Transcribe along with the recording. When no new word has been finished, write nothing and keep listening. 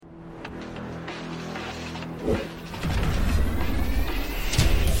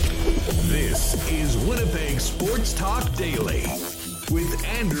Winnipeg Sports Talk Daily with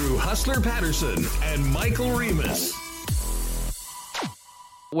Andrew Hustler Patterson and Michael Remus.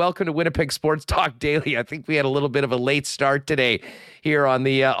 Welcome to Winnipeg Sports Talk Daily. I think we had a little bit of a late start today here on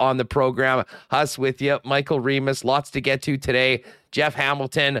the program. Us with you, Michael Remus. Lots to get to today. Jeff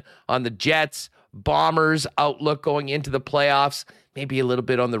Hamilton on the Jets, Bombers outlook going into the playoffs. Maybe a little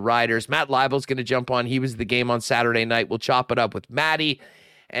bit on the Riders. Matt Leibl going to jump on. He was at the game on Saturday night. We'll chop it up with Matty,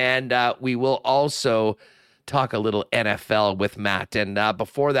 and we will also talk a little NFL with Matt. And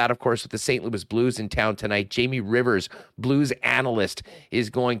before that, of course, with the St. Louis Blues in town tonight, Jamie Rivers, Blues analyst, is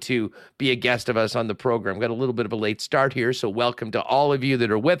going to be a guest of us on the program. Got a little bit of a late start here, so welcome to all of you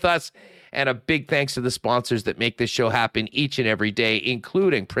that are with us. And a big thanks to the sponsors that make this show happen each and every day,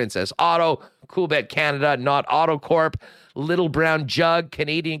 including Princess Auto, Coolbet Canada, Not Auto Corp, Little Brown Jug,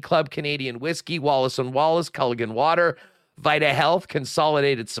 Canadian Club, Canadian Whiskey, Wallace & Wallace, Culligan Water, Vita Health,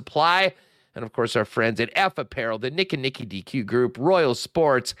 Consolidated Supply, and of course our friends at F Apparel, the Nick and Nicky DQ Group, Royal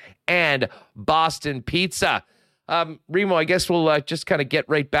Sports, and Boston Pizza. Remo, I guess we'll just kind of get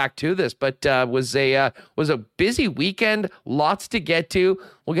right back to this, but was a busy weekend, lots to get to.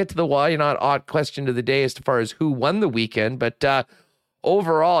 We'll get to the why not odd question of the day as far as who won the weekend, but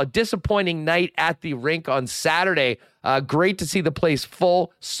overall, a disappointing night at the rink on Saturday. Great to see the place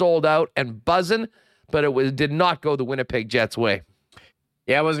full, sold out, and buzzing, but it did not go the Winnipeg Jets' way.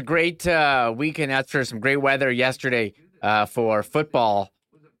 Yeah, it was a great weekend after some great weather yesterday for football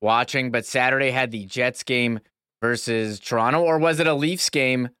watching, but Saturday had the Jets game versus Toronto, or was it a Leafs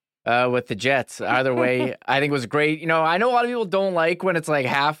game with the Jets? Either way, I think it was great. You know, I know a lot of people don't like when it's like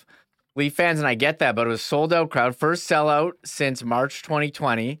half Leaf fans, and I get that, but it was sold out crowd. First sellout since March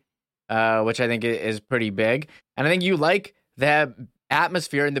 2020, which I think is pretty big. And I think you like that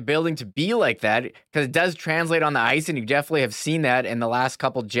atmosphere in the building to be like that because it does translate on the ice, and you definitely have seen that in the last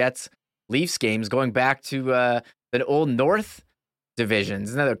couple Jets Leafs games going back to the old North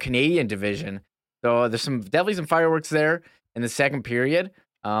divisions, another Canadian division. So there's definitely some fireworks there in the second period.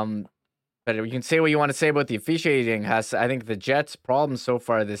 But you can say what you want to say about the officiating, Huss. I think the Jets' problem so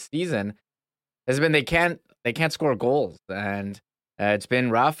far this season has been they can't score goals, and it's been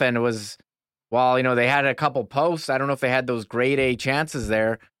rough. And it was, well, you know, they had a couple posts. I don't know if they had those grade A chances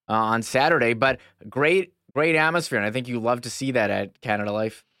there on Saturday, but great atmosphere, and I think you love to see that at Canada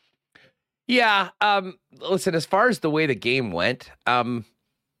Life. Yeah. Listen, as far as the way the game went,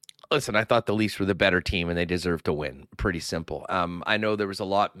 listen, I thought the Leafs were the better team and they deserved to win. Pretty simple. I know there was a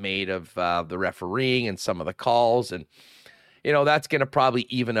lot made of the refereeing and some of the calls, and, you know, that's going to probably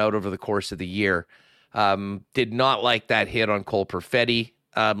even out over the course of the year. Did not like that hit on Cole Perfetti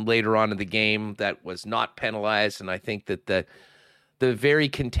later on in the game. That was not penalized, and I think that the very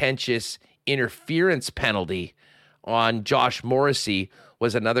contentious interference penalty on Josh Morrissey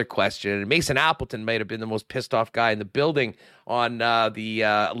was another question. And Mason Appleton might have been the most pissed off guy in the building on the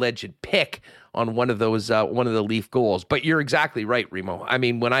alleged pick on one of the Leaf goals. But you're exactly right, Remo. I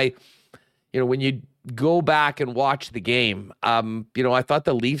mean, when you go back and watch the game, I thought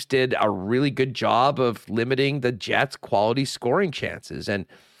the Leafs did a really good job of limiting the Jets' quality scoring chances. And,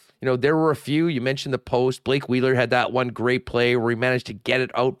 you know, there were a few. You mentioned the post. Blake Wheeler had that one great play where he managed to get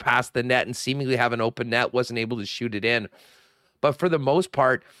it out past the net and seemingly have an open net, wasn't able to shoot it in. But for the most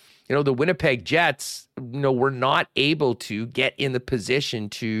part, you know, the Winnipeg Jets, you know, were not able to get in the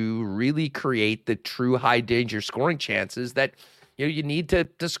position to really create the true high danger scoring chances that, you know, you need to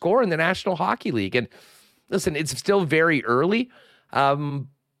score in the National Hockey League. And listen, it's still very early,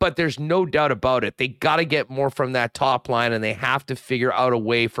 but there's no doubt about it. They got to get more from that top line, and they have to figure out a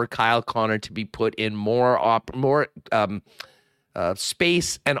way for Kyle Connor to be put in more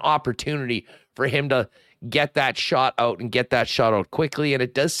space and opportunity for him to get that shot out and get that shot out quickly. And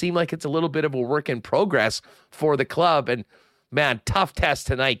it does seem like it's a little bit of a work in progress for the club. And man, tough test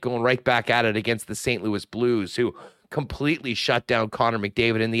tonight going right back at it against the St. Louis Blues, who completely shut down Connor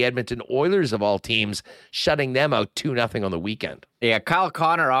McDavid, and the Edmonton Oilers of all teams shutting them out 2-0 on the weekend. Yeah, Kyle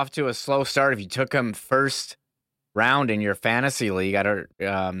Connor off to a slow start. If you took him first round in your fantasy league,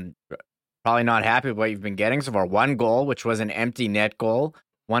 probably not happy with what you've been getting so far. 1 goal, which was an empty net goal.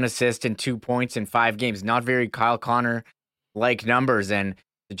 1 assist and 2 points in 5 games. Not very Kyle Connor-like numbers. And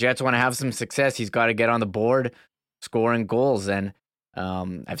the Jets want to have some success. He's got to get on the board scoring goals. And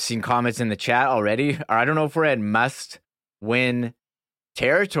I've seen comments in the chat already. I don't know if we're at must-win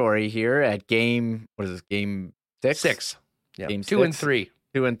territory here at game 6? 6. Yeah. Game 2 and 3.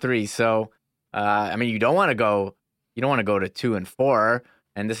 2 and 3. So, I mean, you don't want to go to 2 and 4.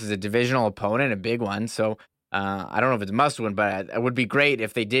 And this is a divisional opponent, a big one. So, I don't know if it's a must win, but it would be great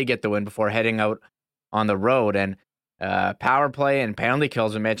if they did get the win before heading out on the road. And power play and penalty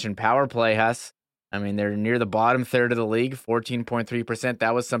kills, we mentioned power play, Huss. I mean, they're near the bottom third of the league, 14.3%.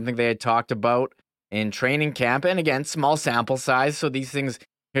 That was something they had talked about in training camp. And again, small sample size, so these things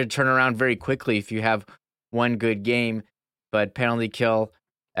could turn around very quickly if you have one good game. But penalty kill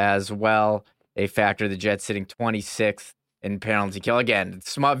as well, a factor. The Jets sitting 26th in penalty kill. Again,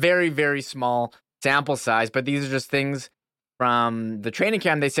 small, very, very small sample size, but these are just things from the training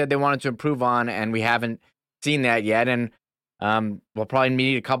camp they said they wanted to improve on, and we haven't seen that yet. And we'll probably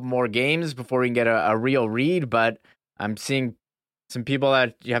need a couple more games before we can get a real read, but I'm seeing some people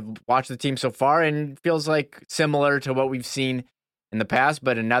that have watched the team so far, and feels like similar to what we've seen in the past.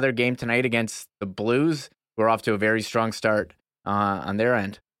 But another game tonight against the Blues. We're off to a very strong start on their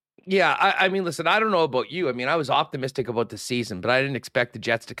end. Yeah, I mean, listen, I don't know about you. I mean, I was optimistic about the season, but I didn't expect the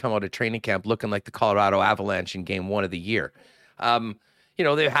Jets to come out of training camp looking like the Colorado Avalanche in game 1 of the year.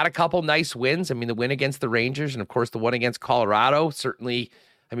 They've had a couple nice wins. I mean, the win against the Rangers and, of course, the one against Colorado. Certainly,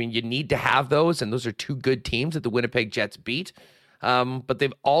 I mean, you need to have those, and those are two good teams that the Winnipeg Jets beat. But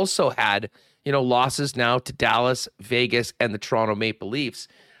they've also had, losses now to Dallas, Vegas, and the Toronto Maple Leafs.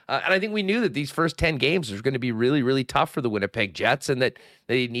 And I think we knew that these first 10 games was going to be really, really tough for the Winnipeg Jets, and that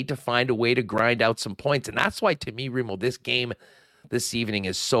they need to find a way to grind out some points. And that's why, to me, Remo, this game this evening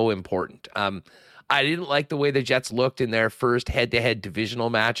is so important. I didn't like the way the Jets looked in their first head-to-head divisional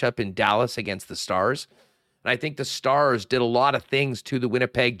matchup in Dallas against the Stars. And I think the Stars did a lot of things to the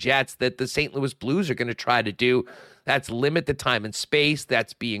Winnipeg Jets that the St. Louis Blues are going to try to do. That's limit the time and space.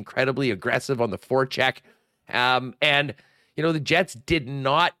 That's be incredibly aggressive on the forecheck. The Jets did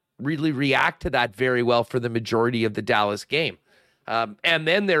not really react to that very well for the majority of the Dallas game. And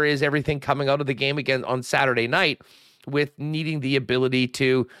then there is everything coming out of the game again on Saturday night with needing the ability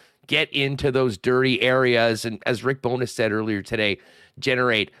to get into those dirty areas. And as Rick Bowness said earlier today,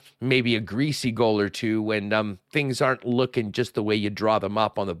 generate maybe a greasy goal or two when things aren't looking just the way you draw them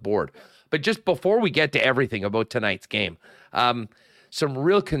up on the board. But just before we get to everything about tonight's game, some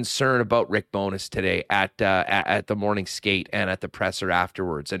real concern about Rick Bowness today at the morning skate and at the presser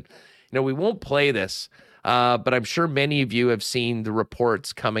afterwards. And, we won't play this, but I'm sure many of you have seen the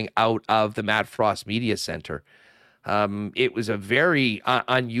reports coming out of the Matt Frost Media Center. It was a very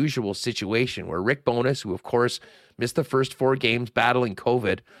unusual situation where Rick Bowness, who, of course, missed the first 4 games battling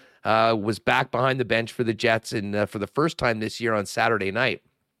COVID, was back behind the bench for the Jets for the first time this year on Saturday night.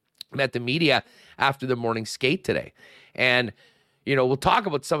 Met the media after the morning skate today. And we'll talk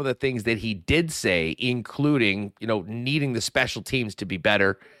about some of the things that he did say, including, needing the special teams to be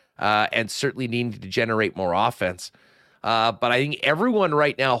better and certainly needing to generate more offense. But I think everyone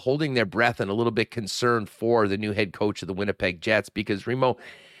right now holding their breath and a little bit concerned for the new head coach of the Winnipeg Jets, because Remo,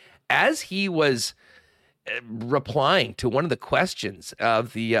 as he was replying to one of the questions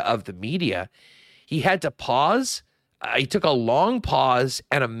of the media, he had to pause. He took a long pause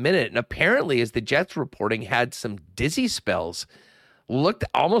and a minute, and apparently, as the Jets reporting, had some dizzy spells, looked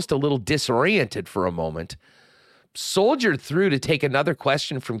almost a little disoriented for a moment, soldiered through to take another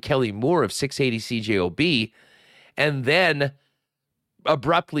question from Kelly Moore of 680 CJOB, and then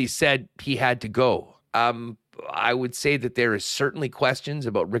abruptly said he had to go. I would say that there is certainly questions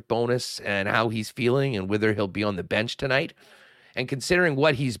about Rick Bowness and how he's feeling and whether he'll be on the bench tonight. And considering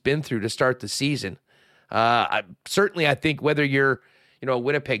what he's been through to start the season, I think whether you're, a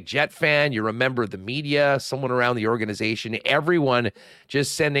Winnipeg Jet fan, you're a member of the media, someone around the organization, everyone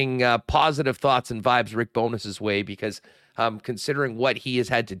just sending positive thoughts and vibes Rick Bowness's way, because considering what he has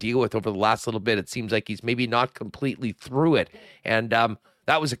had to deal with over the last little bit, it seems like he's maybe not completely through it. And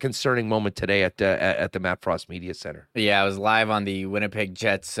that was a concerning moment today at the Matt Frost Media Center. Yeah, I was live on the Winnipeg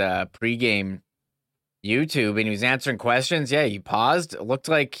Jets pregame YouTube, and he was answering questions. Yeah, he paused. It looked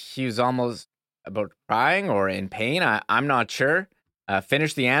like he was almost about crying or in pain. I'm not sure.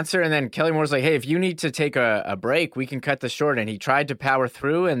 Finished the answer, and then Kelly Moore's like, hey, if you need to take a break, we can cut this short. And he tried to power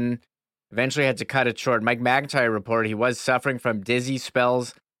through and eventually had to cut it short. Mike McIntyre reported he was suffering from dizzy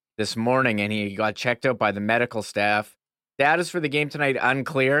spells this morning, and he got checked out by the medical staff. Status for the game tonight,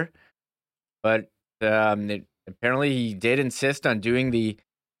 unclear. But apparently he did insist on doing the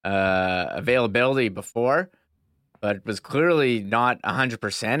availability before, but it was clearly not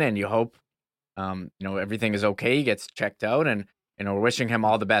 100%, and you hope everything is okay. He gets checked out, and we're wishing him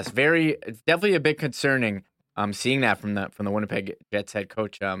all the best. It's definitely a bit concerning. Seeing that from the Winnipeg Jets head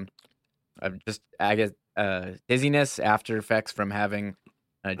coach. I guess dizziness, after effects from having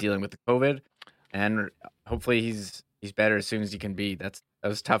dealing with the COVID, and hopefully he's better as soon as he can be. That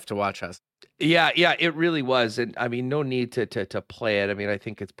was tough to watch us. Yeah, it really was, and I mean, no need to play it. I mean, I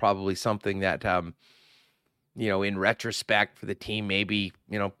think it's probably something that in retrospect for the team, maybe,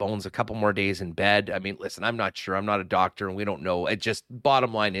 Bones a couple more days in bed. I mean, listen, I'm not sure. I'm not a doctor and we don't know. It just,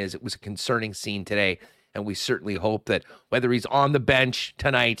 bottom line is, it was a concerning scene today. And we certainly hope that whether he's on the bench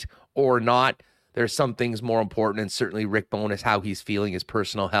tonight or not, there's some things more important. And certainly Rick Bowness, how he's feeling, his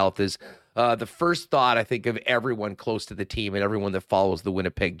personal health is the first thought, I think, of everyone close to the team and everyone that follows the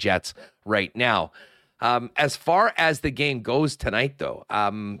Winnipeg Jets right now. As far as the game goes tonight, though,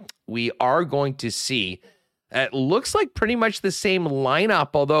 we are going to see, it looks like pretty much the same lineup,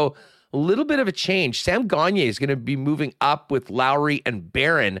 although a little bit of a change. Sam Gagner is going to be moving up with Lowry and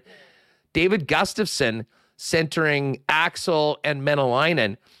Barron. David Gustafsson centering Axel and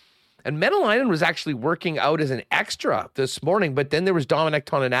Menelainen. And Menelainen was actually working out as an extra this morning, but then there was Dominic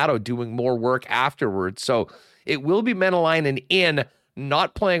Toninato doing more work afterwards. So it will be Menelainen in,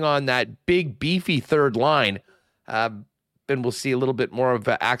 not playing on that big, beefy third line. And we'll see a little bit more of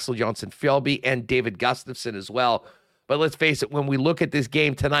Axel Jonsson-Fjällby and David Gustafsson as well. But let's face it, when we look at this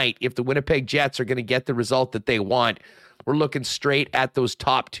game tonight, if the Winnipeg Jets are going to get the result that they want, we're looking straight at those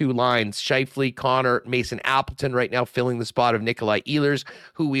top two lines. Scheifele, Connor, Mason Appleton right now filling the spot of Nikolai Ehlers,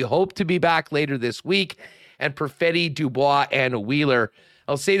 who we hope to be back later this week, and Perfetti, Dubois, and Wheeler.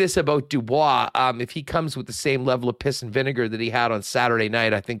 I'll say this about Dubois. If he comes with the same level of piss and vinegar that he had on Saturday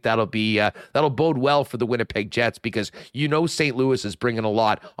night, I think that'll bode well for the Winnipeg Jets, because St. Louis is bringing a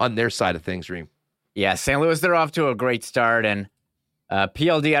lot on their side of things, Reem. Yeah, St. Louis, they're off to a great start, and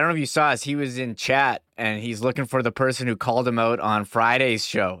PLD, I don't know if you saw us, he was in chat, and he's looking for the person who called him out on Friday's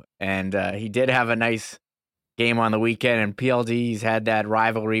show, and he did have a nice game on the weekend, and PLD's had that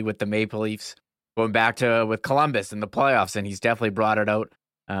rivalry with the Maple Leafs going back to with Columbus in the playoffs, and he's definitely brought it out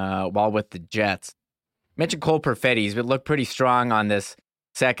while with the Jets. Mentioned Cole Perfetti, he's been looked pretty strong on this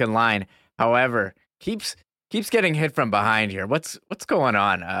second line, however, keeps getting hit from behind here. What's going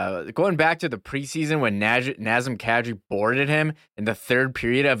on? Going back to the preseason when Nazem Kadri boarded him in the third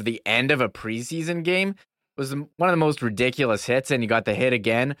period of the end of a preseason game was one of the most ridiculous hits, and he got the hit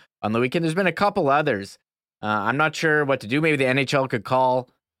again on the weekend. There's been a couple others. I'm not sure what to do. Maybe the NHL could call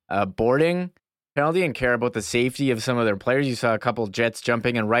a boarding penalty and care about the safety of some of their players. You saw a couple Jets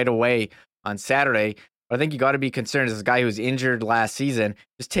jumping in right away on Saturday. But I think you got to be concerned as a guy who was injured last season,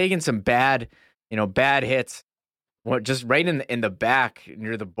 just taking some bad hits, just right in the back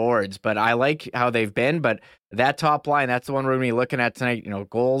near the boards. But I like how they've been. But that top line, that's the one we're going to be looking at tonight.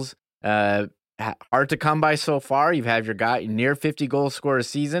 Goals, hard to come by so far. You've had your guy near 50 goals scored a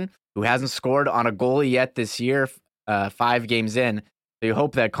season who hasn't scored on a goalie yet this year, 5 games in. So you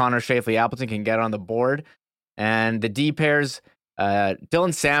hope that Connor Scheifele Appleton can get on the board. And the D pairs, Dylan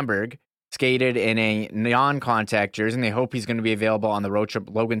Samberg skated in a non-contact jersey, and they hope he's going to be available on the road trip.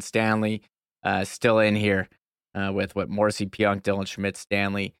 Logan Stanley still in here with Morrissey, Pionk, Dylan Schmidt,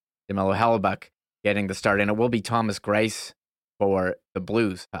 Stanley, DeMello Hellebuck getting the start. And it will be Thomas Greiss for the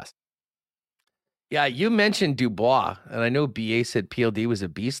Blues. Yeah, you mentioned Dubois, and I know BA said PLD was a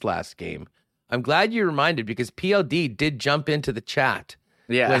beast last game. I'm glad you reminded, because PLD did jump into the chat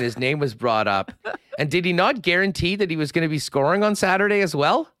when his name was brought up. And did he not guarantee that he was going to be scoring on Saturday as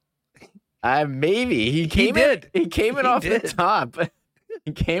well? Maybe. He came in off the top.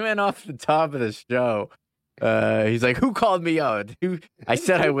 He came in off the top of the show. He's like, who called me out? I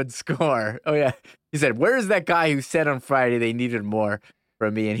said I would score. Oh, yeah. He said, where's that guy who said on Friday they needed more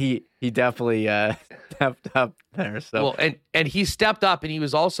from me? And he definitely stepped up there. So. Well, and he stepped up, and he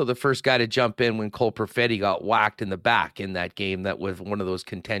was also the first guy to jump in when Cole Perfetti got whacked in the back in that game. That was one of those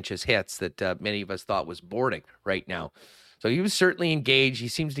contentious hits that many of us thought was boarding right now. So he was certainly engaged. He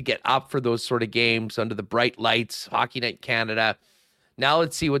seems to get up for those sort of games under the bright lights, Hockey Night Canada. Now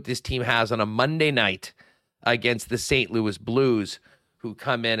let's see what this team has on a Monday night against the St. Louis Blues, who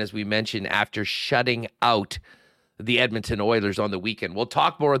come in, as we mentioned, after shutting out the Edmonton Oilers on the weekend. We'll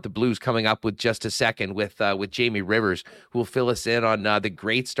talk more at the Blues coming up with just a second with Jamie Rivers, who will fill us in on the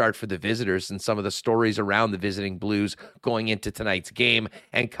great start for the visitors and some of the stories around the visiting Blues going into tonight's game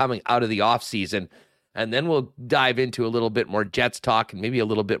and coming out of the offseason. And then we'll dive into a little bit more Jets talk and maybe a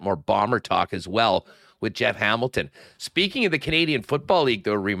little bit more Bomber talk as well with Jeff Hamilton. Speaking of the Canadian Football League,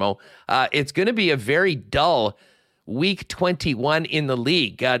 though, Remo, it's going to be a very dull Week 21 in the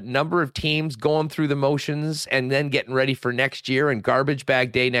league. A number of teams going through the motions and then getting ready for next year and garbage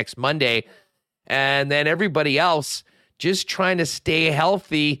bag day next Monday. And then everybody else just trying to stay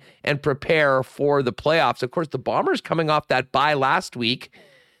healthy and prepare for the playoffs. Of course, the Bombers coming off that bye last week,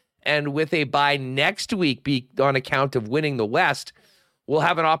 and with a bye next week on account of winning the West, we'll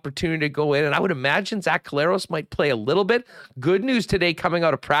have an opportunity to go in. And I would imagine Zach Caleros might play a little bit. Good news today coming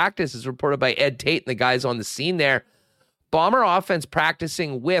out of practice is reported by Ed Tate and the guys on the scene there. Bomber offense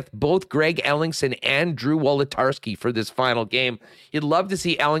practicing with both Greg Ellingson and Drew Wolodarski for this final game. You'd love to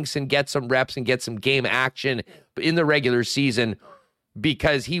see Ellingson get some reps and get some game action in the regular season,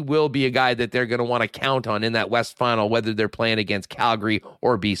 because he will be a guy that they're going to want to count on in that West Final, whether they're playing against Calgary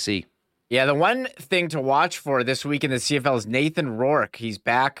or BC. Yeah, the one thing to watch for this week in the CFL is Nathan Rourke. He's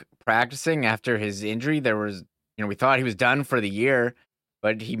back practicing after his injury. We thought he was done for the year,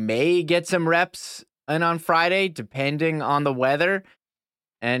 but he may get some reps in on Friday, depending on the weather.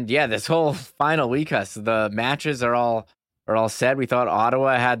 And yeah, this whole final week, the matches are all set. We thought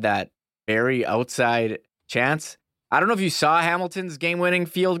Ottawa had that very outside chance. I don't know if you saw Hamilton's game-winning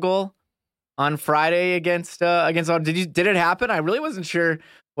field goal on Friday against Ottawa. Did it happen? I really wasn't sure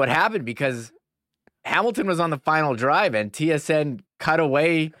what happened, because Hamilton was on the final drive and TSN cut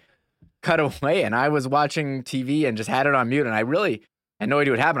away, and I was watching TV and just had it on mute, and I really had no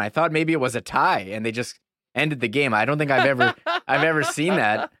idea what happened. I thought maybe it was a tie and they just ended the game. I don't think I've ever seen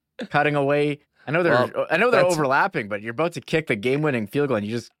that, cutting away. I know they're overlapping, but you're about to kick the game-winning field goal and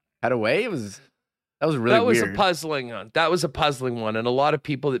you just cut away. That was really weird. That was a puzzling one. And a lot of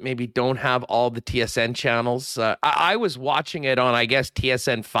people that maybe don't have all the TSN channels. I was watching it on, I guess,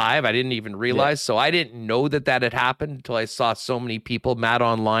 TSN 5. I didn't even realize. Yeah. So I didn't know that had happened until I saw so many people mad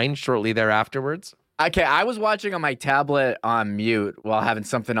online shortly thereafterwards. Okay, I was watching on my tablet on mute while having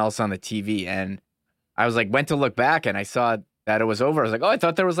something else on the TV. And I was went to look back and I saw that it was over. I was I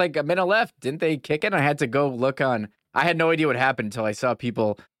thought there was a minute left. Didn't they kick it? I had to go look on. I had no idea what happened until I saw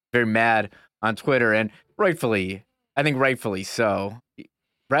people very mad on Twitter, and rightfully so.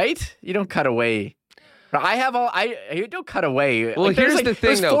 Right? You don't cut away. You don't cut away. Well, here's the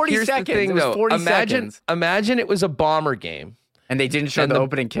thing, though. 40 seconds. It was 40 seconds. Imagine it was a Bomber game. And they didn't show the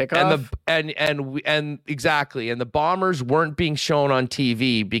opening kickoff? And exactly. And the Bombers weren't being shown on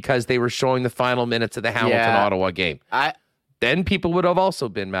TV because they were showing the final minutes of the Hamilton-Ottawa game. Then people would have also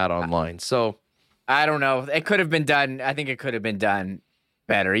been mad online. So I don't know. It could have been done. I think it could have been done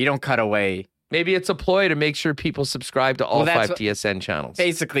better. You don't cut away. Maybe it's a ploy to make sure people subscribe to all 5 TSN channels.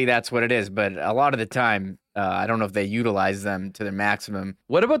 Basically, that's what it is. But a lot of the time, I don't know if they utilize them to their maximum.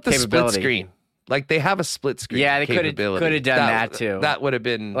 What about the split screen? They have a split screen. Yeah, they could have done that too. That would have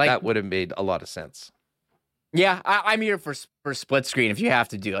been that would have made a lot of sense. Yeah, I'm here for split screen if you have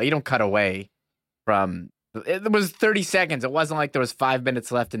to do it. You don't cut away from. It was 30 seconds. It wasn't like there was 5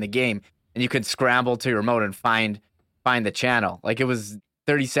 minutes left in the game and you could scramble to your remote and find the channel. It was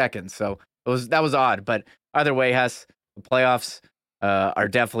 30 seconds. So that was odd. But either way, the playoffs are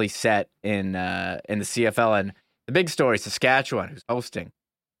definitely set in the CFL. And the big story is Saskatchewan, who's hosting,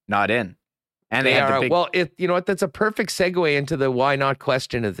 not in. And they have the big... Well, you know what? That's a perfect segue into the why not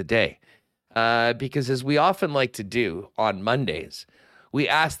question of the day. Because as we often like to do on Mondays, we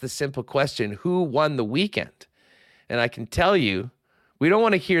ask the simple question, who won the weekend? And I can tell you, we don't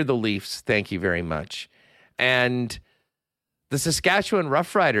want to hear the Leafs. Thank you very much. And the Saskatchewan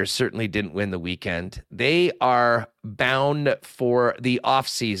Roughriders certainly didn't win the weekend. They are bound for the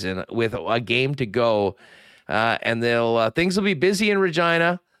offseason with a game to go. And things will be busy in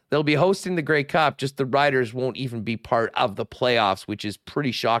Regina. They'll be hosting the Grey Cup, just the Riders won't even be part of the playoffs, which is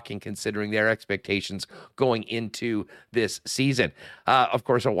pretty shocking considering their expectations going into this season. Of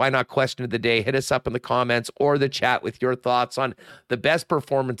course, a why not question of the day. Hit us up in the comments or the chat with your thoughts on the best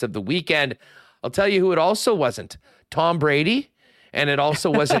performance of the weekend. I'll tell you who it also wasn't. Tom Brady, and it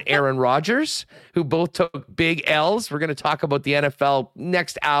also wasn't Aaron Rodgers, who both took big L's. We're going to talk about the NFL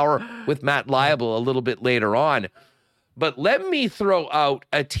next hour with Matt Leibl a little bit later on. But let me throw out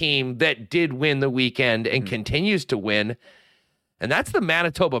a team that did win the weekend and continues to win, and that's the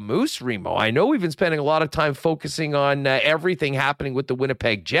Manitoba Moose, Remo. I know we've been spending a lot of time focusing on everything happening with the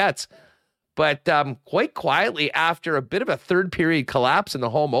Winnipeg Jets, but quite quietly, after a bit of a third-period collapse in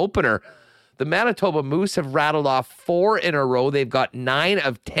the home opener, the Manitoba Moose have rattled off 4 in a row. They've got 9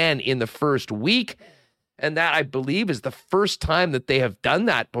 of 10 in the first week, and that, I believe, is the first time that they have done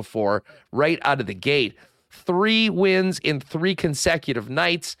that before right out of the gate. 3 wins in 3 consecutive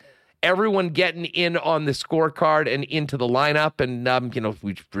nights. Everyone getting in on the scorecard and into the lineup. And,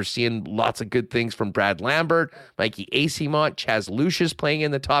 we're seeing lots of good things from Brad Lambert, Mikey Asimont, Chaz Lucius playing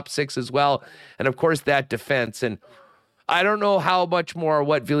in the top 6 as well. And, of course, that defense. And I don't know how much more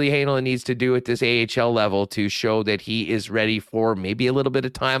what Ville Heinola needs to do at this AHL level to show that he is ready for maybe a little bit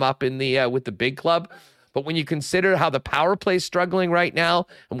of time up in the with the big club. But when you consider how the power play is struggling right now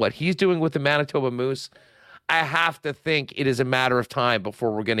and what he's doing with the Manitoba Moose, I have to think it is a matter of time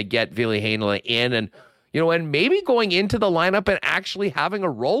before we're going to get Ville Heinola in and maybe going into the lineup and actually having a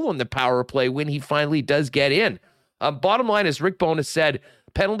role in the power play when he finally does get in. Bottom line, as Rick Bowness said,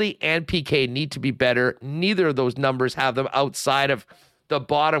 Penalty and PK need to be better. Neither of those numbers have them outside of the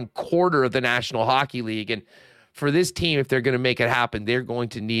bottom quarter of the National Hockey League. And for this team, if they're going to make it happen, they're going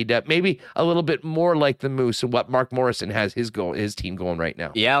to need maybe a little bit more like the Moose and what Mark Morrison has his team going right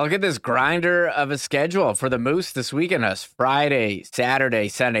now. Yeah, look at this grinder of a schedule for the Moose this weekend. Us Friday, Saturday,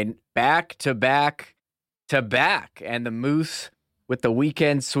 Sunday, back to back to back. And the Moose with the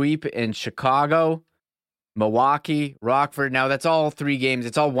weekend sweep in Chicago, Milwaukee, Rockford. Now, that's all 3 games.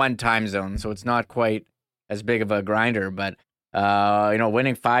 It's all one time zone, so it's not quite as big of a grinder. But,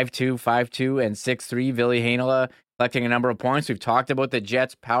 winning 5-2, 5-2, and 6-3. Ville Heinola collecting a number of points. We've talked about the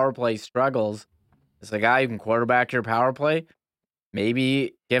Jets' power play struggles. It's a guy who can quarterback your power play.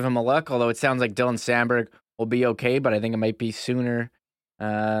 Maybe give him a look, although it sounds like Dylan Sandberg will be okay, but I think it might be sooner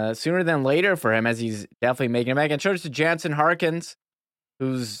than later for him, as he's definitely making it back. And shout out to Jansen Harkins,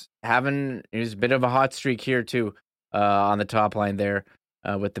 who's having a bit of a hot streak here too, on the top line there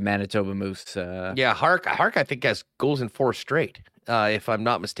with the Manitoba Moose. Hark I think has goals in 4 straight, if I'm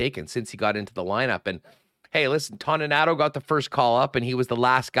not mistaken, since he got into the lineup. And hey, listen, Toninato got the first call up, and he was the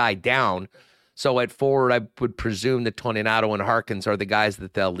last guy down. So at forward, I would presume that Toninato and Harkins are the guys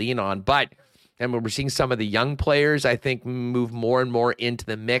that they'll lean on. But and we're seeing some of the young players, I think, move more and more into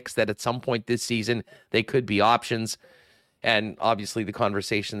the mix, that at some point this season they could be options. And obviously the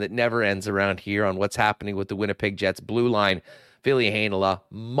conversation that never ends around here on what's happening with the Winnipeg Jets blue line. Ville Heinola,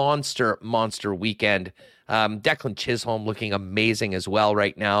 monster weekend. Declan Chisholm looking amazing as well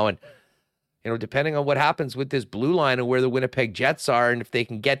right now. And, depending on what happens with this blue line and where the Winnipeg Jets are, and if they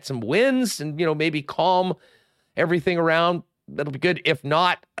can get some wins and, maybe calm everything around, that'll be good. If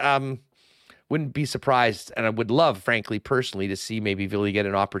not, wouldn't be surprised. And I would love, frankly, personally, to see maybe Ville get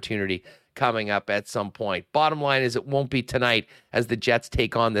an opportunity coming up at some point. Bottom line is it won't be tonight as the Jets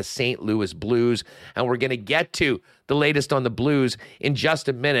take on the St. Louis Blues. And we're going to get to the latest on the Blues in just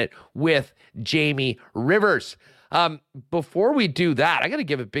a minute with Jamie Rivers. Before we do that, I got to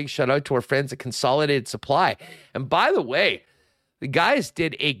give a big shout out to our friends at Consolidated Supply. And by the way, the guys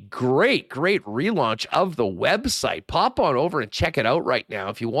did a great relaunch of the website. Pop on over and check it out right now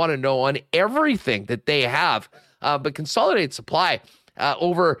if you want to know on everything that they have. But Consolidated Supply,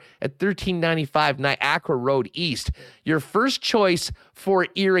 over at 1395 Niagara Road East, your first choice for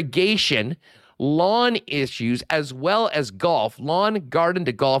irrigation, lawn issues, as well as golf, lawn, garden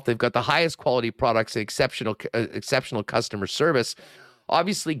to golf. They've got the highest quality products and exceptional customer service.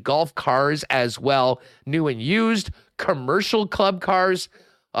 Obviously, golf cars as well, new and used, commercial club cars,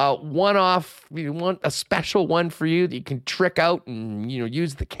 one-off. You want a special one for you that you can trick out and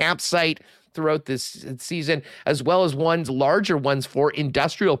use the campsite throughout this season, as well as larger ones for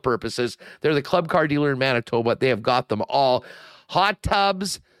industrial purposes. They're the club car dealer in Manitoba. They have got them all. Hot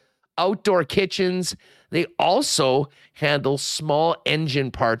tubs, outdoor kitchens. They also handle small engine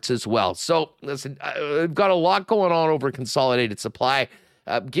parts as well. So listen, I've got a lot going on over Consolidated Supply.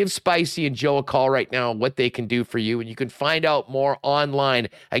 Give Spicy and Joe a call right now on what they can do for you. And you can find out more online,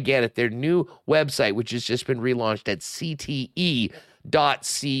 again, at their new website, which has just been relaunched at cte.ca.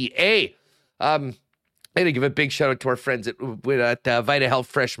 I'm going to give a big shout out to our friends at Vita Health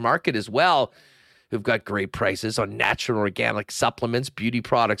Fresh Market as well, who've got great prices on natural organic supplements, beauty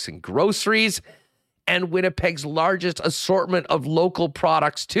products, and groceries, and Winnipeg's largest assortment of local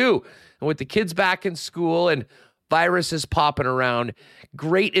products too. And with the kids back in school and viruses popping around,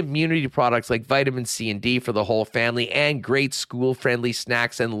 great immunity products like vitamin C and D for the whole family, and great school-friendly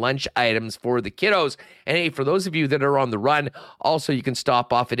snacks and lunch items for the kiddos. And hey, for those of you that are on the run, also you can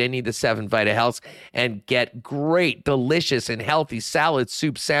stop off at any of the 7 Vita Healths and get great, delicious, and healthy salads,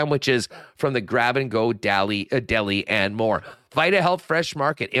 soup, sandwiches from the grab-and-go deli and more. Vita Health Fresh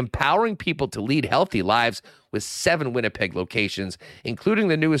Market, empowering people to lead healthy lives with 7 Winnipeg locations, including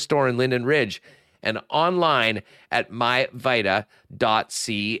the newest store in Linden Ridge, and online at myvita.ca.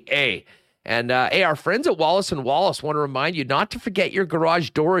 And hey, our friends at Wallace & Wallace want to remind you not to forget your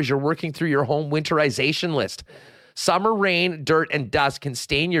garage door as you're working through your home winterization list. Summer rain, dirt, and dust can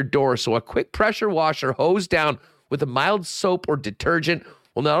stain your door, so a quick pressure wash or hose down with a mild soap or detergent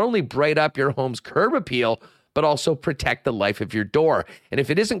will not only brighten up your home's curb appeal, but also protect the life of your door. And if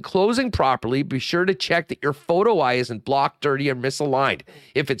it isn't closing properly, be sure to check that your photo eye isn't blocked, dirty, or misaligned.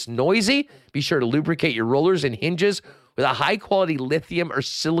 If it's noisy, be sure to lubricate your rollers and hinges with a high-quality lithium or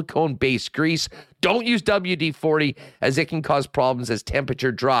silicone-based grease. Don't use WD-40 as it can cause problems as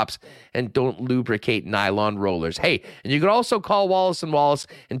temperature drops, and don't lubricate nylon rollers. Hey, and you can also call Wallace & Wallace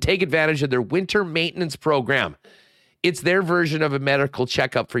and take advantage of their winter maintenance program. It's their version of a medical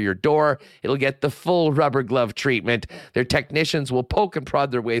checkup for your door. It'll get the full rubber glove treatment. Their technicians will poke and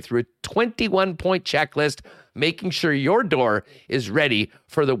prod their way through a 21-point checklist making sure your door is ready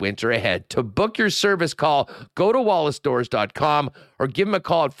for the winter ahead. To book your service call, go to wallacedoors.com or give them a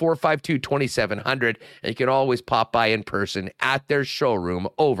call at 452-2700, and you can always pop by in person at their showroom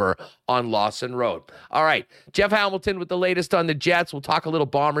over on Lawson Road. All right, Jeff Hamilton with the latest on the Jets. We'll talk a little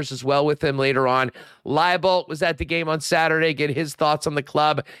Bombers as well with him later on. Leibl was at the game on Saturday, get his thoughts on the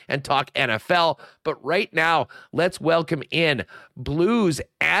club and talk NFL. But right now, let's welcome in Blues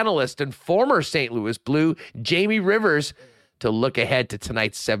analyst and former St. Louis Blue, Jamie Rivers, to look ahead to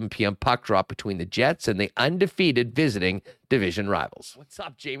tonight's 7 p.m. puck drop between the Jets and the undefeated visiting division rivals. What's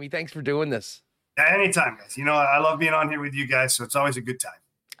up, Jamie? Thanks for doing this. Yeah, anytime, guys. I love being on here with you guys, so it's always a good time.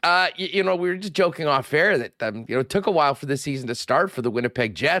 We were just joking off air that, it took a while for the season to start for the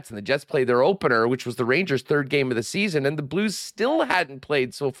Winnipeg Jets, and the Jets played their opener, which was the Rangers' third game of the season, and the Blues still hadn't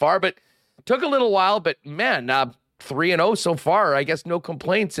played so far, but it took a little while. But man, 3-0 so far. I guess no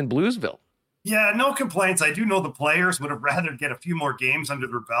complaints in Bluesville. Yeah, no complaints. I do know the players would have rather get a few more games under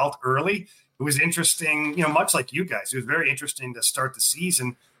their belt early. It was interesting, much like you guys. It was very interesting to start the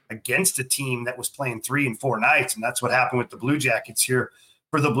season against a team that was playing 3 and 4 nights, and that's what happened with the Blue Jackets here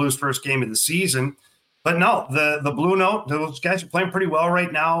for the Blues' first game of the season. But no, the Blue Note, those guys are playing pretty well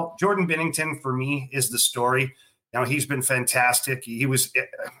right now. Jordan Binnington, for me, is the story. He's been fantastic. He was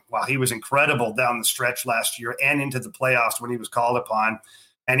incredible down the stretch last year and into the playoffs when he was called upon.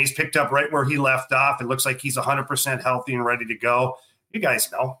 And he's picked up right where he left off. It looks like he's 100% healthy and ready to go. You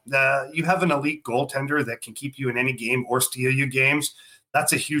guys know, you have an elite goaltender that can keep you in any game or steal you games.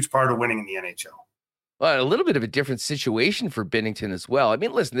 That's a huge part of winning in the NHL. Well, a little bit of a different situation for Binnington as well. I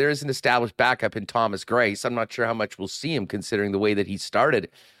mean, listen, there is an established backup in Thomas Greiss. I'm not sure how much we'll see him considering the way that he started.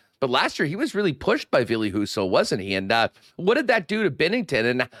 But last year, he was really pushed by Ville Husso, wasn't he? And what did that do to Binnington?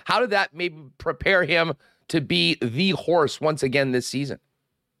 And how did that maybe prepare him to be the horse once again this season?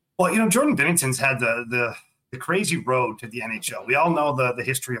 Well, Jordan Binnington's had the crazy road to the NHL. We all know the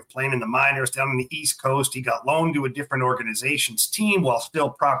history of playing in the minors down on the East Coast. He got loaned to a different organization's team while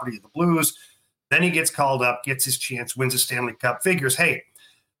still property of the Blues. Then he gets called up, gets his chance, wins a Stanley Cup, figures, hey,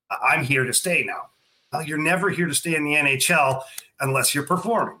 I'm here to stay now. Well, you're never here to stay in the NHL unless you're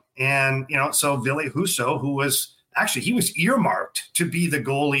performing. And, so Ville Husso, he was earmarked to be the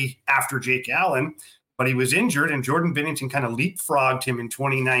goalie after Jake Allen, but he was injured, and Jordan Binnington kind of leapfrogged him in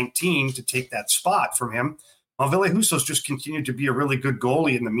 2019 to take that spot from him. Well, Ville Husso's just continued to be a really good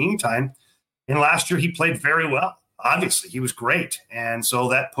goalie in the meantime. And last year he played very well. Obviously, he was great. And so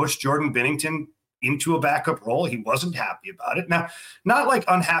that pushed Jordan Binnington into a backup role. He wasn't happy about it. Now, not like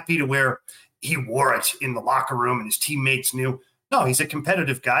unhappy to where he wore it in the locker room and his teammates knew. No, he's a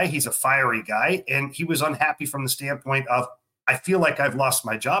competitive guy. He's a fiery guy. And he was unhappy from the standpoint of, I feel like I've lost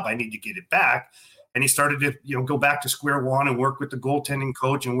my job. I need to get it back. And he started to, go back to square one and work with the goaltending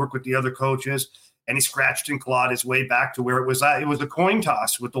coach and work with the other coaches. And he scratched and clawed his way back to where it was a coin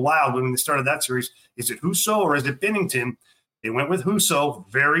toss with the Wild when they started that series. Is it Husso or is it Binnington? They went with Husso,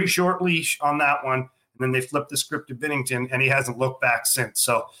 very short leash on that one. And then they flipped the script to Binnington, and he hasn't looked back since.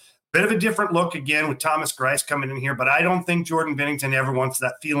 So bit of a different look again with Thomas Greiss coming in here. But I don't think Jordan Binnington ever wants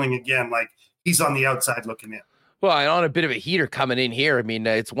that feeling again, like he's on the outside looking in. Well, and on a bit of a heater coming in here. I mean,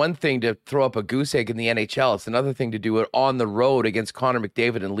 it's one thing to throw up a goose egg in the NHL. It's another thing to do it on the road against Connor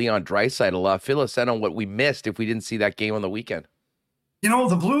McDavid and Leon Draisaitl. Fill us in on what we missed if we didn't see that game on the weekend.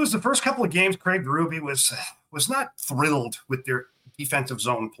 The Blues, the first couple of games, Craig Berube was not thrilled with their defensive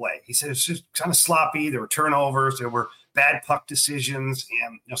zone play. He said it's just kind of sloppy. There were turnovers. There were bad puck decisions,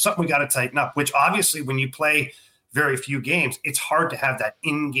 and something we got to tighten up. Which obviously, when you play very few games, it's hard to have that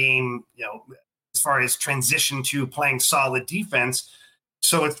in-game, as far as transition to playing solid defense.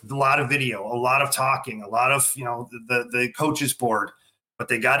 So it's a lot of video, a lot of talking, a lot of, the coaches board, but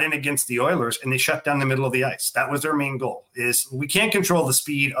they got in against the Oilers and they shut down the middle of the ice. That was their main goal. Is we can't control the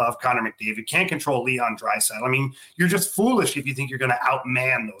speed of Connor McDavid, can't control Leon Draisaitl. I mean, you're just foolish if you think you're going to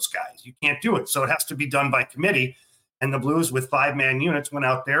outman those guys. You can't do it. So it has to be done by committee. And the Blues with 5-man units went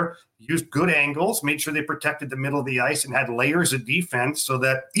out there, used good angles, made sure they protected the middle of the ice and had layers of defense so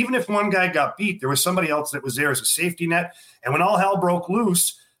that even if one guy got beat, there was somebody else that was there as a safety net. And when all hell broke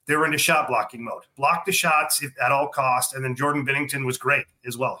loose, they were into shot blocking mode. Block the shots at all costs. And then Jordan Binnington was great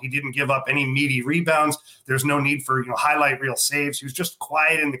as well. He didn't give up any meaty rebounds. There's no need for highlight reel saves. He was just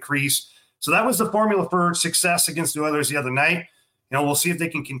quiet in the crease. So that was the formula for success against the Oilers the other night. We'll see if they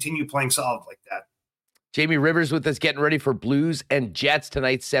can continue playing solid like that. Jamie Rivers with us, getting ready for Blues and Jets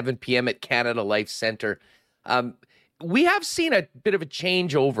tonight, 7 p.m. at Canada Life Center. We have seen a bit of a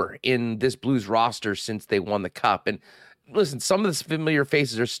changeover in this Blues roster since they won the Cup. And listen, some of the familiar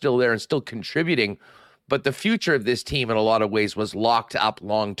faces are still there and still contributing. but the future of this team in a lot of ways was locked up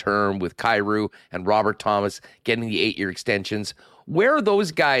long-term with Kyrou and Robert Thomas getting the 8-year extensions. Where are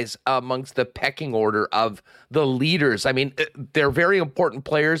those guys amongst the pecking order of the leaders? I mean, they're very important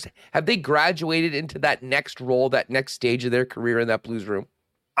players. Have they graduated into that next role, that next stage of their career in that Blues room?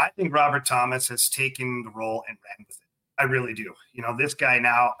 I think Robert Thomas has taken the role and ran with it. I really do. This guy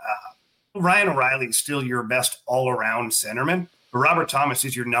now, Ryan O'Reilly is still your best all-around centerman, but Robert Thomas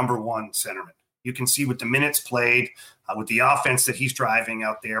is your number one centerman. You can see with the minutes played, with the offense that he's driving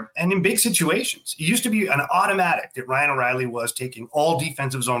out there, and in big situations. It used to be an automatic that Ryan O'Reilly was taking all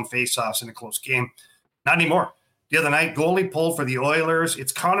defensive zone faceoffs in a close game. Not anymore. The other night, goalie pulled for the Oilers.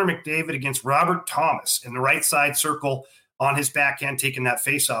 It's Connor McDavid against Robert Thomas in the right side circle on his backhand taking that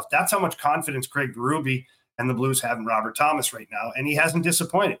faceoff. That's how much confidence Craig Berube and the Blues have in Robert Thomas right now, and he hasn't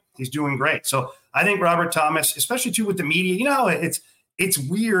disappointed. He's doing great. So I think Robert Thomas, especially too with the media, it's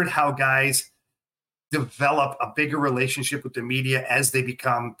weird how guys develop a bigger relationship with the media as they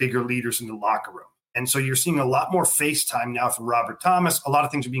become bigger leaders in the locker room. And so you're seeing a lot more FaceTime now for Robert Thomas. A lot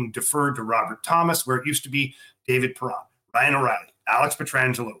of things are being deferred to Robert Thomas, where it used to be David Perron, Ryan O'Reilly, Alex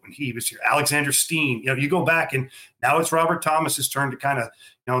Pietrangelo when he was here, Alexander Steen. You go back and now it's Robert Thomas's turn to kind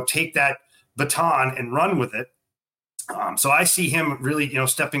of, take that baton and run with it. So I see him really,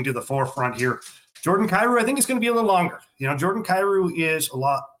 stepping to the forefront here. Jordan Kyrou, I think it's going to be a little longer. Jordan Kyrou is a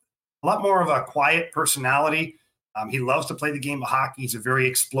lot more of a quiet personality. He loves to play the game of hockey. He's a very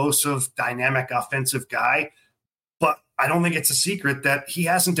explosive, dynamic, offensive guy. But I don't think it's a secret that he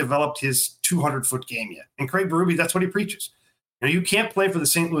hasn't developed his 200-foot game yet. And Craig Berube, that's what he preaches. You can't play for the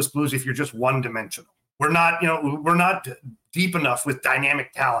St. Louis Blues if you're just one-dimensional. We're not deep enough with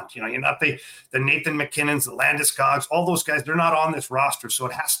dynamic talent. You're not the Nathan McKinnons, the Landeskog's, all those guys. They're not on this roster, so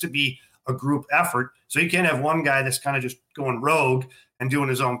it has to be a group effort. So you can't have one guy that's kind of just going rogue and doing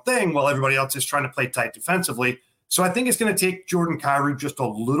his own thing while everybody else is trying to play tight defensively. So I think it's going to take Jordan Kyrou just a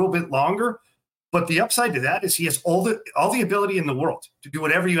little bit longer. But the upside to that is he has all the ability in the world to do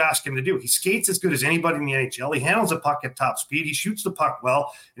whatever you ask him to do. He skates as good as anybody in the NHL. He handles the puck at top speed. He shoots the puck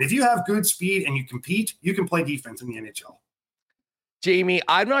well. And if you have good speed and you compete, you can play defense in the NHL. Jamie,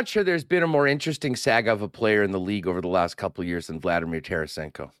 I'm not sure there's been a more interesting saga of a player in the league over the last couple of years than Vladimir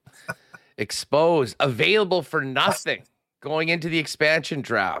Tarasenko. Exposed, available for nothing, going into the expansion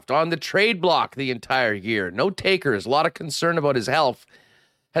draft, on the trade block the entire year. No takers, a lot of concern about his health.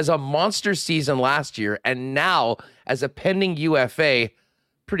 Has a monster season last year, and now, as a pending UFA,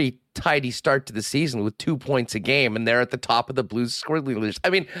 pretty tidy start to the season with 2 points a game, and they're at the top of the Blues scoring list. I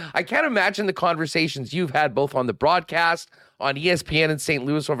mean, I can't imagine the conversations you've had both on the broadcast, on ESPN in St.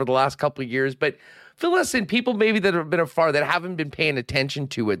 Louis over the last couple of years, but fill us in, people maybe that have been afar that haven't been paying attention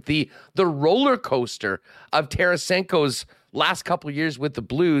to it. The roller coaster of Tarasenko's last couple of years with the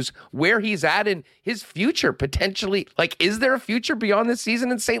Blues, where he's at in his future potentially. Like, is there a future beyond this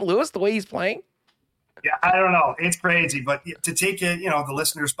season in St. Louis the way he's playing? Yeah, I don't know. It's crazy. But to take the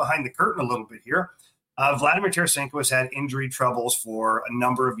listeners behind the curtain a little bit here, Vladimir Tarasenko has had injury troubles for a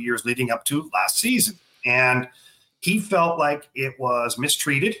number of years leading up to last season. And he felt like it was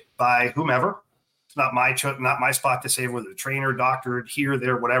mistreated by whomever. It's not my spot to say whether the trainer, doctor, here,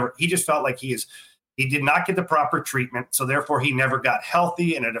 there, whatever. He just felt like he did not get the proper treatment. So therefore he never got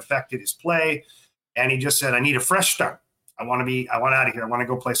healthy and it affected his play. And he just said, I need a fresh start. I want out of here. I want to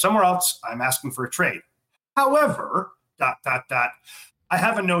go play somewhere else. I'm asking for a trade. However, I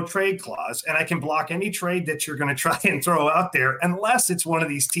have a no trade clause and I can block any trade that you're going to try and throw out there unless it's one of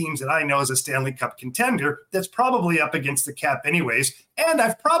these teams that I know is a Stanley Cup contender that's probably up against the cap anyways. And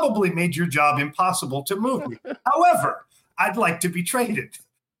I've probably made your job impossible to move me. However, I'd like to be traded.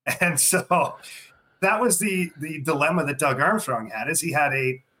 And so that was the dilemma that Doug Armstrong had, is he had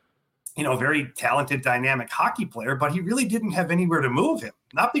a very talented, dynamic hockey player, but he really didn't have anywhere to move him.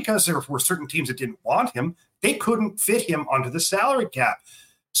 Not because there were certain teams that didn't want him. They couldn't fit him onto the salary cap.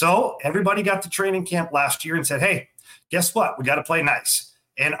 So everybody got to training camp last year and said, hey, guess what? We got to play nice.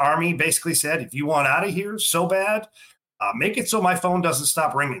 And Army basically said, if you want out of here so bad, make it so my phone doesn't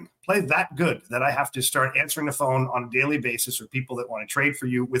stop ringing. Play that good that I have to start answering the phone on a daily basis for people that want to trade for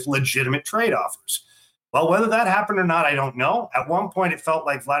you with legitimate trade offers. Well, whether that happened or not, I don't know. At one point, it felt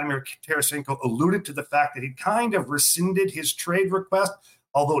like Vladimir Tarasenko alluded to the fact that he kind of rescinded his trade request,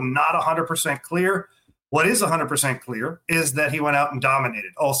 although not 100% clear. What is 100% clear is that he went out and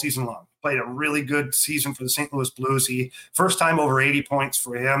dominated all season long. Played a really good season for the St. Louis Blues. First time over 80 points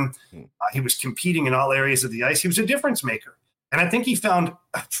for him. He was competing in all areas of the ice. He was a difference maker. And I think he found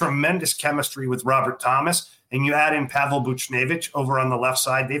a tremendous chemistry with Robert Thomas. And you add in Pavel Buchnevich over on the left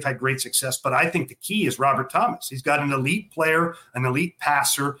side. They've had great success. But I think the key is Robert Thomas. He's got an elite player, an elite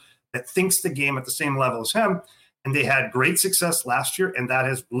passer that thinks the game at the same level as him. And they had great success last year, and that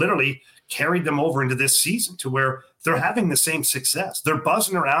has literally carried them over into this season to where they're having the same success. They're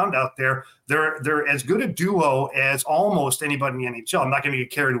buzzing around out there. They're as good a duo as almost anybody in the NHL. I'm not going to get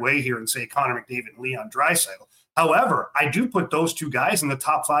carried away here and say Connor McDavid and Leon Draisaitl. However, I do put those two guys in the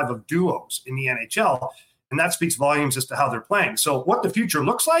top 5 of duos in the NHL, and that speaks volumes as to how they're playing. So what the future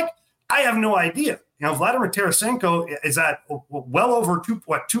looks like, I have no idea. You know, Vladimir Tarasenko is at well over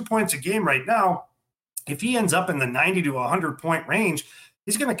 2 points a game right now. If he ends up in the 90 to 100 point range,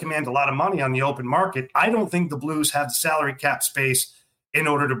 he's going to command a lot of money on the open market. I don't think the Blues have the salary cap space in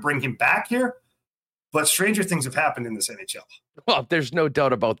order to bring him back here, but stranger things have happened in this NHL. Well, there's no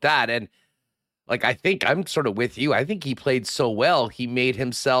doubt about that. And like, I think I'm sort of with you. I think he played so well. He made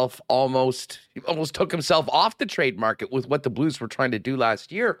himself almost took himself off the trade market with what the Blues were trying to do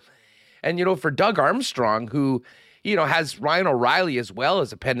last year. And, you know, for Doug Armstrong, who, you know, has Ryan O'Reilly as well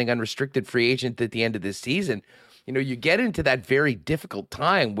as a pending unrestricted free agent at the end of this season. You know, you get into that very difficult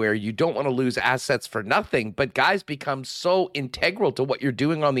time where you don't want to lose assets for nothing, but guys become so integral to what you're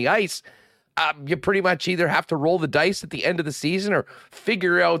doing on the ice. You pretty much either have to roll the dice at the end of the season or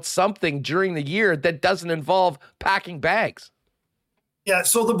figure out something during the year that doesn't involve packing bags. Yeah,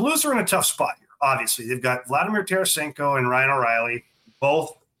 so the Blues are in a tough spot here. Obviously, they've got Vladimir Tarasenko and Ryan O'Reilly,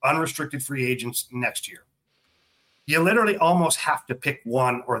 both unrestricted free agents next year. You literally almost have to pick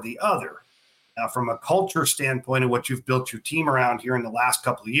one or the other. Now, from a culture standpoint of what you've built your team around here in the last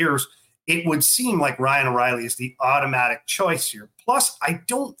couple of years, it would seem like Ryan O'Reilly is the automatic choice here. Plus, I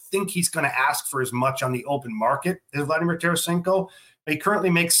don't think he's going to ask for as much on the open market as Vladimir Tarasenko. He currently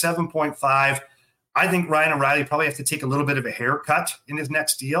makes 7.5. I think Ryan O'Reilly probably has to take a little bit of a haircut in his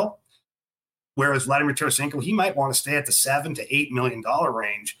next deal. Whereas Vladimir Tarasenko, he might want to stay at the $7 to $8 million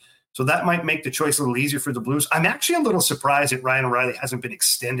range. So that might make the choice a little easier for the Blues. I'm actually a little surprised that Ryan O'Reilly hasn't been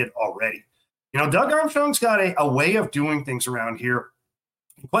extended already. You know, Doug Armstrong's got a way of doing things around here.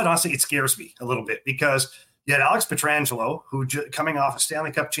 And quite honestly, it scares me a little bit because you had Alex Pietrangelo, who coming off a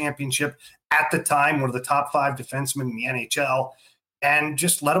Stanley Cup championship at the time, one of the top 5 defensemen in the NHL, and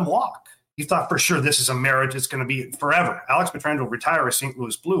just let him walk. You thought for sure this is a marriage that's going to be forever. Alex Pietrangelo retire as St.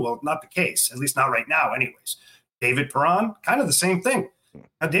 Louis Blue. Well, not the case, at least not right now anyways. David Perron, kind of the same thing.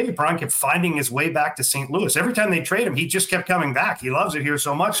 Now, David Perron kept finding his way back to St. Louis. Every time they trade him, he just kept coming back. He loves it here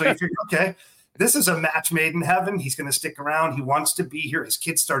so much. So you figure, okay, this is a match made in heaven. He's going to stick around. He wants to be here. His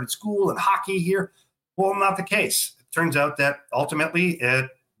kids started school and hockey here. Well, not the case. It turns out that ultimately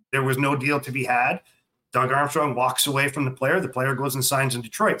there was no deal to be had. Doug Armstrong walks away from the player. The player goes and signs in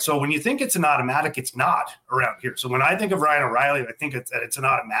Detroit. So when you think it's an automatic, it's not around here. So when I think of Ryan O'Reilly, I think it's an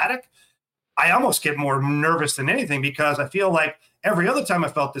automatic. I almost get more nervous than anything because I feel like every other time I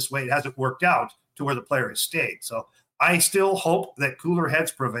felt this way, it hasn't worked out to where the player has stayed. So I still hope that cooler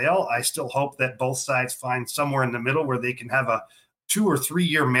heads prevail. I still hope that both sides find somewhere in the middle where they can have a 2 or 3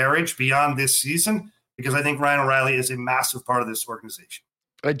 year marriage beyond this season, because I think Ryan O'Reilly is a massive part of this organization.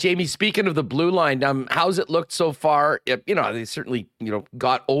 Jamie, speaking of the blue line, how's it looked so far? You know, they certainly,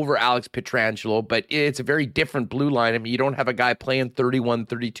 got over Alex Pietrangelo, but it's a very different blue line. I mean, you don't have a guy playing 31,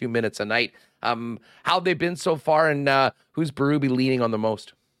 32 minutes a night. How they've been so far, and who's Berube leaning on the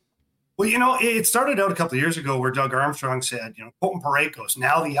most? Well, it started out a couple of years ago where Doug Armstrong said, Colton Parayko's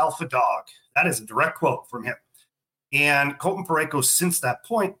now the alpha dog. That is a direct quote from him. And Colton Parayko, since that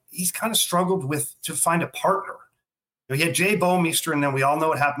point, he's kind of struggled to find a partner. He had Jay Bouwmeester, and then we all know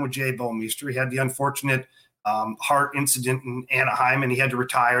what happened with Jay Bouwmeester. He had the unfortunate heart incident in Anaheim, and he had to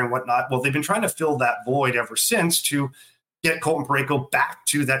retire and whatnot. Well, they've been trying to fill that void ever since to get Colton Parayko back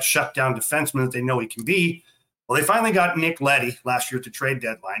to that shutdown defenseman that they know he can be. Well, they finally got Nick Leddy last year at the trade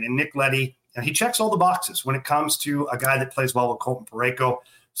deadline, and Nick Leddy, he checks all the boxes when it comes to a guy that plays well with Colton Parayko.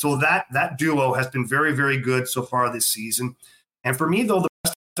 So that duo has been very, very good so far this season. And for me, though, the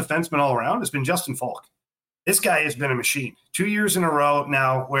best defenseman all around has been Justin Falk. This guy has been a machine 2 years in a row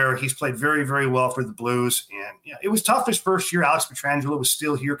now where he's played very, very well for the Blues. And it was tough his first year. Alex Pietrangelo was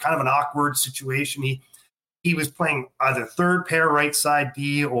still here, kind of an awkward situation. He was playing either third pair right side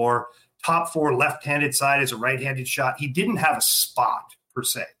D or top 4 left-handed side as a right-handed shot. He didn't have a spot per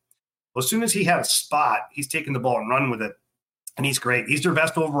se. Well, as soon as he had a spot, he's taking the ball and run with it. And he's great. He's their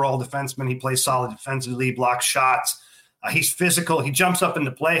best overall defenseman. He plays solid defensively, blocks shots. He's physical. He jumps up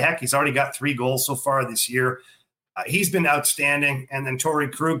into play. Heck, he's already got 3 goals so far this year. He's been outstanding. And then Torrey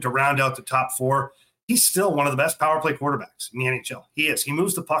Krug to round out the top 4. He's still one of the best power play quarterbacks in the NHL. He is. He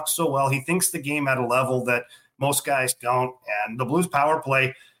moves the puck so well. He thinks the game at a level that most guys don't. And the Blues power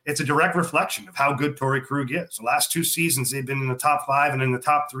play, it's a direct reflection of how good Torrey Krug is. The last 2 seasons, they've been in the top 5 and in the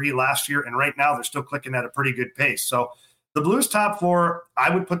top 3 last year. And right now, they're still clicking at a pretty good pace. So The Blues top four,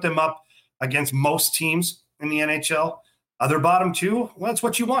 I would put them up against most teams in the NHL. Their bottom two, well, that's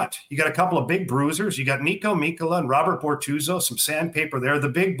what you want. You got a couple of big bruisers. You got Nico Mikkola and Robert Bortuzzo, some sandpaper there. The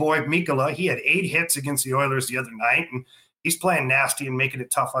big boy, Mikkola, he had 8 hits against the Oilers the other night, and he's playing nasty and making it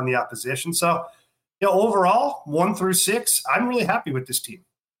tough on the opposition. So, overall, 1 through 6, I'm really happy with this team.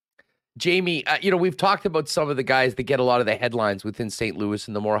 Jamie, we've talked about some of the guys that get a lot of the headlines within St. Louis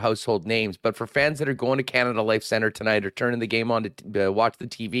and the more household names, but for fans that are going to Canada Life Center tonight or turning the game on to watch the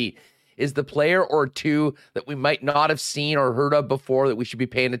TV, is the player or two that we might not have seen or heard of before that we should be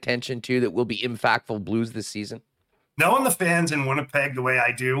paying attention to that will be impactful Blues this season? Knowing the fans in Winnipeg the way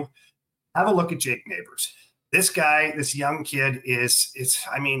I do, have a look at Jake Neighbors. This guy, this young kid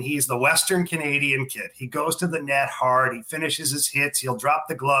he's the Western Canadian kid. He goes to the net hard. He finishes his hits. He'll drop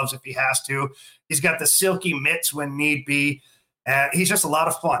the gloves if he has to. He's got the silky mitts when need be. He's just a lot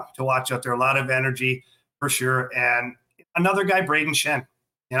of fun to watch out there, a lot of energy for sure. And another guy, Braden Shen.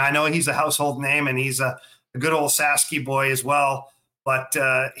 And I know he's a household name and he's a good old Sasky boy as well, but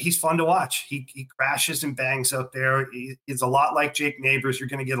he's fun to watch. He crashes and bangs out there. He's a lot like Jake Neighbors. You're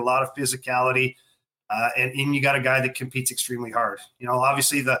going to get a lot of physicality. And you got a guy that competes extremely hard.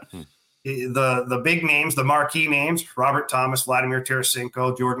 Obviously the big names, the marquee names, Robert Thomas, Vladimir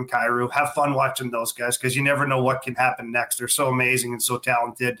Tarasenko, Jordan Kyrou. Have fun watching those guys because you never know what can happen next. They're so amazing and so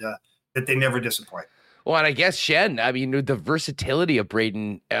talented that they never disappoint. Well, and I guess Shen, the versatility of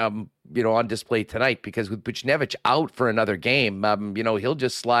Braden, on display tonight, because with Buchnevich out for another game, he'll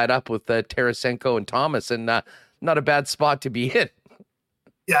just slide up with Tarasenko and Thomas, and not a bad spot to be in.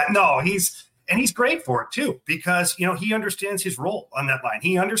 Yeah, no, he's great for it too, because, he understands his role on that line.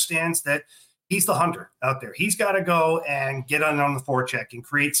 He understands that he's the hunter out there. He's got to go and get on the forecheck and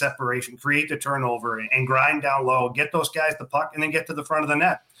create separation, create the turnover and grind down low, get those guys the puck and then get to the front of the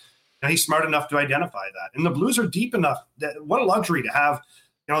net. He's smart enough to identify that. And the Blues are deep enough that what a luxury to have,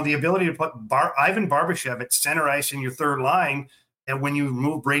 the ability to put Ivan Barbashev at center ice in your third line. And when you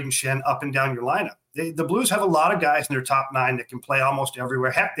move Braden Shen up and down your lineup, the Blues have a lot of guys in their top 9 that can play almost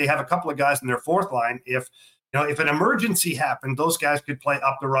everywhere. Heck, they have a couple of guys in their fourth line. If an emergency happened, those guys could play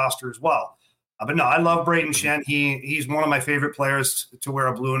up the roster as well. But no, I love Braden Shen. He's one of my favorite players to wear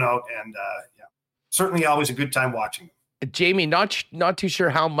a blue note, and certainly always a good time watching. Jamie, not too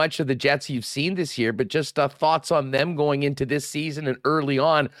sure how much of the Jets you've seen this year, but just thoughts on them going into this season and early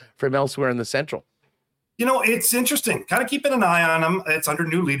on from elsewhere in the Central. It's interesting. Kind of keeping an eye on them. It's under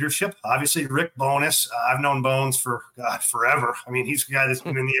new leadership. Obviously, Rick Bowness. I've known Bones for forever. He's the guy that's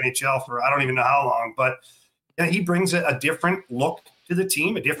been in the NHL for I don't even know how long. But he brings a different look to the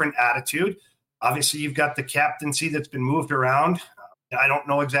team, a different attitude. Obviously, you've got the captaincy that's been moved around. I don't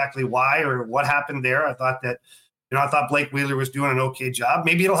know exactly why or what happened there. I thought Blake Wheeler was doing an okay job.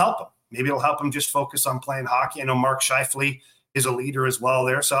 Maybe it'll help him. Maybe it'll help him just focus on playing hockey. I know Mark Scheifele is a leader as well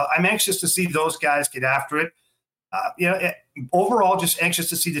there. So I'm anxious to see those guys get after it. Overall, just anxious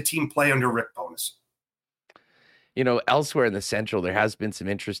to see the team play under Rick Bowness. Elsewhere in the Central, there has been some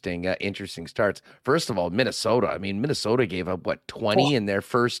interesting starts. First of all, Minnesota. Minnesota gave up 20 in their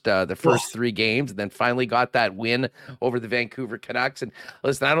first 3 games, and then finally got that win over the Vancouver Canucks. And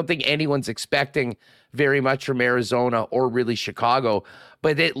listen, I don't think anyone's expecting very much from Arizona or really Chicago,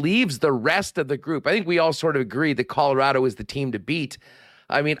 but it leaves the rest of the group. I think we all sort of agree that Colorado is the team to beat.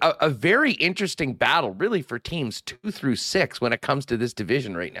 A very interesting battle, really, for teams 2 through 6 when it comes to this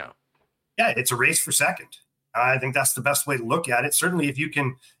division right now. Yeah, it's a race for second. I think that's the best way to look at it. Certainly, if you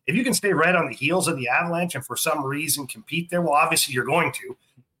can stay right on the heels of the Avalanche and for some reason compete there, well, obviously you're going to.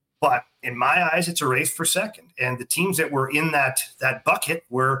 But in my eyes, it's a race for second. And the teams that were in that bucket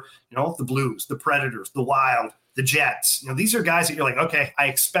were, the Blues, the Predators, the Wild, the Jets. These are guys that you're like, okay, I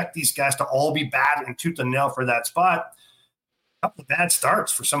expect these guys to all be battling tooth and nail for that spot. A couple of bad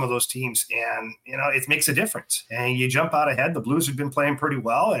starts for some of those teams, and it makes a difference. And you jump out ahead. The Blues have been playing pretty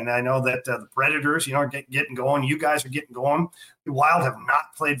well, and I know that the Predators, are getting going. You guys are getting going. The Wild have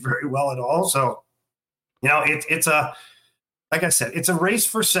not played very well at all. So, it's a like I said, it's a race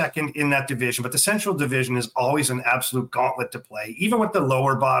for second in that division. But the Central Division is always an absolute gauntlet to play, even with the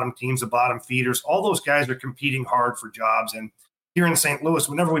lower bottom teams, the bottom feeders. All those guys are competing hard for jobs. And here in St. Louis,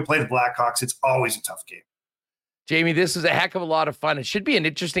 whenever we play the Blackhawks, it's always a tough game. Jamie, this is a heck of a lot of fun. It should be an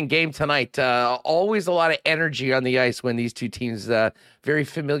interesting game tonight. Always a lot of energy on the ice when these two teams, very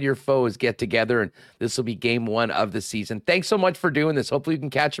familiar foes, get together, and this will be game 1 of the season. Thanks so much for doing this. Hopefully we can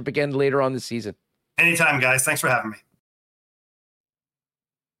catch up again later on this season. Anytime, guys. Thanks for having me.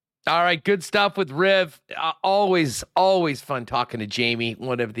 All right, good stuff with Riv. Always fun talking to Jamie,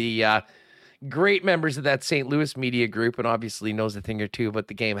 one of the great members of that St. Louis media group, and obviously knows a thing or two about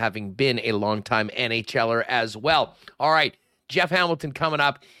the game, having been a longtime NHLer as well. All right, Jeff Hamilton coming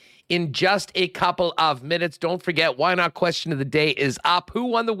up in just a couple of minutes. Don't forget, Why Not question of the day is up. Who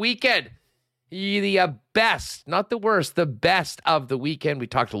won the weekend? The best, not the worst, the best of the weekend. We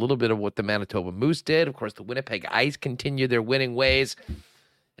talked a little bit of what the Manitoba Moose did. Of course, the Winnipeg Ice continue their winning ways,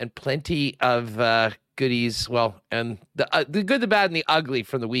 and plenty of goodies. Well, and the good, the bad, and the ugly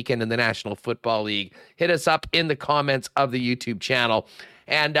from the weekend in the National Football League. Hit us up in the comments of the YouTube channel.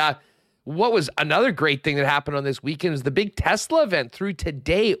 And what was another great thing that happened on this weekend is the big Tesla event through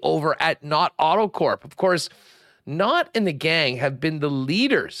today over at Knott Auto Corp. Of course, Knott and the gang have been the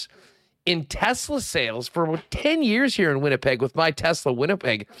leaders in Tesla sales for about 10 years here in Winnipeg with My Tesla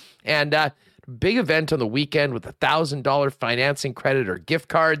Winnipeg. And big event on the weekend with $1,000 financing credit or gift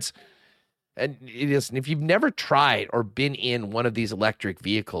cards. And if you've never tried or been in one of these electric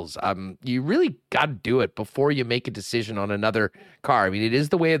vehicles, you really got to do it before you make a decision on another car. I mean, it is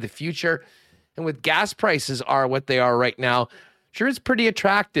the way of the future. And with gas prices are what they are right now, sure, it's pretty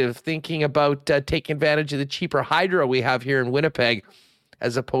attractive thinking about taking advantage of the cheaper hydro we have here in Winnipeg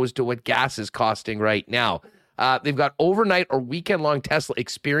as opposed to what gas is costing right now. They've got overnight or weekend-long Tesla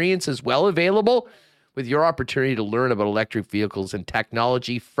experience as well available with your opportunity to learn about electric vehicles and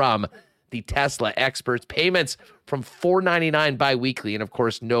technology from the Tesla experts. Payments from $4.99 bi-weekly, and of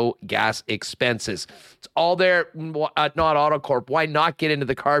course, no gas expenses. It's all there at Knott Auto Corp. Why not get into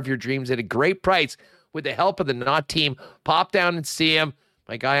the car of your dreams at a great price with the help of the Knott team? Pop down and see him.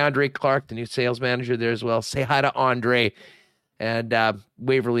 My guy, Andre Clark, the new sales manager there as well. Say hi to Andre. And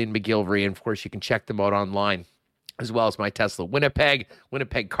Waverly and McGillivray. And, of course, you can check them out online, as well as My Tesla Winnipeg,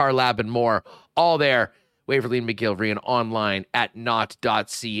 Winnipeg Car Lab, and more. All there, Waverly and McGillivray, and online at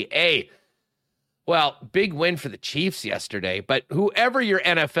knott.ca. Well, big win for the Chiefs yesterday. But whoever your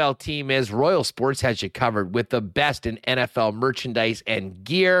NFL team is, Royal Sports has you covered with the best in NFL merchandise and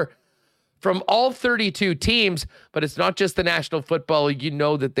gear from all 32 teams. But it's not just the National Football League. You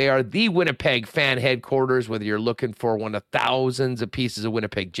know that they are the Winnipeg fan headquarters, whether you're looking for one of thousands of pieces of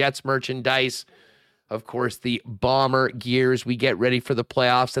Winnipeg Jets merchandise. Of course, the Bomber gears. We get ready for the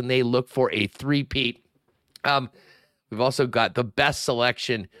playoffs, and they look for a three-peat. We've also got the best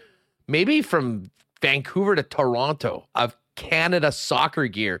selection, maybe from Vancouver to Toronto, of Canada soccer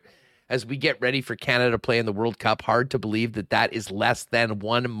gear as we get ready for Canada to play in the World Cup. Hard to believe that that is less than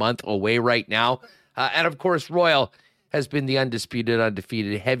 1 month away right now. And of course, Royal has been the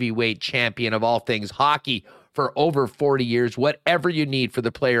undefeated heavyweight champion of all things hockey for over 40 years. Whatever you need for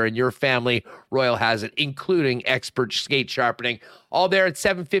the player in your family, Royal has it, including expert skate sharpening. All there at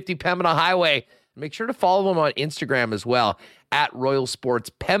 750 Pembina Highway. Make sure to follow them on Instagram as well, at Royal Sports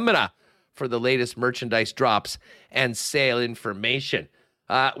Pembina, for the latest merchandise drops and sale information.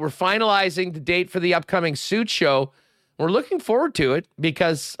 We're finalizing the date for the upcoming Suit Show. We're looking forward to it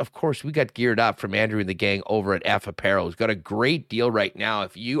because, of course, we got geared up from Andrew and the gang over at F Apparel. We've got a great deal right now.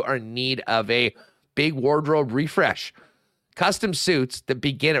 If you are in need of a big wardrobe refresh, custom suits that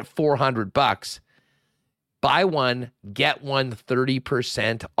begin at $400. Buy one, get one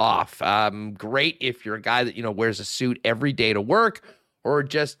 30% off. Great if you're a guy that, wears a suit every day to work, or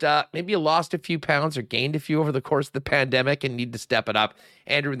just maybe you lost a few pounds or gained a few over the course of the pandemic and need to step it up.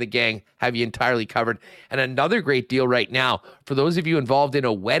 Andrew and the gang have you entirely covered. And another great deal right now for those of you involved in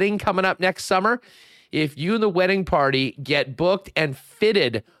a wedding coming up next summer. If you and the wedding party get booked and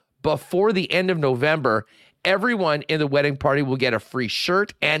fitted before the end of November, everyone in the wedding party will get a free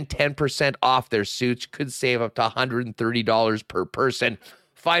shirt and 10% off their suits. Could save up to $130 per person.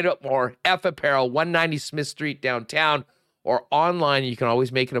 Find out more, F Apparel, 190 Smith Street downtown, or online. You can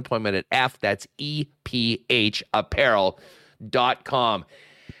always make an appointment at F, that's EPHapparel.com.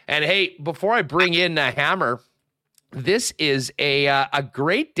 And hey, before I bring in the Hammer, this is a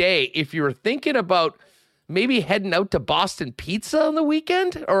great day if you're thinking about maybe heading out to Boston Pizza on the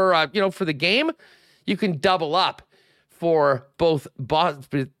weekend, or for the game. You can double up for both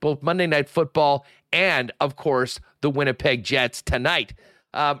Monday Night Football and, of course, the Winnipeg Jets tonight.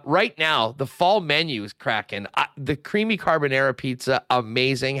 Right now, the fall menu is cracking. The creamy carbonara pizza,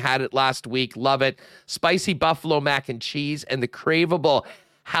 amazing. Had it last week. Love it. Spicy buffalo mac and cheese and the craveable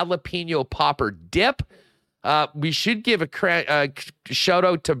jalapeno popper dip. We should give a shout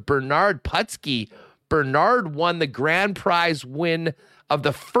out to Bernard Putski. Bernard won the grand prize win of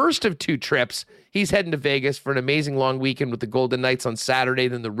the first of two trips. He's heading to Vegas for an amazing long weekend with the Golden Knights on Saturday,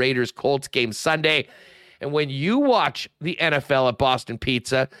 then the Raiders-Colts game Sunday. And when you watch the NFL at Boston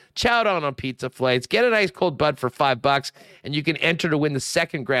Pizza, chow down on pizza flights, get an ice cold bud for $5, and you can enter to win the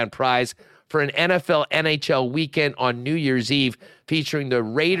second grand prize for an NFL NHL weekend on New Year's Eve, featuring the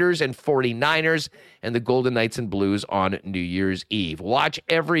Raiders and 49ers and the Golden Knights and Blues on New Year's Eve. Watch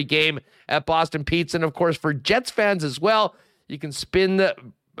every game at Boston Pizza. And, of course, for Jets fans as well, you can spin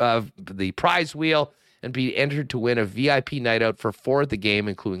the prize wheel and be entered to win a VIP night out for 4 at the game,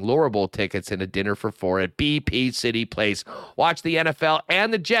 including lower bowl tickets and a dinner for 4 at BP City Place. Watch the NFL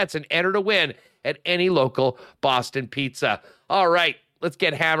and the Jets and enter to win at any local Boston Pizza. All right, let's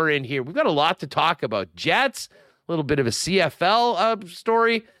get Hammer in here. We've got a lot to talk about. Jets, a little bit of a CFL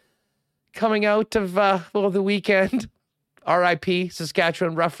story coming out of the weekend. RIP,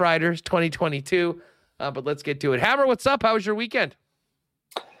 Saskatchewan Roughriders 2022. But let's get to it. Hammer, what's up? How was your weekend?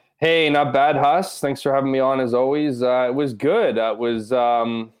 Hey, not bad, Huss. Thanks for having me on as always. It was good. I'd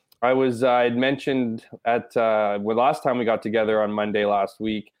mentioned last time we got together on Monday last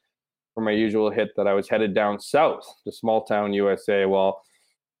week for my usual hit that I was headed down south to small town USA. Well,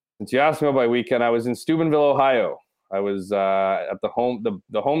 since you asked me about my weekend, I was in Steubenville, Ohio. I was at the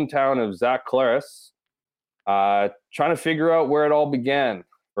hometown of Zach Claris, trying to figure out where it all began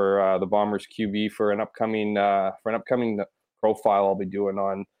for the Bombers QB for an upcoming profile I'll be doing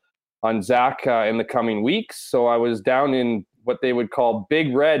on Zach in the coming weeks. So I was down in what they would call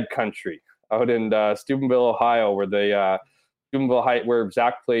Big Red country out in Steubenville, Ohio, where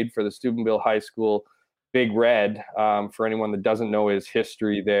Zach played for the Steubenville High School Big Red. For anyone that doesn't know his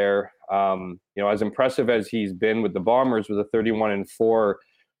history there, as impressive as he's been with the Bombers with a 31-4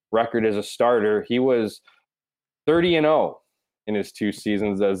 record as a starter, he was 30-0 in his 2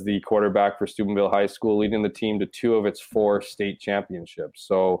 seasons as the quarterback for Steubenville High School, leading the team to 2 of its 4 state championships.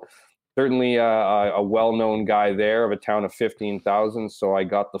 So certainly a well-known guy there of a town of 15,000. So I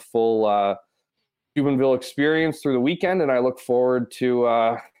got the full Steubenville experience through the weekend, and I look forward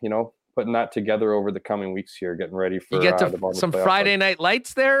to, putting that together over the coming weeks here, getting ready for you get to some Friday night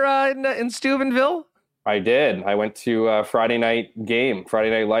lights there in Steubenville? I did. I went to Friday night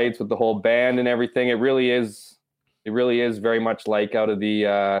lights with the whole band and everything. It really is very much like out of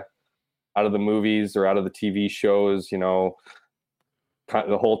the movies or out of the TV shows,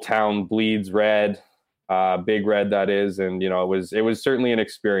 the whole town bleeds red, Big Red, that is. And, it was certainly an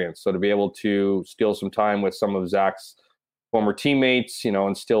experience. So to be able to steal some time with some of Zach's former teammates,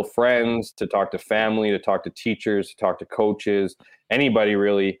 and still friends, to talk to family, to talk to teachers, to talk to coaches, anybody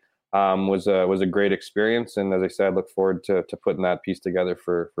really, was a great experience. And as I said, I look forward to putting that piece together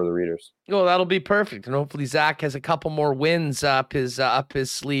for the readers. Well, that'll be perfect. And hopefully Zach has a couple more wins up his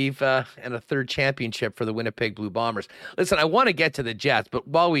sleeve and a 3rd championship for the Winnipeg Blue Bombers. Listen, I want to get to the Jets, but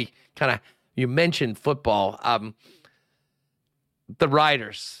while you mentioned football, the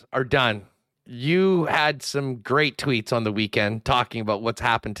Riders are done. You had some great tweets on the weekend talking about what's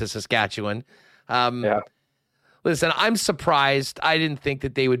happened to Saskatchewan. Yeah. Listen, I'm surprised. I didn't think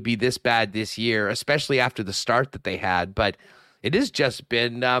that they would be this bad this year, especially after the start that they had. But it has just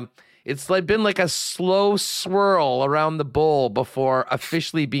been, been like a slow swirl around the bowl before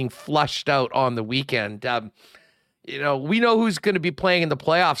officially being flushed out on the weekend. We know who's going to be playing in the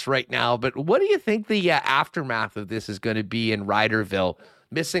playoffs right now, but what do you think the aftermath of this is going to be in Riderville,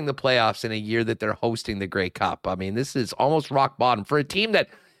 missing the playoffs in a year that they're hosting the Grey Cup? I mean, this is almost rock bottom for a team that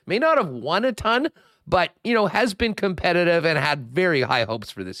may not have won a ton, but, has been competitive and had very high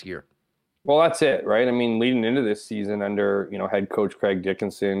hopes for this year. Well, that's it, right? I mean, leading into this season under, head coach Craig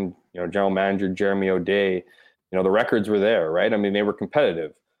Dickinson, general manager Jeremy O'Day, the records were there, right? I mean, they were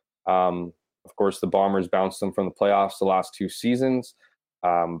competitive. Of course, the Bombers bounced them from the playoffs the last 2 seasons.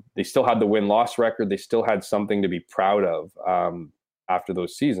 They still had the win-loss record. They still had something to be proud of after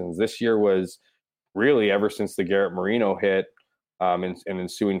those seasons. This year was really, ever since the Garrett Marino hit, and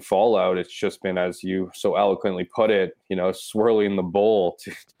ensuing fallout, it's just been, as you so eloquently put it, swirling the bowl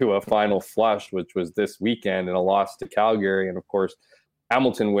to a final flush, which was this weekend, and a loss to Calgary. And of course,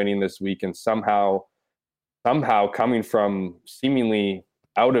 Hamilton winning this week, and somehow coming from seemingly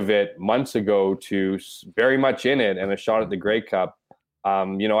out of it months ago to very much in it and a shot at the Grey Cup.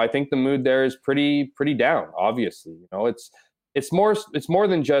 I think the mood there is pretty down, obviously. It's more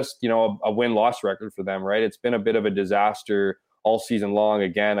than just, a win-loss record for them, right? It's been a bit of a disaster all season long.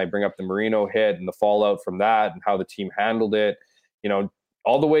 Again, I bring up the Marino hit and the fallout from that and how the team handled it,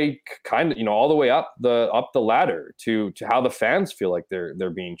 all the way all the way up the ladder to how the fans feel like they're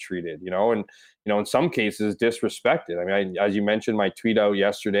being treated, and, in some cases disrespected. I mean, as you mentioned, my tweet out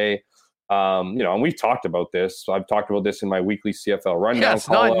yesterday, and we've talked about this. So I've talked about this in my weekly CFL rundown. Yeah, it's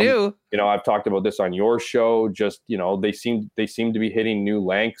not new. I've talked about this on your show. Just, they seem to be hitting new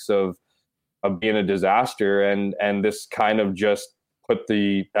lengths of being a disaster, and this kind of just put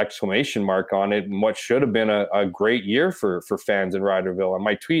the exclamation mark on it and what should have been a great year for fans in Riderville. And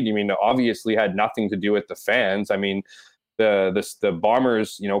my tweet, obviously had nothing to do with the fans. I mean, the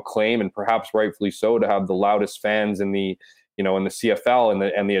Bombers, claim, and perhaps rightfully so, to have the loudest fans in the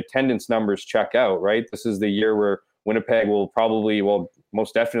CFL, and the attendance numbers check out, right? This is the year where Winnipeg will probably,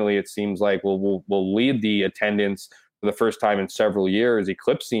 most definitely, it seems like will lead the attendance for the first time in several years,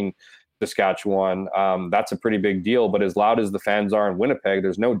 eclipsing Saskatchewan. That's a pretty big deal. But as loud as the fans are in Winnipeg,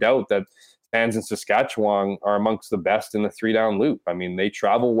 there's no doubt that fans in Saskatchewan are amongst the best in the 3-down loop. I mean, they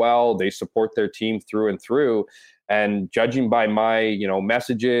travel well, they support their team through and through. And judging by my,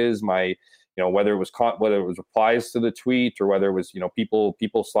 messages, my, whether it was replies to the tweet, or whether it was,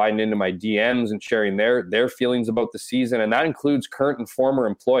 people sliding into my DMs and sharing their feelings about the season, and that includes current and former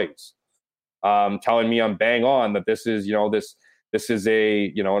employees, telling me I'm bang on, that this is, this is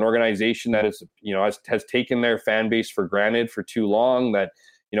an organization that is, has taken their fan base for granted for too long, that,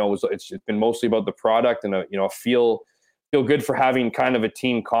 it's been mostly about the product, and feel good for having kind of a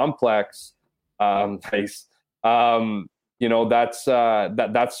team complex. That's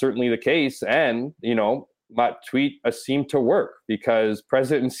certainly the case. And, my tweet seemed to work, because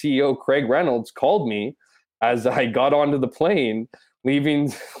President and CEO Craig Reynolds called me as I got onto the plane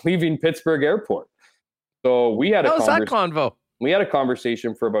leaving Pittsburgh Airport. So we had How was that convo? We had a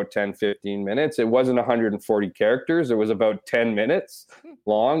conversation for about 10, 15 minutes. It wasn't 140 characters. It was about 10 minutes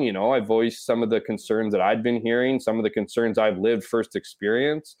long. I voiced some of the concerns that I'd been hearing, some of the concerns I've lived first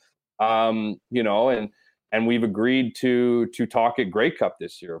experience, and we've agreed to talk at Grey Cup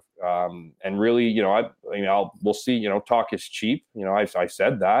this year. And really, we'll see, talk is cheap. I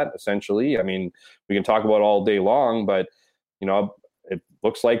said that essentially. I mean, we can talk about it all day long, but, it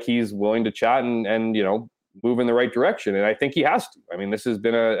looks like he's willing to chat and move in the right direction. And I think he has to. I mean, this has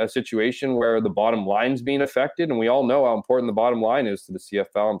been a situation where the bottom line's being affected, and we all know how important the bottom line is to the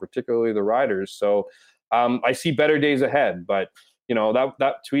CFL, and particularly the Riders. So I see better days ahead, but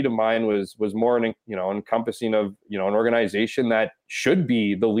that tweet of mine was more encompassing of, an organization that should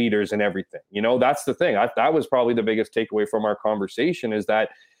be the leaders in everything. That's the thing. That was probably the biggest takeaway from our conversation, is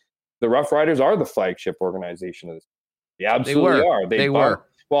that the Rough Riders are the flagship organization of this. They absolutely are. They were.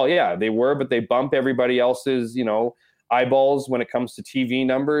 Well, yeah, they were, but they bump everybody else's, eyeballs when it comes to TV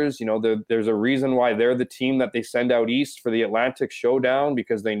numbers. There's a reason why they're the team that they send out east for the Atlantic Showdown,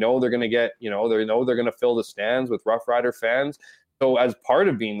 because they know they're going to get, they know they're going to fill the stands with Rough Rider fans. So as part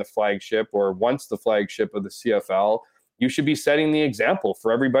of being the flagship, or once the flagship of the CFL, you should be setting the example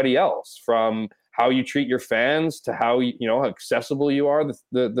for everybody else, from how you treat your fans to how, how accessible you are.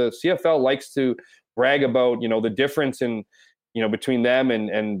 The CFL likes to brag about, the difference in, between them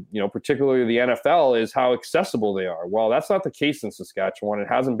and particularly the NFL, is how accessible they are. Well, that's not the case in Saskatchewan. It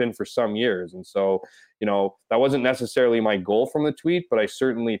hasn't been for some years. And so, that wasn't necessarily my goal from the tweet, but I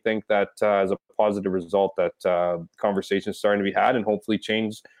certainly think that as a positive result, that conversation is starting to be had, and hopefully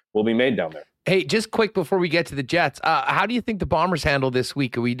change will be made down there. Hey, just quick before we get to the Jets, how do you think the Bombers handled this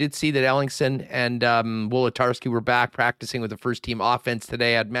week? We did see that Ellingson and Wolodarski were back practicing with the first team offense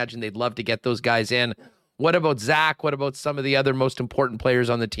today. I'd imagine they'd love to get those guys in. What about Zach? What about some of the other most important players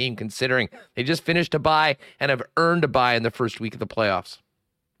on the team, considering they just finished a bye and have earned a bye in the first week of the playoffs?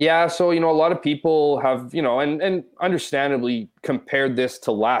 Yeah, so, a lot of people have, and understandably compared this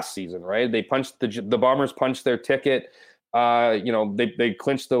to last season, right? They punched the Bombers punched their ticket. They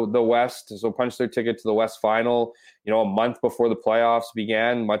clinched the West, so punched their ticket to the West Final, a month before the playoffs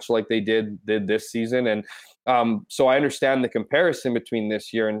began, much like they did this season. And so I understand the comparison between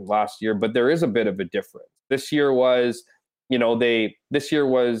this year and last year, but there is a bit of a difference. This year was, they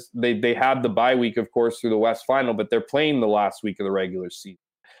had the bye week, of course, through the West Final, but they're playing the last week of the regular season.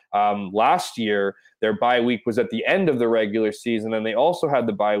 Last year, their bye week was at the end of the regular season, and they also had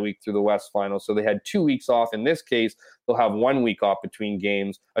the bye week through the West Final. So they had 2 weeks off. In this case, they'll have 1 week off between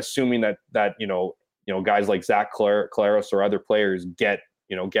games, assuming that guys like Zach Claros or other players get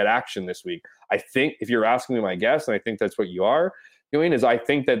action this week. I think, if you're asking me my guess, and I think that's what you are doing, is I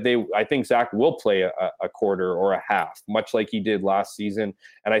think Zach will play a quarter or a half, much like he did last season.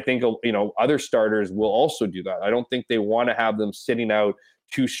 And I think, other starters will also do that. I don't think they want to have them sitting out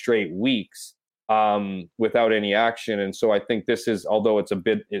 2 straight weeks without any action. And so I think this is, although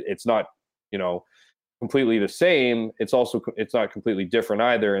it's not, completely the same, it's not completely different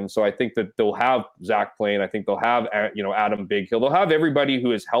either. And so I think that they'll have Zach playing. I think they'll have, Adam Bighill. They'll have everybody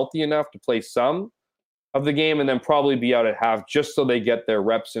who is healthy enough to play some of the game, and then probably be out at half, just so they get their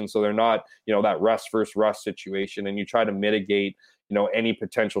reps in, so they're not, that rest versus rust situation. And you try to mitigate, any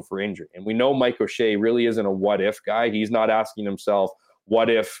potential for injury. And we know Mike O'Shea really isn't a what if guy. He's not asking himself, what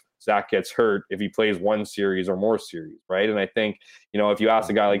if Zach gets hurt if he plays one series or more series, right? And I think, if you ask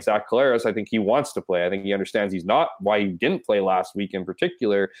a guy like Zach Collaros, I think he wants to play. I think he understands he's not why he didn't play last week in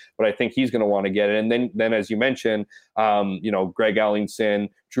particular, but I think he's going to want to get it. And then as you mentioned, Greg Ellingson,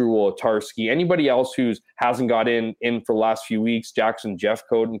 Drew Wolodarski, anybody else who hasn't got in for the last few weeks, Jackson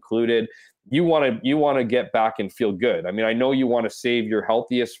Jeffcoat included, you want to get back and feel good. I mean, I know you want to save your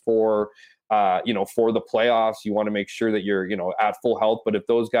healthiest for the playoffs. You want to make sure that you're, at full health. But if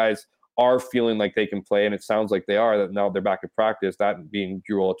those guys are feeling like they can play, and it sounds like they are, that now they're back at practice, that being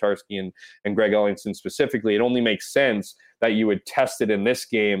Drew Wolodarski and Greg Ellingson specifically, it only makes sense that you would test it in this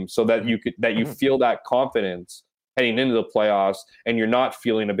game so that you feel that confidence heading into the playoffs, and you're not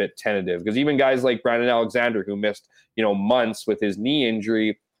feeling a bit tentative. Because even guys like Brandon Alexander, who missed, months with his knee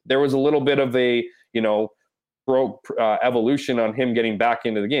injury, there was a little bit of a, evolution on him getting back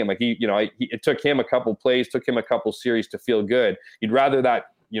into the game. Like it took him a couple plays, took him a couple series to feel good. You'd rather that,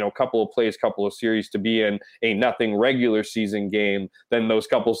 couple of plays, couple of series to be in a nothing regular season game than those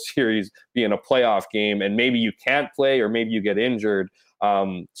couple series be in a playoff game. And maybe you can't play, or maybe you get injured.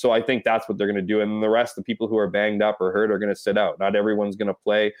 So I think that's what they're going to do. And the rest of the people who are banged up or hurt are going to sit out. Not everyone's going to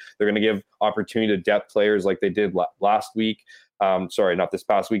play. They're going to give opportunity to depth players like they did last week. Not this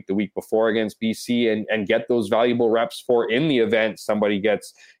past week, the week before against BC, and get those valuable reps for in the event somebody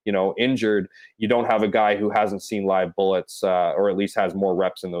gets, injured. You don't have a guy who hasn't seen live bullets, or at least has more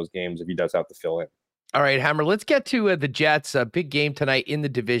reps in those games if he does have to fill in. All right, Hammer, let's get to the Jets. A big game tonight in the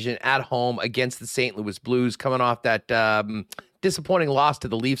division at home against the St. Louis Blues, coming off that disappointing loss to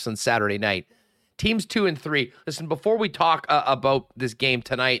the Leafs on Saturday night. Teams 2 and 3. Listen, before we talk about this game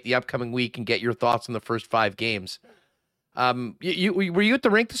tonight, the upcoming week, and get your thoughts on the first 5 games, were you at the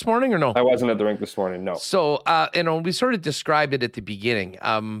rink this morning or no? I wasn't at the rink this morning, no. So, we sort of described it at the beginning,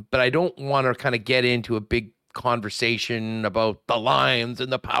 but I don't want to kind of get into a big conversation about the lines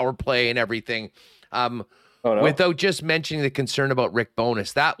and the power play and everything without just mentioning the concern about Rick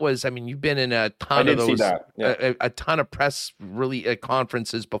Bowness. That was, you've been in a ton of those, a ton of press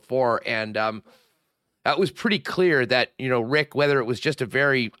conferences before, and it was pretty clear that, Rick, whether it was just a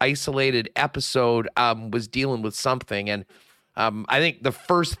very isolated episode, was dealing with something. And I think the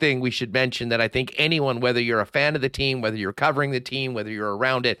first thing we should mention that I think anyone, whether you're a fan of the team, whether you're covering the team, whether you're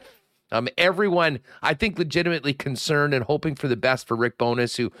around it, everyone, I think, legitimately concerned and hoping for the best for Rick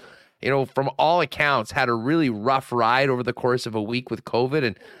Bowness, who, from all accounts, had a really rough ride over the course of a week with COVID.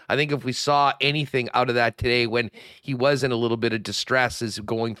 And I think if we saw anything out of that today, when he was in a little bit of distress, is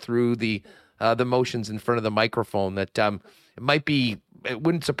going through the motions in front of the microphone, that it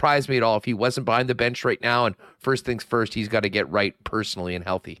wouldn't surprise me at all if he wasn't behind the bench right now. And first things first, he's got to get right personally and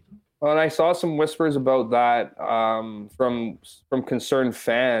healthy. Well, and I saw some whispers about that from concerned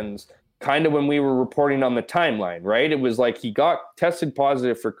fans, kind of when we were reporting on the timeline, right? It was like he got tested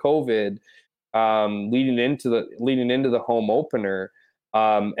positive for COVID leading into the home opener.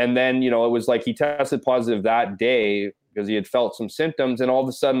 And then, it was like he tested positive that day because he had felt some symptoms. And all of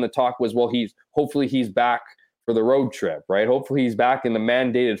a sudden the talk was, well, hopefully he's back for the road trip, right? Hopefully he's back in the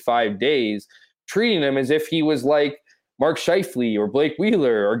mandated 5 days, treating him as if he was like Mark Scheifele or Blake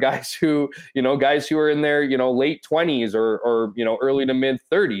Wheeler, or guys who are in their, late 20s or early to mid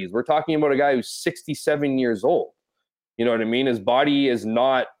 30s. We're talking about a guy who's 67 years old. You know what I mean? His body is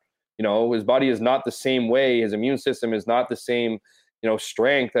not the same way. His immune system is not the same,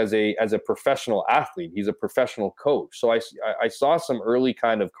 strength as a professional athlete. He's a professional coach. So I saw some early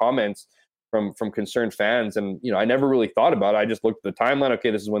kind of comments from concerned fans, and I never really thought about it. I just looked at the timeline. Okay,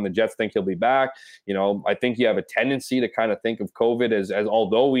 this is when the Jets think he'll be back. I think you have a tendency to kind of think of COVID as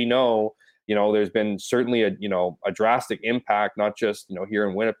although we know, there's been certainly a drastic impact, not just here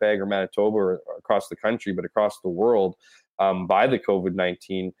in Winnipeg or Manitoba or across the country, but across the world by the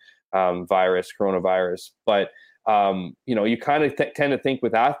COVID-19 coronavirus. But you kind of tend to think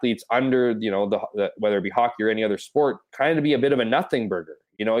with athletes under, the whether it be hockey or any other sport, kind of be a bit of a nothing burger.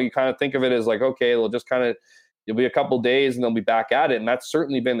 You kind of think of it as like, okay, it'll be a couple of days and they'll be back at it. And that's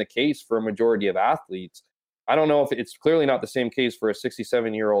certainly been the case for a majority of athletes. I don't know if it's clearly not the same case for a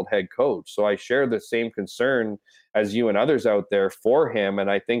 67-year-old head coach. So I share the same concern as you and others out there for him. And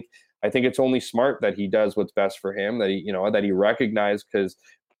I think it's only smart that he does what's best for him, that he recognized, because,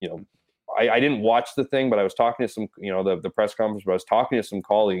 I didn't watch the thing, but I was talking to some, the press conference, but I was talking to some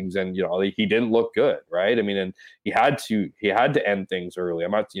colleagues, and, he didn't look good. Right. And he had to end things early.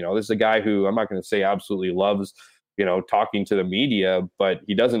 I'm not, this is a guy who I'm not going to say absolutely loves, talking to the media, but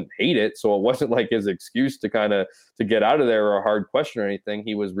he doesn't hate it. So it wasn't like his excuse to get out of there or a hard question or anything.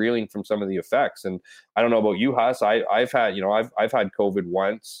 He was reeling from some of the effects. And I don't know about you, Huss. I've had COVID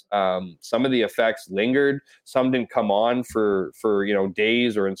once. Some of the effects lingered. Some didn't come on for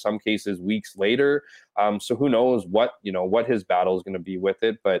days, or in some cases weeks later. So who knows what his battle is going to be with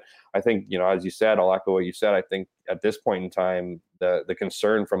it. But I think, as you said, I'll echo what you said. I think at this point in time, the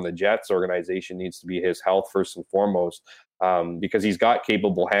concern from the Jets organization needs to be his health first and foremost, because he's got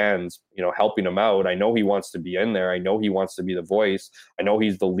capable hands, helping him out. I know he wants to be in there. I know he wants to be the voice. I know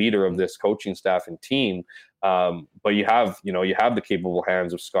he's the leader of this coaching staff and team. But you have the capable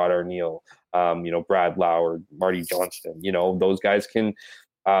hands of Scott Arniel, Brad Lauer, Marty Johnston. Those guys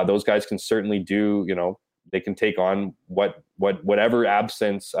can certainly do. They can take on whatever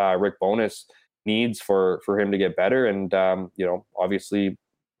absence Rick Bowness needs for him to get better, and obviously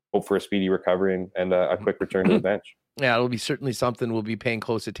hope for a speedy recovery and a quick return to the bench. Yeah, it'll be certainly something we'll be paying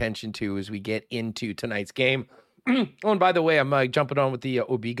close attention to as we get into tonight's game. Oh, and by the way, I'm jumping on with the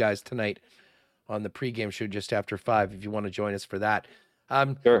OB guys tonight on the pregame show just after 5. If you want to join us for that,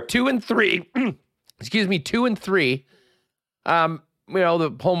 Sure. 2 and 3. Excuse me, 2 and 3.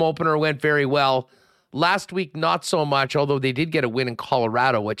 The home opener went very well. Last week, not so much, although they did get a win in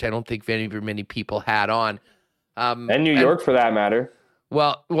Colorado, which I don't think many people had on. And New York, for that matter.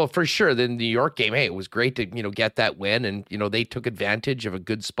 Well, for sure. The New York game, hey, it was great to, get that win. And, they took advantage of a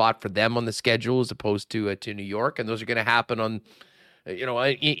good spot for them on the schedule as opposed to New York. And those are going to happen on,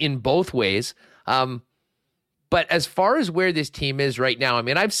 in both ways. But as far as where this team is right now,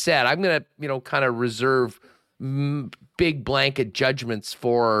 I've said I'm going to, kind of reserve big blanket judgments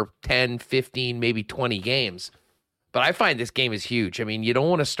for 10, 15, maybe 20 games. But I find this game is huge. You don't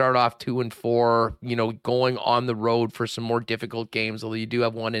want to start off 2 and 4, going on the road for some more difficult games, although you do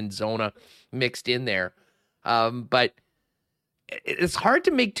have one in Zona mixed in there. But it's hard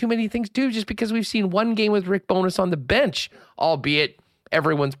to make too many things do just because we've seen one game with Rick Bowness on the bench, albeit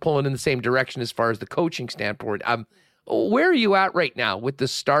everyone's pulling in the same direction as far as the coaching standpoint. Where are you at right now with the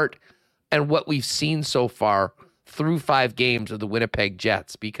start and what we've seen so far through 5 games of the Winnipeg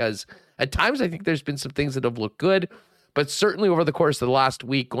Jets? Because at times I think there's been some things that have looked good, but certainly over the course of the last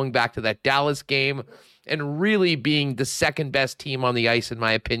week, going back to that Dallas game and really being the second best team on the ice, in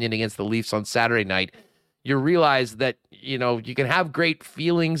my opinion, against the Leafs on Saturday night, you realize that, you can have great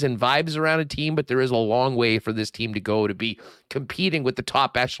feelings and vibes around a team, but there is a long way for this team to go to be competing with the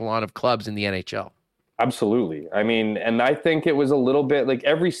top echelon of clubs in the NHL. Absolutely. And I think it was a little bit like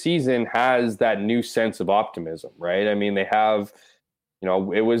every season has that new sense of optimism, right? They have,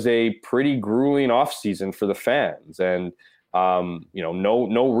 it was a pretty grueling offseason for the fans, and,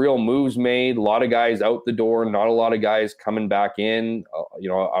 no real moves made, a lot of guys out the door, not a lot of guys coming back in,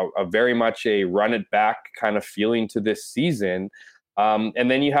 a very much a run it back kind of feeling to this season. And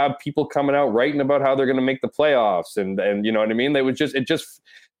then you have people coming out writing about how they're going to make the playoffs. And you know what I mean? There was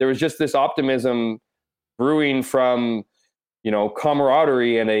just this optimism brewing from,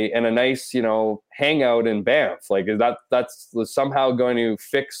 camaraderie and a nice, hangout in Banff. Like that's somehow going to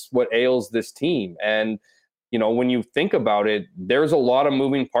fix what ails this team. And, when you think about it, there's a lot of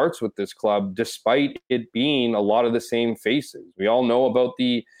moving parts with this club, despite it being a lot of the same faces. We all know about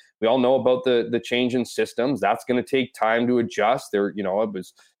the change in systems. That's going to take time to adjust. It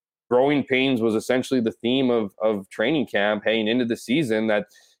was growing pains was essentially the theme of training camp heading into the season, that,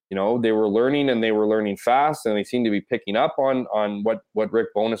 they were learning, and they were learning fast, and they seemed to be picking up on what Rick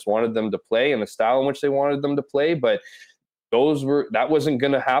Bowness wanted them to play and the style in which they wanted them to play. But that wasn't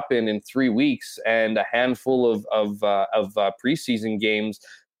going to happen in 3 weeks and a handful of preseason games,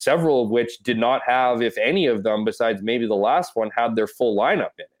 several of which did not have, if any of them, besides maybe the last one, had their full lineup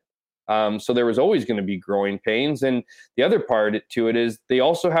in it. So there was always going to be growing pains. And the other part to it is they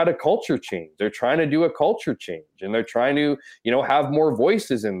also had a culture change. They're trying to do a culture change, and they're trying to, have more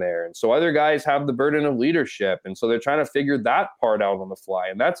voices in there. And so other guys have the burden of leadership. And so they're trying to figure that part out on the fly.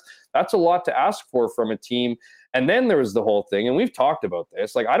 And that's a lot to ask for from a team. And then there was the whole thing, and we've talked about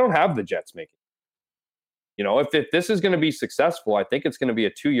this, like, I don't have the Jets making. If this is going to be successful, I think it's going to be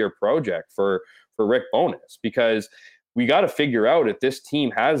a 2-year project for Rick Bowness, because we got to figure out if this team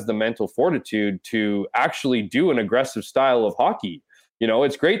has the mental fortitude to actually do an aggressive style of hockey.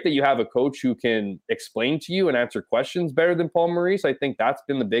 It's great that you have a coach who can explain to you and answer questions better than Paul Maurice. I think that's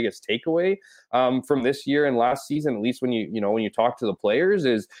been the biggest takeaway from this year and last season, at least when you talk to the players,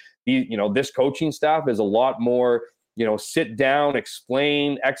 is this coaching staff is a lot more, sit down,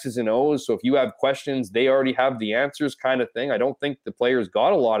 explain X's and O's. So if you have questions, they already have the answers kind of thing. I don't think the players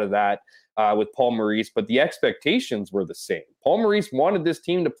got a lot of that with Paul Maurice, but the expectations were the same. Paul Maurice wanted this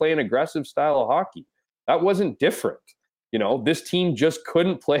team to play an aggressive style of hockey. That wasn't different. This team just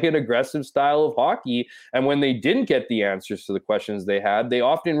couldn't play an aggressive style of hockey. And when they didn't get the answers to the questions they had, they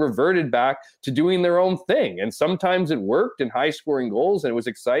often reverted back to doing their own thing. And sometimes it worked in high scoring goals and it was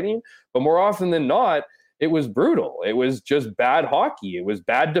exciting, but more often than not, it was brutal. It was just bad hockey. It was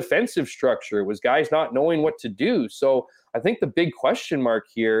bad defensive structure. It was guys not knowing what to do. So I think the big question mark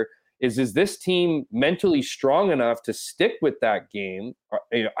here is this team mentally strong enough to stick with that game?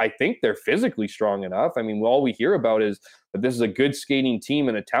 I think they're physically strong enough. I mean, all we hear about is that this is a good skating team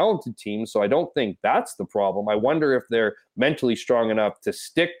and a talented team, so I don't think that's the problem. I wonder if they're mentally strong enough to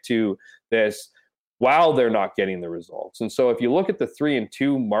stick to this while they're not getting the results. And so if you look at the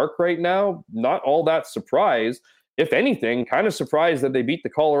 3-2 mark right now, not all that surprised. If anything, kind of surprised that they beat the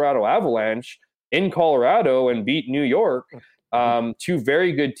Colorado Avalanche in Colorado and beat New York. Two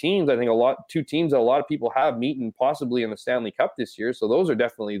very good teams. I think two teams that a lot of people have meeting possibly in the Stanley Cup this year. So those are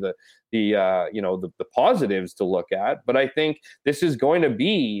definitely the positives to look at. But I think this is going to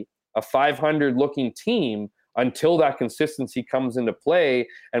be a 500 looking team until that consistency comes into play.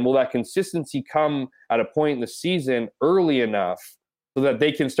 And will that consistency come at a point in the season early enough so that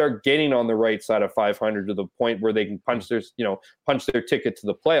they can start getting on the right side of 500 to the point where they can punch their ticket to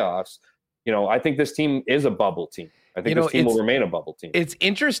the playoffs? I think this team is a bubble team. I think this team will remain a bubble team. It's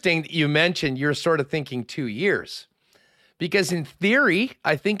interesting that you mentioned you're sort of thinking 2 years, because in theory,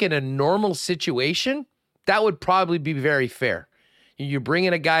 I think in a normal situation, that would probably be very fair. You bring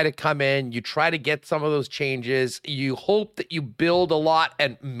in a guy to come in, you try to get some of those changes, you hope that you build a lot,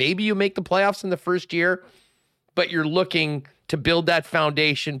 and maybe you make the playoffs in the first year, but you're looking to build that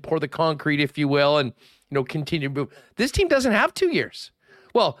foundation, pour the concrete, if you will, and continue to move. This team doesn't have 2 years.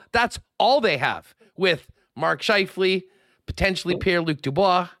 Well, that's all they have with Mark Scheifele, potentially Pierre-Luc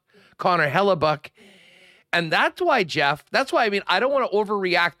Dubois, Connor Hellebuck. And that's why, Jeff, I don't want to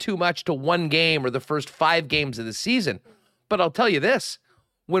overreact too much to one game or the first 5 games of the season. But I'll tell you this,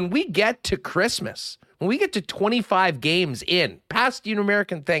 when we get to Christmas, when we get to 25 games in, past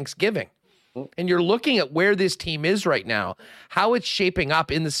American Thanksgiving, and you're looking at where this team is right now, how it's shaping up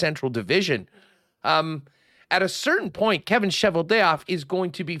in the Central Division, at a certain point, Kevin Cheveldayoff is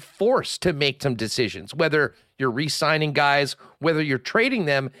going to be forced to make some decisions, whether you're re-signing guys, whether you're trading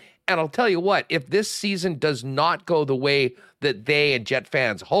them. And I'll tell you what, if this season does not go the way that they and Jet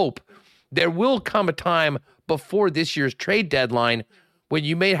fans hope, there will come a time before this year's trade deadline when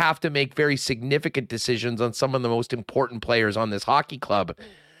you may have to make very significant decisions on some of the most important players on this hockey club,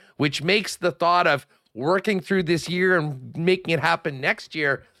 which makes the thought of working through this year and making it happen next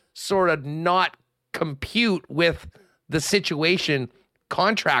year sort of not compute with the situation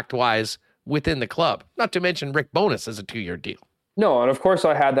contract-wise within the club. Not to mention Rick Bowness as a 2-year deal. No, and of course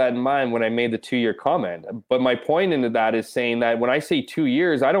I had that in mind when I made the 2-year comment. But my point into that is saying that when I say 2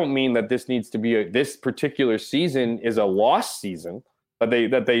 years, I don't mean that this needs to be this particular season is a lost season, that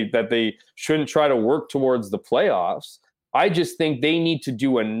they shouldn't try to work towards the playoffs. I just think they need to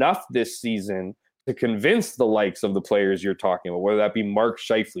do enough this season to convince the likes of the players you're talking about, whether that be Mark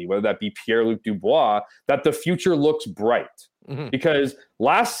Scheifele, whether that be Pierre-Luc Dubois, that the future looks bright. Mm-hmm. Because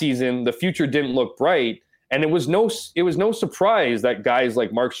last season, the future didn't look bright. And it was no surprise that guys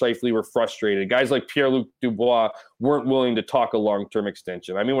like Mark Scheifele were frustrated. Guys like Pierre-Luc Dubois weren't willing to talk a long-term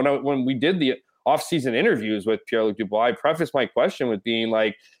extension. I mean, when we did the off-season interviews with Pierre-Luc Dubois, I prefaced my question with being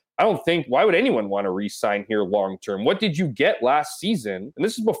like, why would anyone want to re-sign here long-term? What did you get last season? And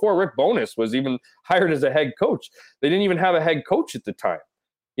this is before Rick Bowness was even hired as a head coach. They didn't even have a head coach at the time.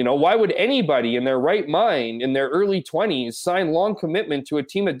 Why would anybody in their right mind in their early 20s sign long commitment to a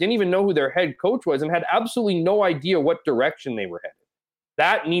team that didn't even know who their head coach was and had absolutely no idea what direction they were headed?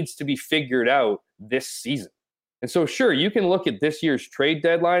 That needs to be figured out this season. And so, sure, you can look at this year's trade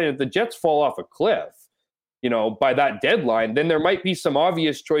deadline, and if the Jets fall off a cliff, by that deadline, then there might be some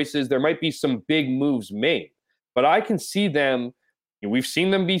obvious choices. There might be some big moves made. But I can see them, we've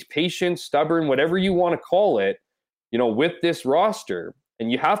seen them be patient, stubborn, whatever you want to call it, with this roster.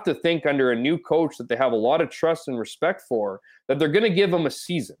 And you have to think under a new coach that they have a lot of trust and respect for, that they're going to give them a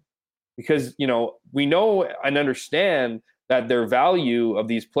season. Because, we know and understand that their value of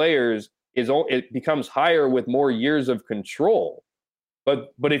these players it becomes higher with more years of control.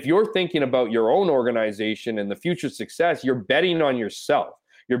 But if you're thinking about your own organization and the future success, you're betting on yourself.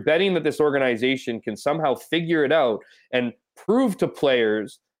 You're betting that this organization can somehow figure it out and prove to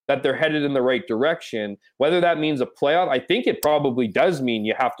players that they're headed in the right direction. Whether that means a playoff, I think it probably does mean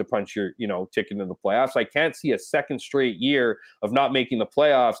you have to punch your, ticket in the playoffs. I can't see a second straight year of not making the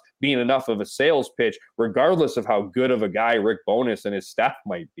playoffs being enough of a sales pitch, regardless of how good of a guy Rick Bowness and his staff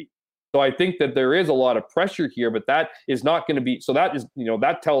might be. So I think that there is a lot of pressure here, but that is not going to be, so that is,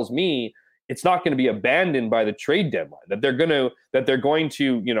 that tells me it's not going to be abandoned by the trade deadline, that they're going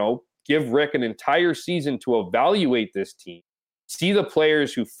to, you know, give Rick an entire season to evaluate this team, see the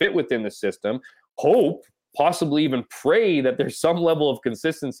players who fit within the system, hope, possibly even pray that there's some level of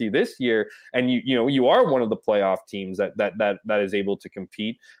consistency this year, and you are one of the playoff teams that is able to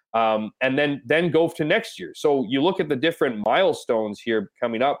compete, and then go to next year. So you look at the different milestones here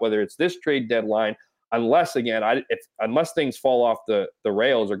coming up, whether it's this trade deadline, unless things fall off the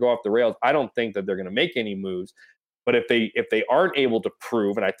rails or go off the rails, I don't think that they're going to make any moves. But if they aren't able to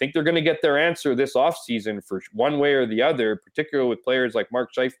prove, and I think they're going to get their answer this offseason for one way or the other, particularly with players like Mark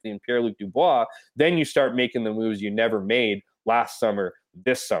Scheifele and Pierre-Luc Dubois, then you start making the moves you never made last summer,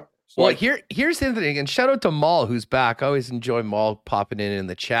 this summer. So well, here's the thing, and shout out to Maul, who's back. I always enjoy Maul popping in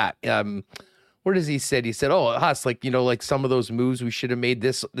the chat. What does he said? He said, "Oh, Huss, like some of those moves we should have made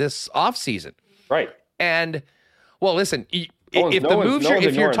this offseason." Right. And well, listen,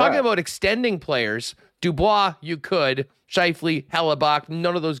 if you're talking about extending players, Dubois, you could. Scheifele, Hellebuck,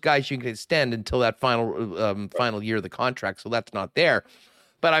 none of those guys you can extend until that final year of the contract, so that's not there.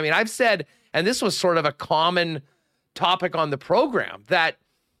 But I mean, I've said, and this was sort of a common topic on the program, that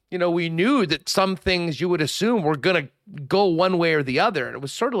we knew that some things you would assume were going to go one way or the other, and it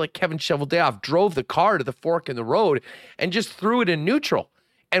was sort of like Kevin Cheveldayoff drove the car to the fork in the road and just threw it in neutral,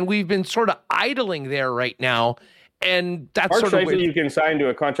 and we've been sort of idling there right now. And that's Mark sort of you can sign to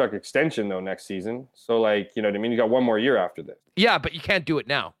a contract extension though next season. So you know what I mean? You got one more year after this. Yeah, but you can't do it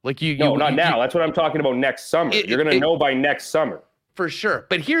now. Not now. That's what I'm talking about next summer. You're going to know by next summer. For sure.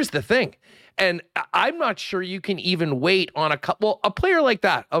 But here's the thing. And I'm not sure you can even wait on a player like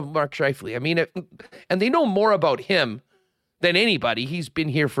that of Mark Scheifele. I mean, and they know more about him than anybody. He's been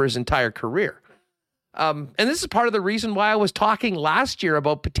here for his entire career. And this is part of the reason why I was talking last year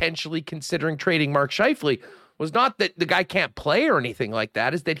about potentially considering trading Mark Scheifele. Was not that the guy can't play or anything like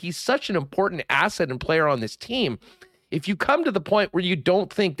that, is that he's such an important asset and player on this team. If you come to the point where you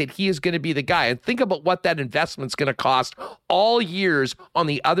don't think that he is going to be the guy, and think about what that investment's going to cost all years on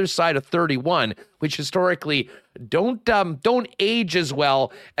the other side of 31, which historically don't age as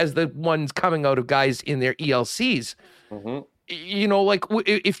well as the ones coming out of guys in their ELCs. Mm-hmm.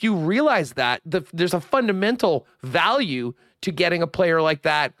 If you realize that, there's a fundamental value to getting a player like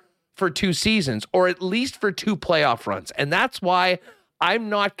that for 2 seasons, or at least for 2 playoff runs. And that's why I'm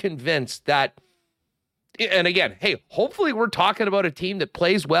not convinced that, and again, hey, hopefully we're talking about a team that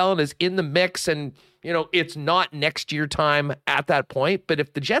plays well and is in the mix, and, it's not next year time at that point. But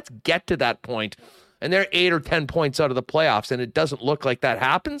if the Jets get to that point and they're 8 or 10 points out of the playoffs and it doesn't look like that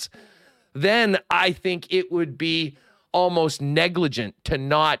happens, then I think it would be almost negligent to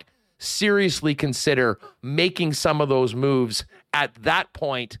not seriously consider making some of those moves at that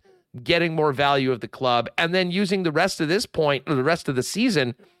point, getting more value of the club, and then using the rest of this point or the rest of the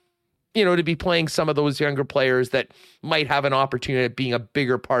season, to be playing some of those younger players that might have an opportunity of being a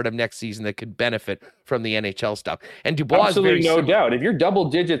bigger part of next season that could benefit from the NHL stuff. And Dubois, absolutely no doubt. If you're double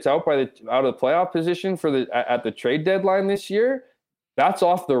digits out of the playoff position at the trade deadline this year, that's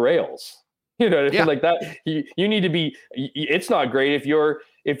off the rails. You know what I mean? Like that, you need to be. It's not great if you're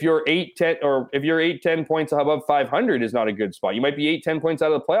 8-10 or if you're 8-10 points above 500 is not a good spot. You might be 8-10 points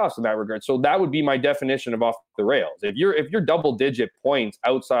out of the playoffs in that regard. So that would be my definition of off the rails. If you're double digit points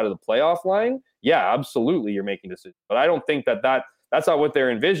outside of the playoff line, yeah, absolutely, you're making decisions. But I don't think that's not what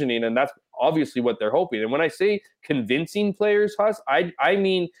they're envisioning, and that's obviously what they're hoping. And when I say convincing players, Huss, I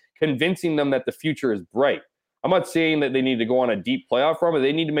mean convincing them that the future is bright. I'm not saying that they need to go on a deep playoff run, but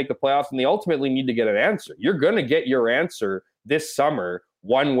they need to make the playoffs, and they ultimately need to get an answer. You're going to get your answer this summer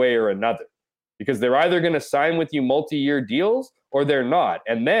one way or another, because they're either going to sign with you multi-year deals or they're not.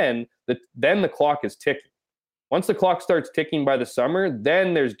 And then the clock is ticking. Once the clock starts ticking by the summer,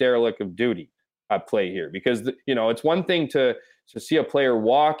 then there's derelict of duty at play here, because it's one thing to see a player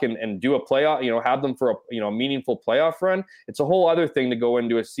walk and do a playoff, have them for a meaningful playoff run. It's a whole other thing to go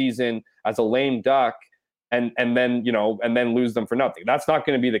into a season as a lame duck and then lose them for nothing. That's not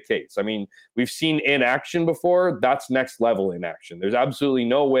going to be the case. I mean, we've seen inaction before. That's next level inaction. There's absolutely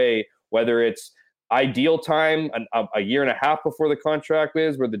no way, whether it's ideal time, a year and a half before the contract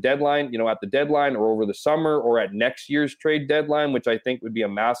is, where the deadline, at the deadline, or over the summer, or at next year's trade deadline, which I think would be a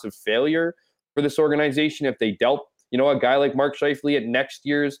massive failure for this organization if they dealt, a guy like Mark Scheifele at next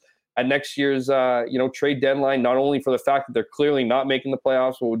year's trade deadline, not only for the fact that they're clearly not making the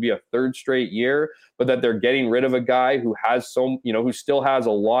playoffs, what would be a 3rd straight year, but that they're getting rid of a guy who has who still has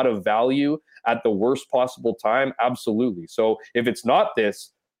a lot of value at the worst possible time. Absolutely. So if it's not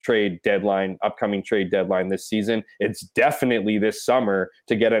this upcoming trade deadline this season, it's definitely this summer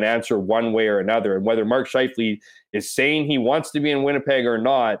to get an answer one way or another. And whether Mark Scheifele is saying he wants to be in Winnipeg or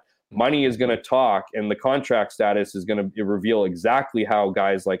not, money is going to talk, and the contract status is going to reveal exactly how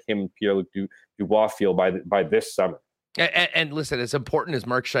guys like him and Pierre-Luc Dubois feel by this summer. And listen, as important as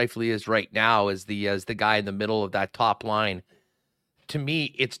Mark Scheifele is right now as the guy in the middle of that top line, to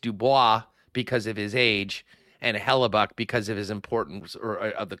me, it's Dubois because of his age and Hellebuck because of his importance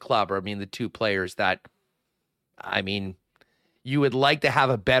of the club. Or, I mean, the two players that, I mean, you would like to have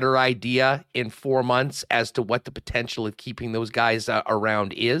a better idea in 4 months as to what the potential of keeping those guys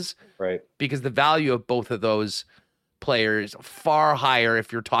around is. Right. Because the value of both of those players far higher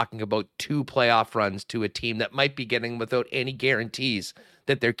if you're talking about 2 playoff runs to a team that might be getting without any guarantees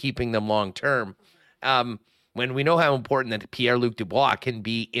that they're keeping them long term. When we know how important that Pierre-Luc Dubois can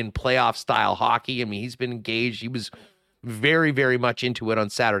be in playoff style hockey. I mean, he's been engaged. He was very, very much into it on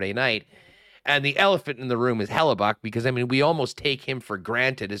Saturday night. And the elephant in the room is Hellebuck, because, I mean, we almost take him for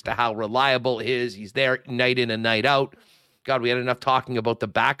granted as to how reliable he is. He's there night in and night out. God, we had enough talking about the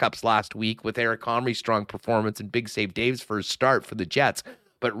backups last week with Eric Comrie's strong performance and Big Save Dave's first start for the Jets.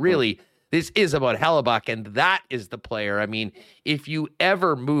 But really, this is about Hellebuck, and that is the player. I mean, if you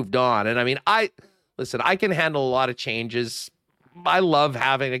ever moved on, and I mean, I can handle a lot of changes. I love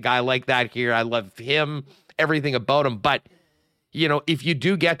having a guy like that here. I love him, everything about him. But, you know, if you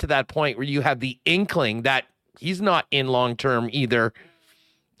do get to that point where you have the inkling that he's not in long-term either,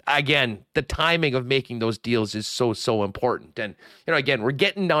 again, the timing of making those deals is so important. And, you know, again, we're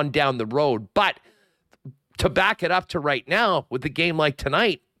getting on down the road, but to back it up to right now with a game like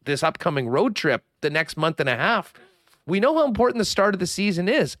tonight, this upcoming road trip, the next month and a half, we know how important the start of the season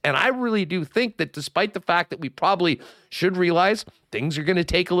is. And I really do think that despite the fact that we probably should realize things are going to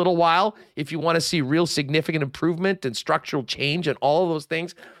take a little while, if you want to see real significant improvement and structural change and all of those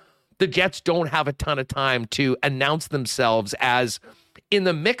things, the Jets don't have a ton of time to announce themselves as in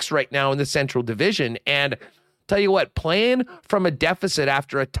the mix right now in the Central Division. And tell you what, playing from a deficit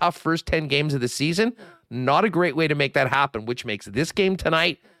after a tough first 10 games of the season, not a great way to make that happen, which makes this game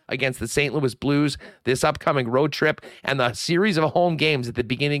tonight against the St. Louis Blues, this upcoming road trip, and the series of home games at the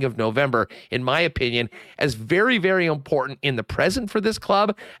beginning of November, in my opinion, as very, very important in the present for this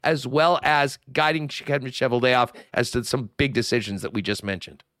club, as well as guiding Kevin Cheveldayoff as to some big decisions that we just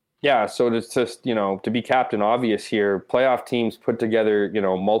mentioned. Yeah, so to just, you know, to be Captain Obvious here, playoff teams put together, you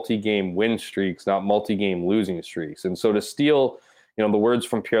know, multi-game win streaks, not multi-game losing streaks. And so to steal, you know, the words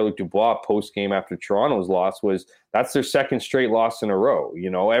from Pierre-Luc Dubois post-game after Toronto's loss was, that's their second straight loss in a row. You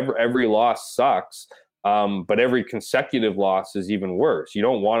know, every loss sucks, but every consecutive loss is even worse. You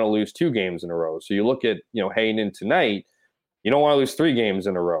don't want to lose 2 games in a row. So you look at, you know, heading in tonight, you don't want to lose 3 games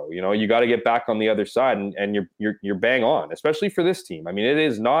in a row. You know, you got to get back on the other side, and you're bang on, especially for this team. I mean, it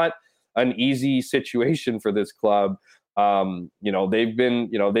is not an easy situation for this club. You know, they've been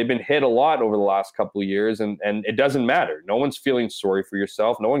hit a lot over the last couple of years, and it doesn't matter. No one's feeling sorry for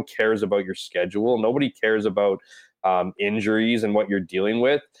yourself. No one cares about your schedule. Nobody cares about injuries and what you're dealing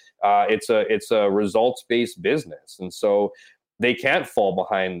with. It's a results-based business, and so they can't fall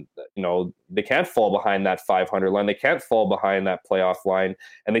behind. You know, they can't fall behind that 500 line. They can't fall behind that playoff line,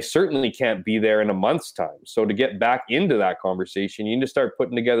 and they certainly can't be there in a month's time. So to get back into that conversation, you need to start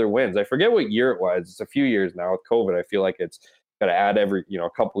putting together wins. I forget what year it was. It's a few years now with COVID. I feel like it's got to add a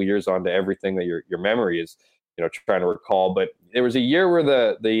couple of years onto everything that your memory is, you know, trying to recall. But there was a year where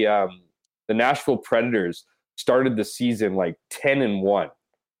the Nashville Predators started the season like 10-1.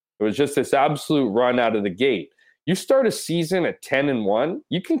 It was just this absolute run out of the gate. You start a season at 10-1,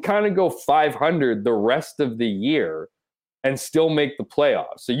 you can kind of go 500 the rest of the year and still make the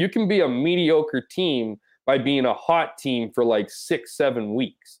playoffs. So you can be a mediocre team by being a hot team for like 6-7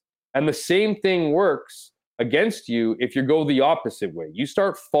 weeks. And the same thing works against you if you go the opposite way. You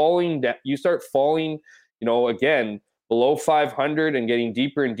start falling, you know, again, below 500 and getting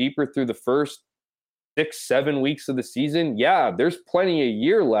deeper and deeper through the first 6-7 weeks of the season. Yeah, there's plenty of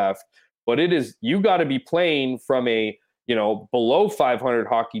year left. But you got to be playing from a, you know, below 500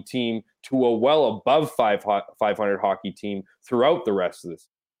 hockey team to a well above 500 hockey team throughout the rest of this.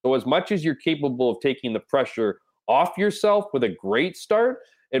 So as much as you're capable of taking the pressure off yourself with a great start,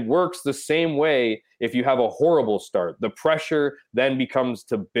 it works the same way if you have a horrible start. The pressure then becomes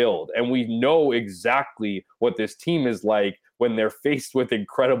to build. And we know exactly what this team is like when they're faced with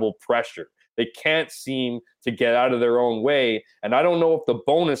incredible pressure. They can't seem to get out of their own way. And I don't know if the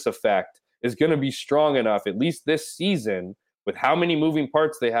bonus effect is going to be strong enough, at least this season, with how many moving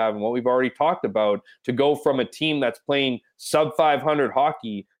parts they have and what we've already talked about, to go from a team that's playing sub-500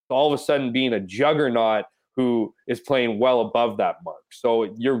 hockey to all of a sudden being a juggernaut who is playing well above that mark.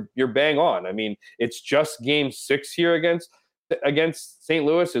 So you're bang on. I mean, it's just game 6 here against against St.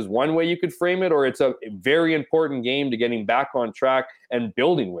 Louis is one way you could frame it, or it's a very important game to getting back on track and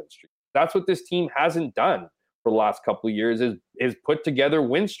building win streaks. That's what this team hasn't done for the last couple of years, is put together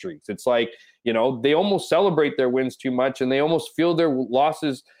win streaks. It's like, you know, they almost celebrate their wins too much and they almost feel their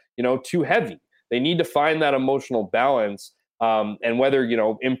losses, you know, too heavy. They need to find that emotional balance. And whether, you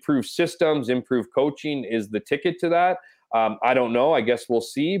know, improve systems, improve coaching is the ticket to that. I don't know. I guess we'll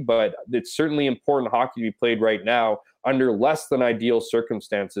see. But it's certainly important hockey to be played right now under less than ideal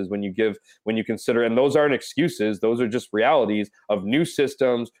circumstances when you consider, and those aren't excuses. Those are just realities of new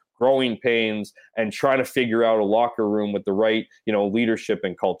systems, growing pains, and trying to figure out a locker room with the right, you know, leadership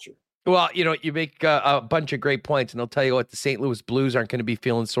and culture. Well, you know, you make a bunch of great points, and I'll tell you what, the St. Louis Blues aren't going to be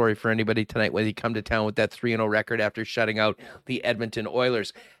feeling sorry for anybody tonight when they come to town with that 3-0 record after shutting out the Edmonton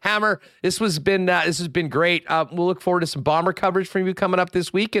Oilers. Hammer, this has been great. We'll look forward to some Bomber coverage from you coming up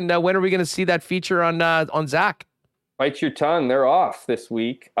this week. And when are we going to see that feature on Zach? Bite your tongue. They're off this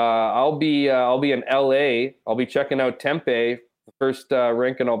week. I'll be in LA. I'll be checking out Tempe, the first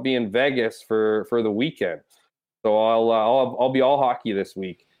rink, and I'll be in Vegas for the weekend. So I'll be all hockey this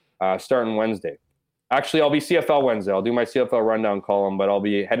week. Starting Wednesday. Actually, I'll be CFL Wednesday. I'll do my CFL rundown column, but I'll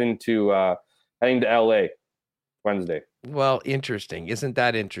be heading to LA Wednesday. Well, interesting. Isn't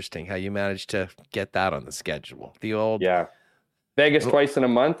that interesting how you managed to get that on the schedule? The old Vegas twice in a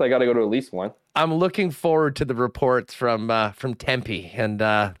month. I got to go to at least one. I'm looking forward to the reports from Tempe and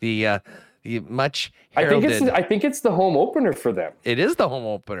the much heralded. I think it's the home opener for them. It is the home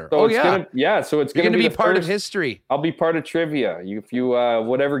opener. So so it's going to be part of history. I'll be part of trivia. If you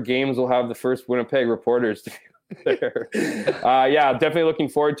whatever games will have the first Winnipeg reporters to be there. Definitely looking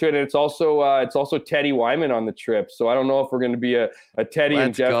forward to it. And it's also Teddy Wyman on the trip. So I don't know if we're going to be a Teddy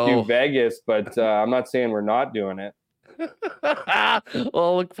and Jeff do Vegas, but I'm not saying we're not doing it.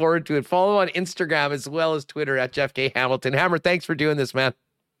 Well, look forward to it. Follow on Instagram as well as Twitter at Jeff K. Hamilton. Hammer, thanks for doing this, man.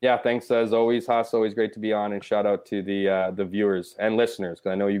 Yeah, thanks as always, Haas. Always great to be on, and shout out to the viewers and listeners,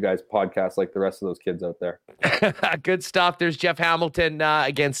 because I know you guys podcast like the rest of those kids out there. Good stuff. There's Jeff Hamilton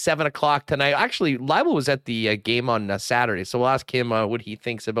again, 7:00 tonight. Actually, Leibl was at the game on Saturday, so we'll ask him what he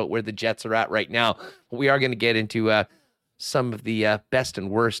thinks about where the Jets are at right now. We are going to get into some of the best and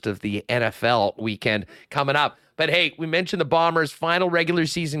worst of the NFL weekend coming up. But hey, we mentioned the Bombers' final regular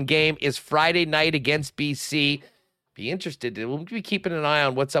season game is Friday night against BC. Be interested. We'll be keeping an eye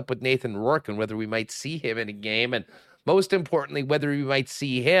on what's up with Nathan Rourke and whether we might see him in a game, and most importantly, whether we might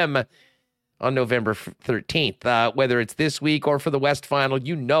see him on November 13th, whether it's this week or for the West Final.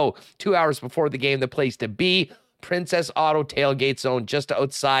 2 hours before the game, the place to be, Princess Auto Tailgate Zone just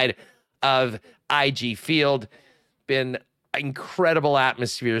outside of IG Field. Been incredible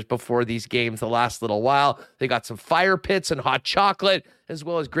atmospheres before these games the last little while. They got some fire pits and hot chocolate, as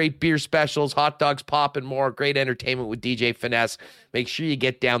well as great beer specials, hot dogs, pop, and more. Great entertainment with DJ Finesse. Make sure you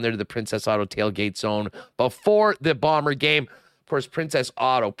get down there to the Princess Auto Tailgate Zone before the Bomber game. Of course, Princess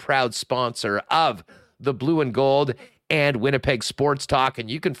Auto, proud sponsor of the Blue and Gold and Winnipeg Sports Talk,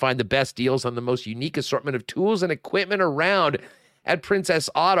 and you can find the best deals on the most unique assortment of tools and equipment around at Princess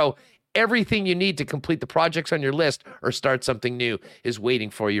Auto. Everything you need to complete the projects on your list or start something new is waiting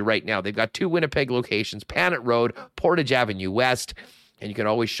for you right now. They've got 2 Winnipeg locations, Panet Road, Portage Avenue West, and you can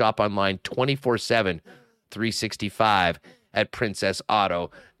always shop online 24/7, 365 at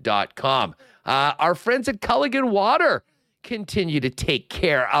princessauto.com. Our friends at Culligan Water continue to take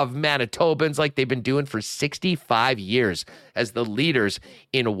care of Manitobans like they've been doing for 65 years as the leaders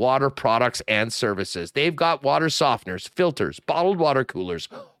in water products and services. They've got water softeners, filters, bottled water coolers,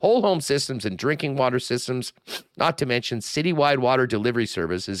 whole home systems, and drinking water systems, not to mention citywide water delivery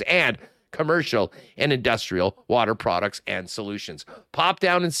services and commercial and industrial water products and solutions. Pop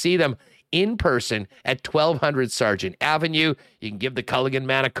down and see them in person at 1200 Sargent Avenue. You can give the Culligan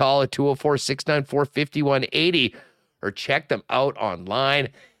man a call at 204-694-5180 or check them out online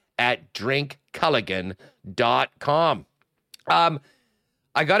at drinkculligan.com.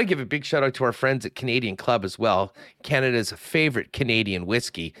 I got to give a big shout out to our friends at Canadian Club as well, Canada's favorite Canadian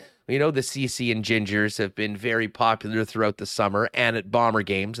whiskey. We know the CC and Gingers have been very popular throughout the summer and at Bomber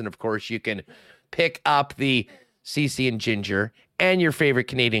games. And of course, you can pick up the CC and Ginger and your favorite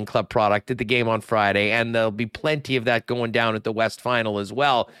Canadian Club product at the game on Friday. And there'll be plenty of that going down at the West Final as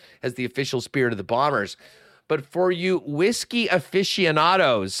well as the official spirit of the Bombers. But for you whiskey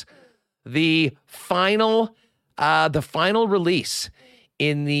aficionados, the final release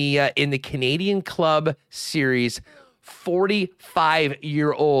in the Canadian Club series,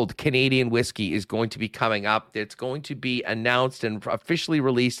 45-year-old Canadian whiskey is going to be coming up. It's going to be announced and officially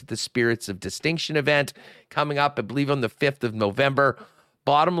released at the Spirits of Distinction event coming up, I believe, on the 5th of November.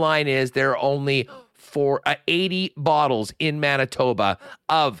 Bottom line is there are only for 80 bottles in Manitoba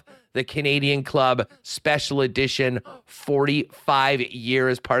of the Canadian Club Special Edition 45 year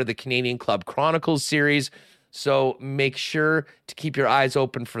as part of the Canadian Club Chronicles series. So make sure to keep your eyes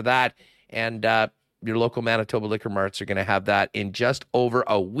open for that. And your local Manitoba liquor marts are going to have that in just over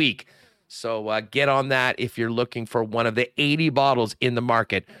a week. So get on that if you're looking for one of the 80 bottles in the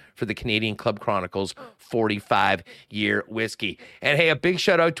market for the Canadian Club Chronicles 45-year whiskey. And hey, a big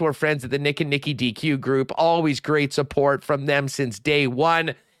shout out to our friends at the Nick and Nikki DQ group. Always great support from them since day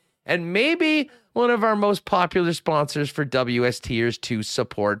one. And maybe one of our most popular sponsors for WSTers to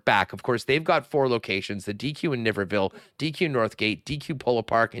support back. Of course, they've got 4 locations, the DQ in Niverville, DQ Northgate, DQ Polo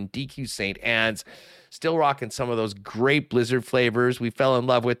Park, and DQ St. Anne's. Still rocking some of those great Blizzard flavors we fell in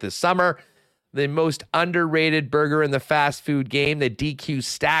love with this summer. The most underrated burger in the fast food game, the DQ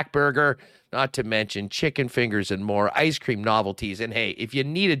Stack Burger, not to mention chicken fingers and more, ice cream novelties. And hey, if you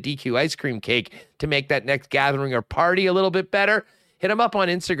need a DQ ice cream cake to make that next gathering or party a little bit better, hit them up on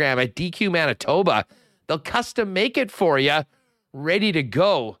Instagram at DQ Manitoba. They'll custom make it for you, ready to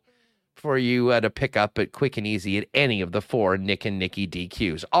go for you to pick up it quick and easy at any of the 4 Nick and Nikki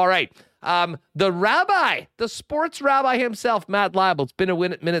DQs. All right. The rabbi, the sports rabbi himself, Matt Leibl. It's been a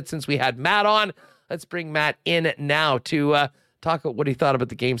minute since we had Matt on. Let's bring Matt in now to talk about what he thought about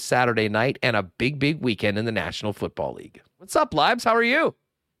the game Saturday night and a big weekend in the National Football League. What's up, Leibs? How are you?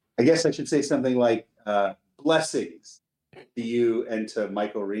 I guess I should say something like blessings to you and to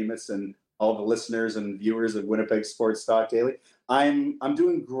Michael Remus and all the listeners and viewers of Winnipeg Sports Talk Daily. I'm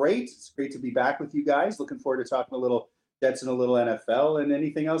doing great. It's great to be back with you guys. Looking forward to talking a little Jets and a little NFL and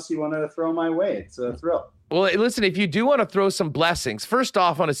anything else you want to throw my way. It's a thrill. Well, listen, if you do want to throw some blessings, first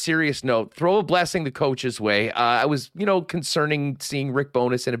off, on a serious note, throw a blessing the coach's way. I was, concerning seeing Rick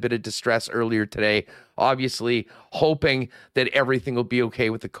Bowness in a bit of distress earlier today, obviously hoping that everything will be okay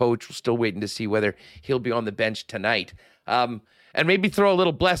with the coach. We're still waiting to see whether he'll be on the bench tonight. And maybe throw a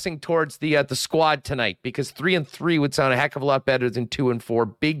little blessing towards the squad tonight, because 3-3 would sound a heck of a lot better than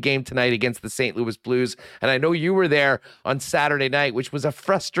 2-4. Big game tonight against the St. Louis Blues. And I know you were there on Saturday night, which was a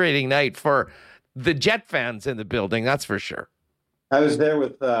frustrating night for the Jet fans in the building. That's for sure. I was there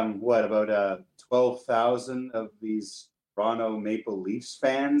with, about 12,000 of these Toronto Maple Leafs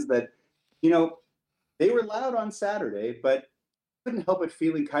fans that, they were loud on Saturday, but couldn't help but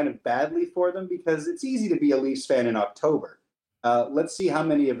feeling kind of badly for them, because it's easy to be a Leafs fan in October. Let's see how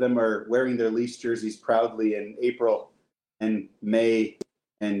many of them are wearing their Leafs jerseys proudly in April and May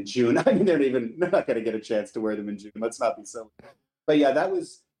and June. I mean, they're not going to get a chance to wear them in June. Let's not be silly. But yeah,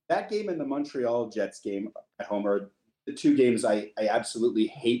 that game and the Montreal Jets game at home are the 2 games I absolutely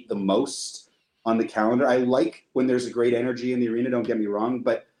hate the most on the calendar. I like when there's a great energy in the arena, don't get me wrong,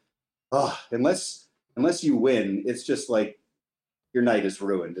 but unless you win, it's just like your night is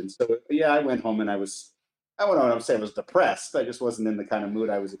ruined. And so, yeah, I went home and I wouldn't say I was depressed. I just wasn't in the kind of mood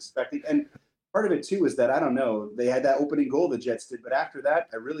I was expecting. And part of it, too, is that, I don't know, they had that opening goal the Jets did, but after that,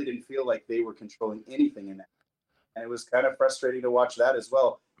 I really didn't feel like they were controlling anything in that. And it was kind of frustrating to watch that as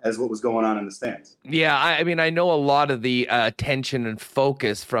well as what was going on in the stands. Yeah, I mean, I know a lot of the attention and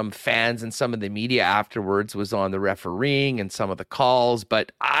focus from fans and some of the media afterwards was on the refereeing and some of the calls,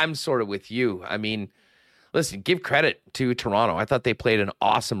 but I'm sort of with you. I mean, listen, give credit to Toronto. I thought they played an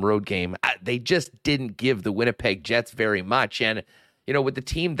awesome road game. They just didn't give the Winnipeg Jets very much. And, with the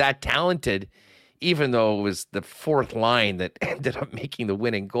team that talented, even though it was the 4th line that ended up making the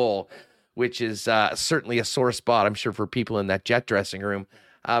winning goal, which is certainly a sore spot, I'm sure, for people in that Jet dressing room.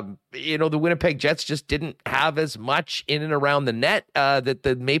 The Winnipeg Jets just didn't have as much in and around the net that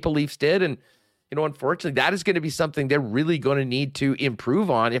the Maple Leafs did. And, unfortunately, that is going to be something they're really going to need to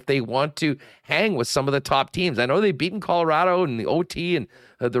improve on if they want to hang with some of the top teams. I know they've beaten Colorado in the OT and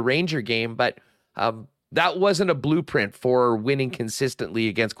the Ranger game, but that wasn't a blueprint for winning consistently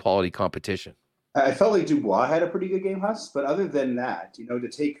against quality competition. I felt like Dubois had a pretty good game, Huss, but other than that, to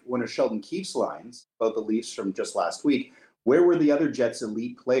take one of Sheldon Keefe's lines about the Leafs from just last week, where were the other Jets'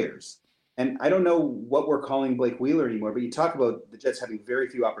 elite players? And I don't know what we're calling Blake Wheeler anymore, but you talk about the Jets having very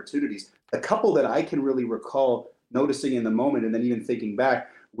few opportunities. A couple that I can really recall noticing in the moment and then even thinking back,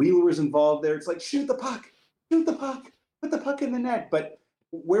 Wheeler was involved there. It's like, shoot the puck, put the puck in the net. But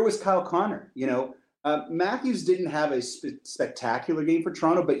where was Kyle Connor? Matthews didn't have a spectacular game for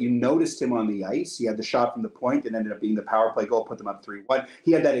Toronto, but you noticed him on the ice. He had the shot from the point and ended up being the power play goal, put them up 3-1.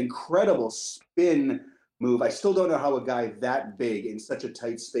 He had that incredible spin move. I still don't know how a guy that big in such a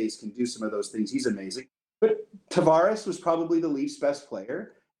tight space can do some of those things. He's amazing. But Tavares was probably the Leafs' best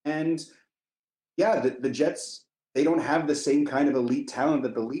player. And yeah, the Jets, they don't have the same kind of elite talent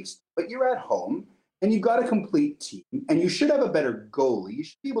that the Leafs, but you're at home and you've got a complete team and you should have a better goalie. You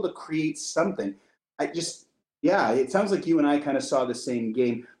should be able to create something. it sounds like you and I kind of saw the same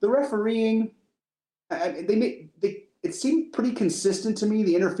game. The refereeing, it seemed pretty consistent to me.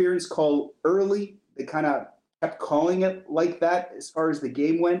 The interference call early, they kind of kept calling it like that as far as the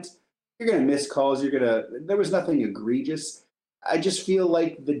game went. You're going to miss calls. There was nothing egregious. I just feel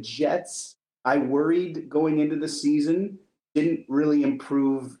like the Jets, I worried going into the season, didn't really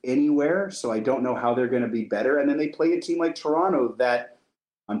improve anywhere. So I don't know how they're going to be better. And then they play a team like Toronto that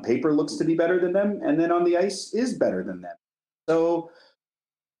on paper looks to be better than them, and then on the ice is better than them. So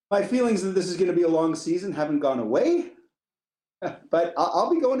my feelings that this is going to be a long season haven't gone away, but I'll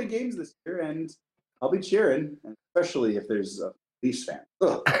be going to games this year, and I'll be cheering, especially if there's a Leafs fan.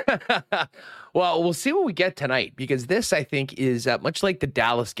 Well, we'll see what we get tonight, because this, I think, is much like the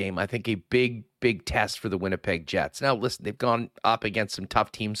Dallas game, I think a big, big test for the Winnipeg Jets. Now, listen, they've gone up against some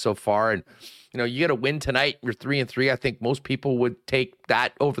tough teams so far, and you get a win tonight, you're 3-3. I think most people would take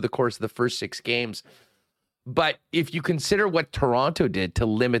that over the course of the first 6 games. But if you consider what Toronto did to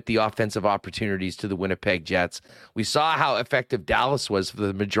limit the offensive opportunities to the Winnipeg Jets, we saw how effective Dallas was for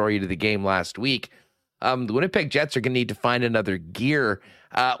the majority of the game last week. The Winnipeg Jets are going to need to find another gear,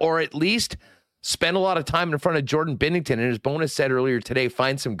 or at least spend a lot of time in front of Jordan Binnington. And as Bonus said earlier today,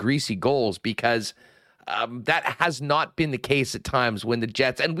 find some greasy goals, because that has not been the case at times when the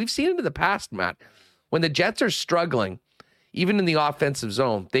Jets, and we've seen it in the past, Matt, when the Jets are struggling, even in the offensive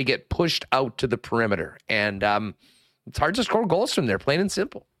zone, they get pushed out to the perimeter. And it's hard to score goals from there, plain and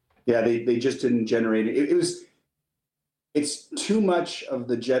simple. Yeah, they just didn't generate it. It's too much of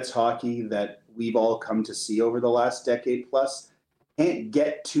the Jets hockey that we've all come to see over the last decade plus. Can't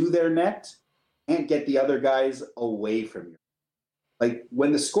get to their net, can't get the other guys away from you. Like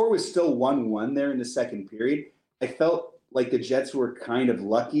when the score was still 1-1 there in the second period, I felt like the Jets were kind of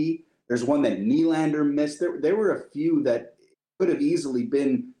lucky. There's one that Nylander missed. There were a few that could have easily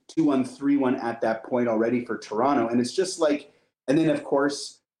been 2-1, 3-1 at that point already for Toronto. And it's just like, and then of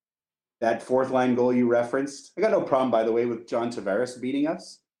course, that fourth line goal you referenced. I got no problem, by the way, with John Tavares beating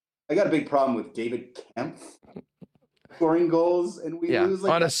us. I got a big problem with David Kempf scoring goals, and we lose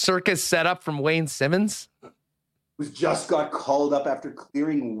on a circus setup from Wayne Simmons, who's just got called up after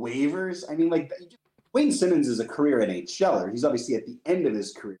clearing waivers. I mean, like, Wayne Simmons is a career NHLer. He's obviously at the end of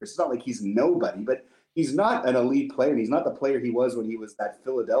his career. It's not like he's nobody, but he's not an elite player. And he's not the player he was when he was that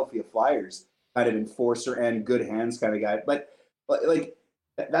Philadelphia Flyers kind of enforcer and good hands kind of guy. But like,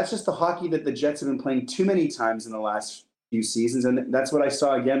 that's just the hockey that the Jets have been playing too many times in the last few seasons, and that's what I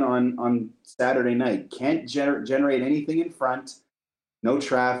saw again on Saturday night. Can't generate anything in front, no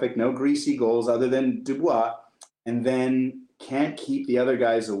traffic, no greasy goals other than Dubois, and then can't keep the other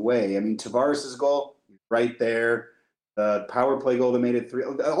guys away. I mean, Tavares' goal, right there. The power play goal that made it 3,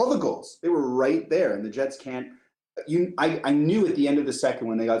 all the goals, they were right there, and the Jets can't. I knew at the end of the second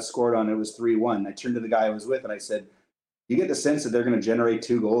when they got scored on, it was 3-1. I turned to the guy I was with and I said, you get the sense that they're going to generate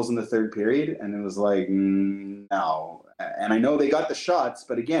 2 goals in the third period? And it was like, no. And I know they got the shots,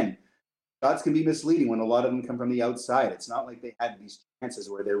 but again, shots can be misleading when a lot of them come from the outside. It's not like they had these chances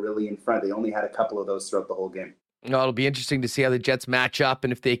where they're really in front. They only had a couple of those throughout the whole game. It'll be interesting to see how the Jets match up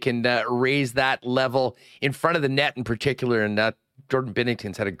and if they can raise that level in front of the net in particular. And Jordan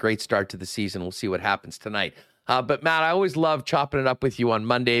Binnington's had a great start to the season. We'll see what happens tonight. But Matt, I always love chopping it up with you on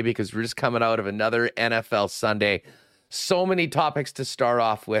Monday because we're just coming out of another NFL Sunday. So many topics to start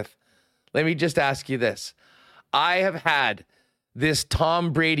off with. Let me just ask you this. I have had this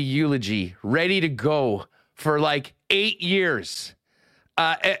Tom Brady eulogy ready to go for like 8 years.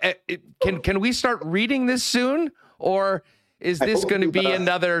 Can we start reading this soon? Or is this going to be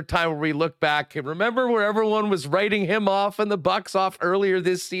another time where we look back and remember where everyone was writing him off and the Bucs off earlier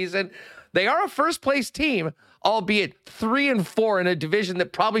this season? They are a first place team, albeit 3-4 in a division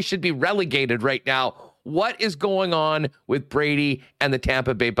that probably should be relegated right now. What is going on with Brady and the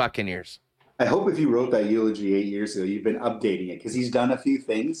Tampa Bay Buccaneers? I hope if you wrote that eulogy 8 years ago, you've been updating it because he's done a few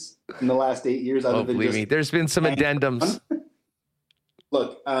things in the last 8 years. Other than believe me, there's been some addendums.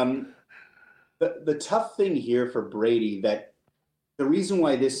 Look, the tough thing here for Brady, that the reason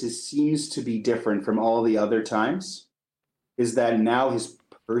why this seems to be different from all the other times is that now his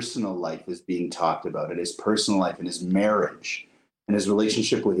personal life is being talked about, and his personal life and his marriage and his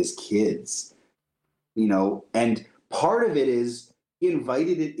relationship with his kids. You know, and part of it is he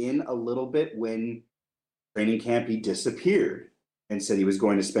invited it in a little bit when training camp he disappeared and said he was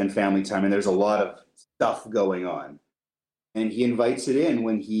going to spend family time, and there's a lot of stuff going on. And he invites it in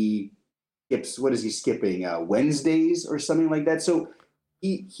when he skips, what is he skipping, Wednesdays or something like that. So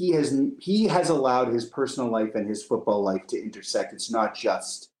he has allowed his personal life and his football life to intersect. It's not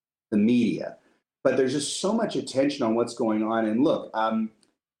just the media, but there's just so much attention on what's going on. And look,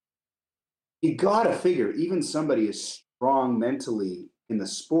 you got to figure even somebody as strong mentally in the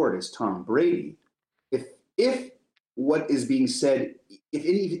sport as Tom Brady, if what is being said,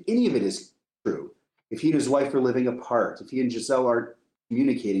 if any of it is true, if he and his wife are living apart, if he and Giselle aren't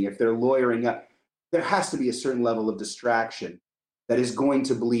communicating, if they're lawyering up, there has to be a certain level of distraction that is going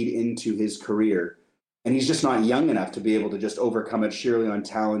to bleed into his career. And he's just not young enough to be able to just overcome it sheerly on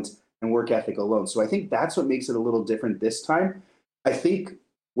talent and work ethic alone. So I think that's what makes it a little different this time. I think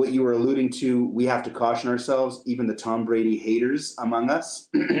what you were alluding to, we have to caution ourselves, even the Tom Brady haters among us,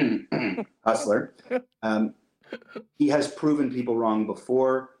 Hustler. He has proven people wrong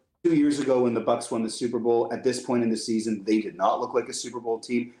before. 2 years ago when the Bucs won the Super Bowl, at this point in the season, they did not look like a Super Bowl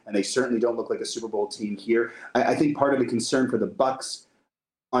team, and they certainly don't look like a Super Bowl team here. I think part of the concern for the Bucs,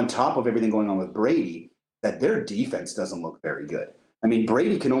 on top of everything going on with Brady, that their defense doesn't look very good. I mean,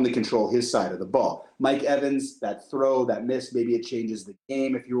 Brady can only control his side of the ball. Mike Evans, that throw, that miss, maybe it changes the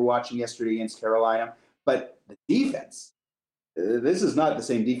game if you were watching yesterday against Carolina. But the defense, this is not the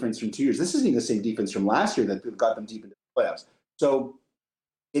same defense from 2 years. This isn't even the same defense from last year that got them deep into the playoffs. So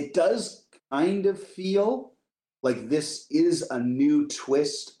it does kind of feel like this is a new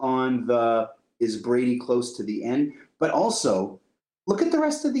twist on the is Brady close to the end. But also, look at the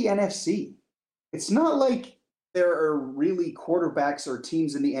rest of the NFC. It's not like there are really quarterbacks or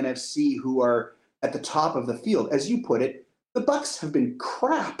teams in the NFC who are at the top of the field. As you put it, the Bucs have been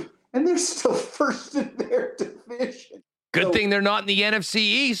crap, and they're still first in their division. Good thing they're not in the NFC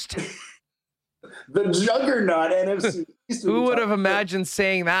East. The juggernaut NFC East. Who would have imagined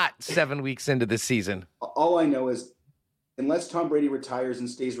saying that 7 weeks into the season? All I know is, unless Tom Brady retires and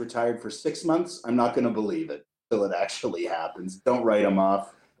stays retired for 6 months, I'm not going to believe it until it actually happens. Don't write him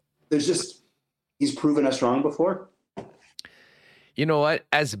off. He's proven us wrong before. You know what?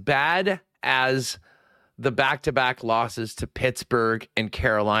 As bad as the back-to-back losses to Pittsburgh and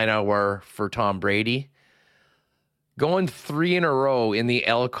Carolina were for Tom Brady, going 3 in a row in the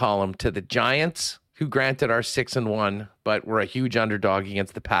L column to the Giants, who granted are 6-1, but were a huge underdog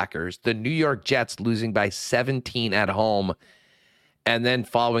against the Packers, the New York Jets losing by 17 at home, and then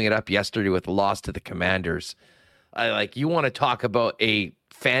following it up yesterday with a loss to the Commanders. You want to talk about a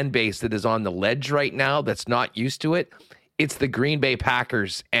fan base that is on the ledge right now that's not used to it. It's the Green Bay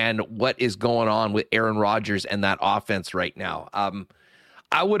Packers and what is going on with Aaron Rodgers and that offense right now.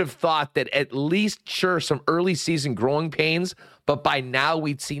 I would have thought that at least, sure, some early season growing pains, but by now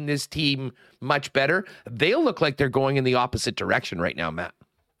we'd seen this team much better. They look like they're going in the opposite direction right now, Matt.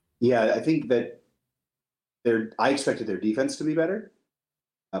 Yeah, I think that I expected their defense to be better.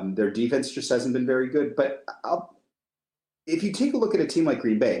 Their defense just hasn't been very good. But if you take a look at a team like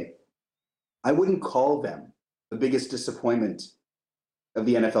Green Bay, I wouldn't call them the biggest disappointment of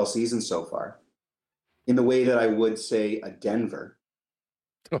the NFL season so far in the way that I would say a Denver.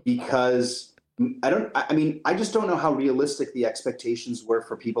 Because I just don't know how realistic the expectations were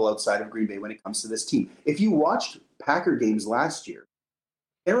for people outside of Green Bay when it comes to this team. If you watched Packer games last year,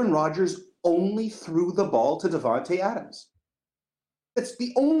 Aaron Rodgers only threw the ball to Davante Adams. That's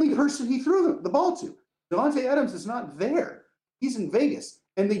the only person he threw the ball to. Davante Adams is not there. He's in Vegas.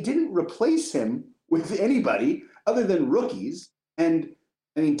 And they didn't replace him with anybody other than rookies. And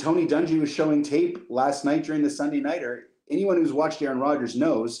Tony Dungy was showing tape last night during the Sunday Nighter. Anyone who's watched Aaron Rodgers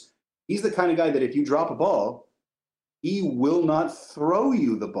knows he's the kind of guy that if you drop a ball, he will not throw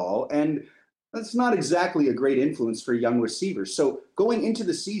you the ball. And that's not exactly a great influence for young receivers. So going into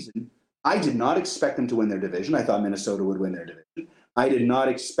the season, I did not expect them to win their division. I thought Minnesota would win their division. I did not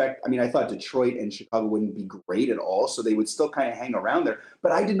expect, I thought Detroit and Chicago wouldn't be great at all, so they would still kind of hang around there.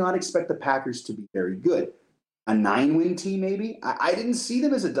 But I did not expect the Packers to be very good. A 9-win team, maybe? I didn't see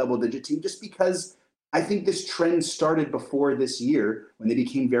them as a double-digit team just because I think this trend started before this year when they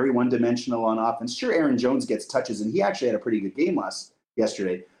became very one-dimensional on offense. Sure, Aaron Jones gets touches, and he actually had a pretty good game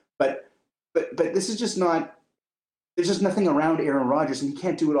yesterday. But this is just not – there's just nothing around Aaron Rodgers, and he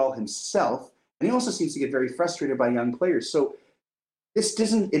can't do it all himself. And he also seems to get very frustrated by young players. So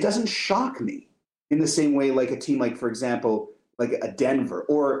it doesn't shock me in the same way like a team like, for example, like a Denver,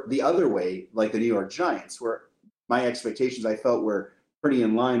 or the other way, like the New York Giants, where my expectations I felt were pretty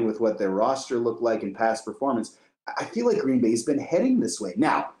in line with what their roster looked like in past performance. I feel like Green Bay's been heading this way.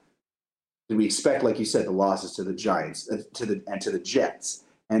 Now, did we expect, like you said, the losses to the Giants, to the Jets,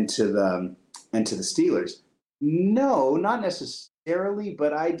 and to the Steelers? No, not necessarily,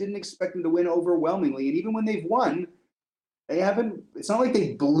 but I didn't expect them to win overwhelmingly. And even when they've won, they haven't. It's not like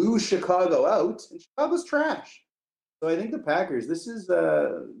they blew Chicago out, and Chicago's trash. So I think the Packers, this is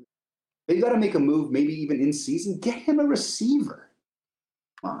they got to make a move, maybe even in season. Get him a receiver.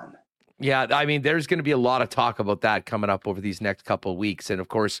 Come on. Yeah, there's going to be a lot of talk about that coming up over these next couple of weeks. And of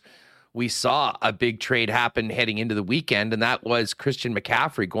course, we saw a big trade happen heading into the weekend, and that was Christian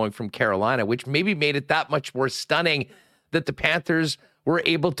McCaffrey going from Carolina, which maybe made it that much more stunning that the Panthers were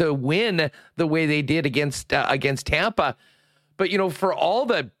able to win the way they did against Tampa. But, for all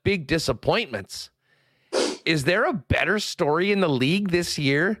the big disappointments, is there a better story in the league this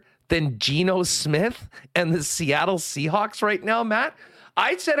year than Geno Smith and the Seattle Seahawks right now, Matt?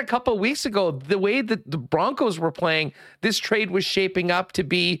 I said a couple of weeks ago, the way that the Broncos were playing, this trade was shaping up to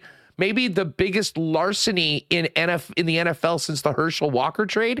be maybe the biggest larceny in the NFL since the Herschel Walker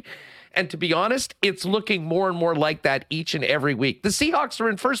trade. And to be honest, it's looking more and more like that each and every week. The Seahawks are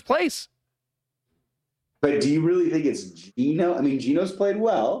in first place. But do you really think it's Geno? I mean, Geno's played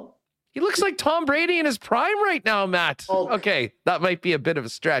well. He looks like Tom Brady in his prime right now, Matt. Oh. Okay, that might be a bit of a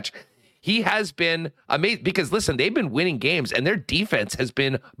stretch. He has been amazing because, listen, they've been winning games and their defense has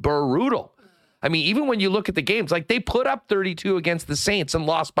been brutal. I mean, even when you look at the games, like they put up 32 against the Saints and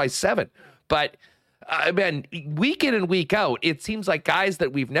lost by 7. But, man, week in and week out, it seems like guys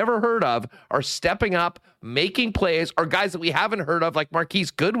that we've never heard of are stepping up, making plays, or guys that we haven't heard of, like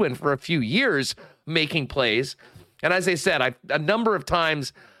Marquise Goodwin for a few years, making plays. And as I said, a number of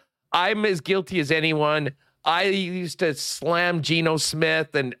times, I'm as guilty as anyone. I used to slam Geno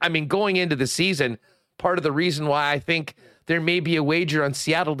Smith. And, I mean, going into the season, part of the reason why I think there may be a wager on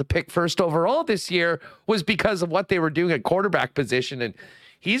Seattle to pick first overall this year was because of what they were doing at quarterback position. And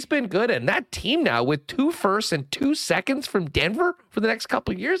he's been good. And that team now with 2 firsts and 2 seconds from Denver for the next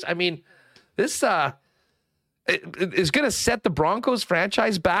couple of years, I mean, this is going to set the Broncos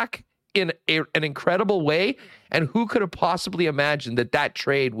franchise back in an incredible way. And who could have possibly imagined that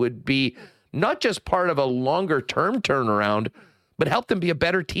trade would be not just part of a longer term turnaround, but help them be a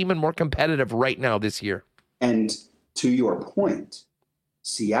better team and more competitive right now this year. And to your point,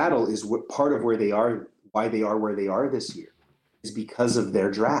 Seattle is part of where they are, why they are where they are this year, is because of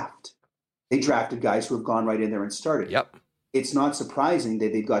their draft. They drafted guys who have gone right in there and started. Yep. It's not surprising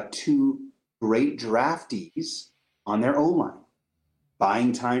that they've got 2 great draftees on their O-line.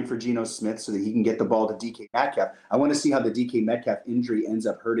 Buying time for Geno Smith so that he can get the ball to DK Metcalf. I want to see how the DK Metcalf injury ends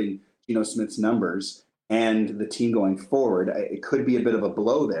up hurting Geno Smith's numbers and the team going forward. It could be a bit of a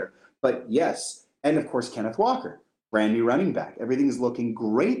blow there. But yes, and of course, Kenneth Walker, brand new running back. Everything's looking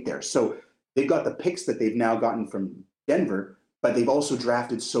great there. So they've got the picks that they've now gotten from Denver, but they've also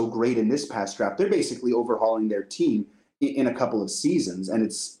drafted so great in this past draft. They're basically overhauling their team in a couple of seasons, and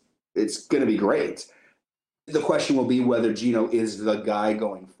it's going to be great. The question will be whether Geno is the guy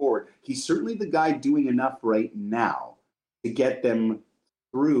going forward. He's certainly the guy doing enough right now to get them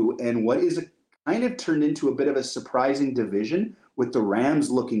through. And what is kind of turned into a bit of a surprising division with the Rams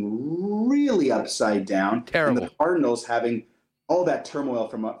looking really upside down. Terrible. And the Cardinals having all that turmoil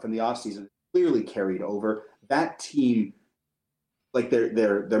from the offseason clearly carried over. That team, like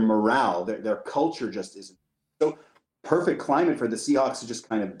their morale, their culture just isn't. So perfect climate for the Seahawks to just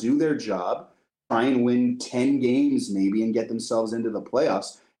kind of do their job, try and win 10 games maybe and get themselves into the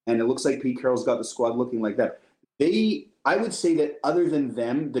playoffs. And it looks like Pete Carroll's got the squad looking like that. I would say that other than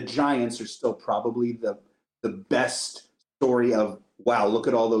them, the Giants are still probably the best story of, wow, look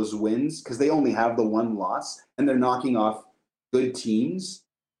at all those wins, because they only have the 1 loss and they're knocking off good teams.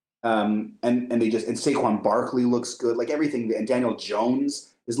 And Saquon Barkley looks good, like everything. And Daniel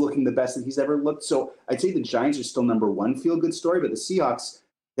Jones is looking the best that he's ever looked. So I'd say the Giants are still number 1 feel-good story, but the Seahawks,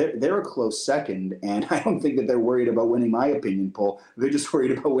 they're a close second, and I don't think that they're worried about winning my opinion poll. They're just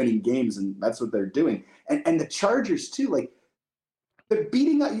worried about winning games, and that's what they're doing. And the Chargers, too, like, they're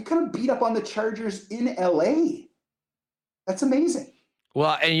beating up. You kind of beat up on the Chargers in L.A. That's amazing.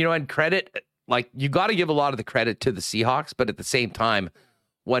 Well, and credit, like, you got to give a lot of the credit to the Seahawks, but at the same time,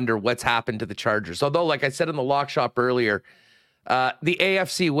 wonder what's happened to the Chargers. Although, like I said in the lock shop earlier, the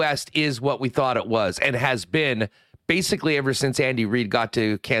AFC West is what we thought it was and has been basically ever since Andy Reid got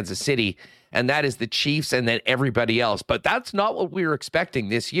to Kansas City, and that is the Chiefs and then everybody else. But that's not what we were expecting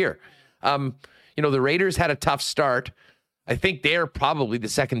this year. The Raiders had a tough start. I think they're probably the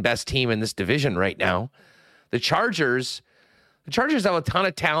second best team in this division right now. The Chargers have a ton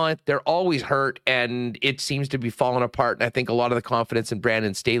of talent. They're always hurt, and it seems to be falling apart. And I think a lot of the confidence in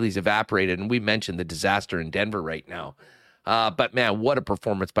Brandon Staley's evaporated. And we mentioned the disaster in Denver right now. But, man, what a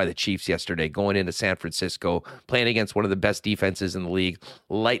performance by the Chiefs yesterday, going into San Francisco, playing against one of the best defenses in the league,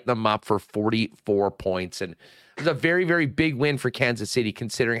 lighting them up for 44 points. And it was a very, very big win for Kansas City,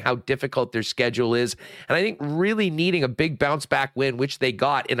 considering how difficult their schedule is. And I think really needing a big bounce-back win, which they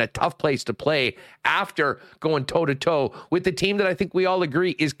got in a tough place to play after going toe-to-toe with the team that I think we all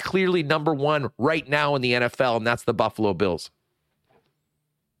agree is clearly number 1 right now in the NFL, and that's the Buffalo Bills.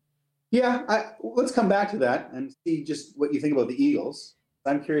 Yeah, let's come back to that and see just what you think about the Eagles.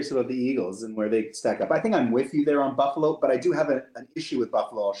 I'm curious about the Eagles and where they stack up. I think I'm with you there on Buffalo, but I do have an issue with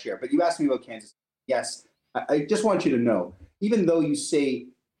Buffalo I'll share. But you asked me about Kansas. Yes, I just want you to know, even though you say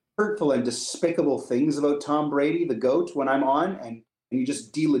hurtful and despicable things about Tom Brady, the GOAT, when I'm on, and you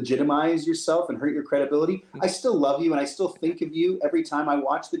just delegitimize yourself and hurt your credibility, I still love you and I still think of you every time I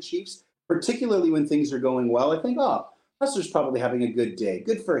watch the Chiefs, particularly when things are going well. I think, oh, Hustler's probably having a good day.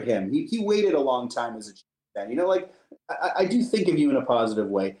 Good for him. He waited a long time as a Chiefs fan. You know, like, I do think of you in a positive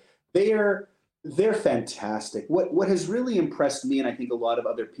way. They're fantastic. What has really impressed me, and I think a lot of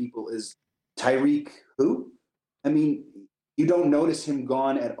other people, is Tyreek who? I mean, you don't notice him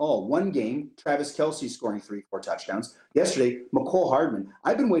gone at all. One game, Travis Kelce scoring 3-4 touchdowns. Yesterday, McCole Hardman.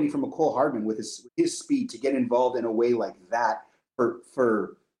 I've been waiting for McCole Hardman with his speed to get involved in a way like that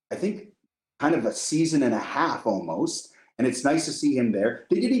for I think kind of a season and a half almost. And it's nice to see him there.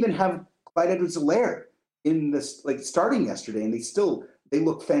 They didn't even have Clyde Edwards-Helaire in this, like, starting yesterday, and they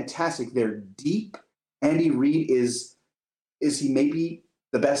look fantastic. They're deep. Andy Reid is he maybe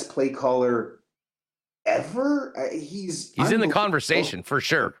the best play caller ever? He's in the conversation for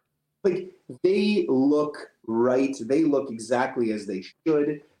sure. Like, they look right. They look exactly as they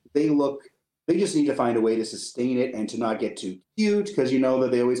should. They just need to find a way to sustain it and to not get too cute, because you know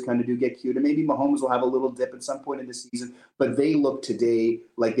that they always kind of do get cute. And maybe Mahomes will have a little dip at some point in the season, but they look today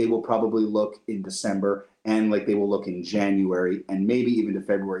like they will probably look in December and like they will look in January and maybe even to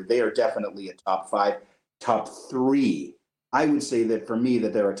February. They are definitely a top 5, top 3. I would say that for me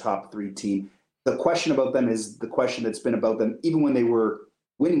that they're a top 3 team. The question about them is the question that's been about them even when they were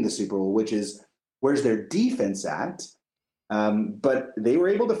winning the Super Bowl, which is, where's their defense at? But they were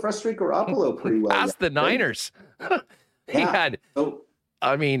able to frustrate Garoppolo pretty well. Ask the Niners. He had,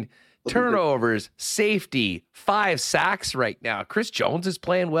 turnovers, safety, 5 sacks right now. Chris Jones is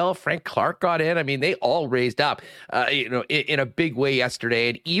playing well. Frank Clark got in. I mean, they all raised up, in a big way yesterday.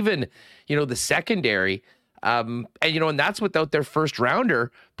 And even, the secondary, and that's without their first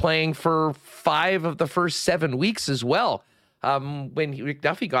rounder playing for 5 of the first 7 weeks as well, when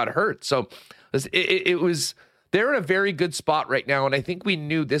McDuffie got hurt. So it was, they're in a very good spot right now. And I think we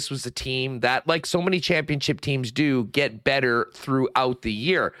knew this was a team that, like so many championship teams do, get better throughout the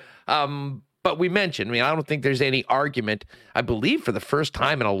year. But we mentioned, I don't think there's any argument. I believe for the first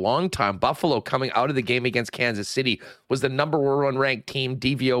time in a long time, Buffalo coming out of the game against Kansas City was the number 1 ranked team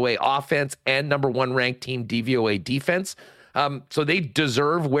DVOA offense and number 1 ranked team DVOA defense. So they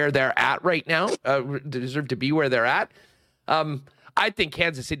deserve where they're at right now, deserve to be where they're at. I think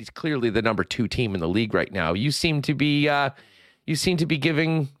Kansas City's clearly the number 2 team in the league right now. You seem to be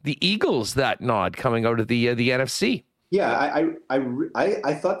giving the Eagles that nod coming out of the NFC. Yeah,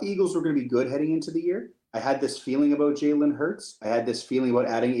 I thought the Eagles were going to be good heading into the year. I had this feeling about Jalen Hurts. I had this feeling about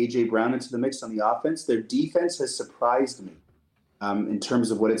adding A.J. Brown into the mix on the offense. Their defense has surprised me in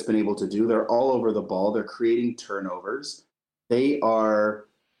terms of what it's been able to do. They're all over the ball. They're creating turnovers.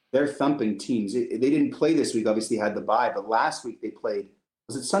 They're thumping teams. They didn't play this week, obviously had the bye, but last week they played,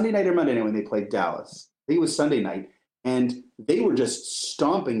 was it Sunday night or Monday night when they played Dallas? I think it was Sunday night. And they were just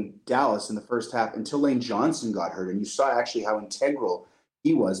stomping Dallas in the first half until Lane Johnson got hurt. And you saw actually how integral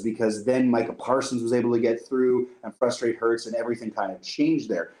he was, because then Micah Parsons was able to get through and frustrate Hurts, and everything kind of changed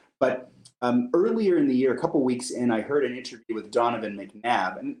there. But earlier in the year, a couple weeks in, I heard an interview with Donovan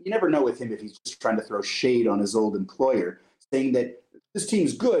McNabb. And you never know with him if he's just trying to throw shade on his old employer, saying that this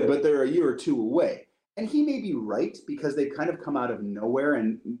team's good, but they're a year or 2 away. And he may be right, because they've kind of come out of nowhere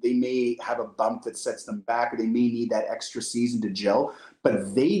and they may have a bump that sets them back, or they may need that extra season to gel,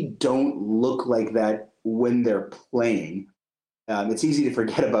 but they don't look like that when they're playing. It's easy to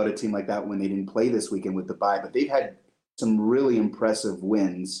forget about a team like that when they didn't play this weekend with the bye, but they've had some really impressive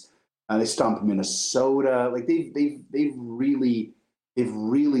wins. They stomped Minnesota. Like they've really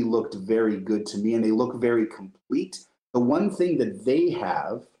looked very good to me, and they look very complete. The one thing that they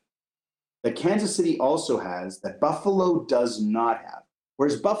have that Kansas City also has that Buffalo does not have,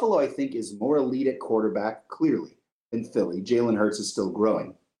 whereas Buffalo, I think, is more elite at quarterback, clearly, than Philly. Jalen Hurts is still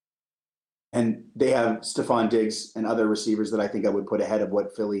growing. And they have Stephon Diggs and other receivers that I think I would put ahead of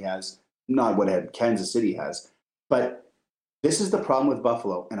what Philly has, not what Kansas City has. But this is the problem with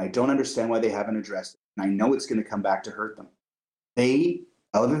Buffalo, and I don't understand why they haven't addressed it. And I know it's going to come back to hurt them. They,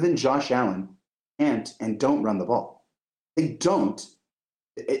 other than Josh Allen, can't and don't run the ball. They don't.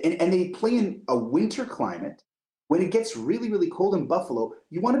 And they play in a winter climate. When it gets really, really cold in Buffalo,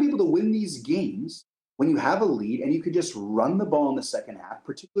 you want to be able to win these games when you have a lead and you could just run the ball in the second half,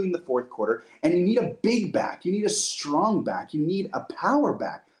 particularly in the fourth quarter. And you need a big back. You need a strong back. You need a power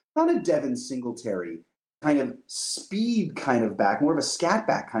back, not a Devin Singletary kind of speed kind of back, more of a scat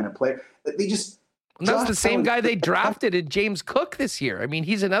back kind of player. And that's Josh the same Allen- guy they drafted in James Cook this year. I mean,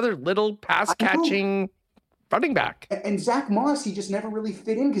 he's another little pass-catching running back. And Zach Moss, he just never really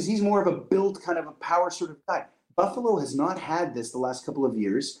fit in because he's more of a build kind of a power sort of guy. Buffalo has not had this the last couple of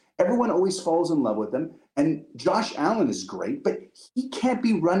years. Everyone always falls in love with him. And Josh Allen is great, but he can't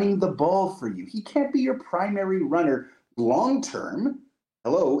be running the ball for you. He can't be your primary runner long-term.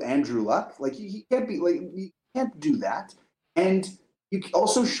 Hello, Andrew Luck. Like, he can't be, like, you can't do that. And you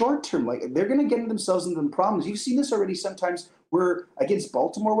also short-term, like, they're going to get themselves into problems. You've seen this already sometimes where, against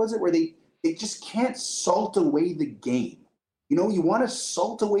Baltimore, was it, where they just can't salt away the game. You know, you want to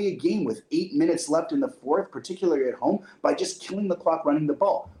salt away a game with 8 minutes left in the fourth, particularly at home, by just killing the clock running the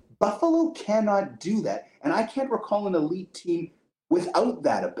ball. Buffalo cannot do that. And I can't recall an elite team without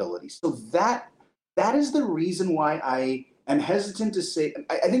that ability. So that is the reason why I am hesitant to say,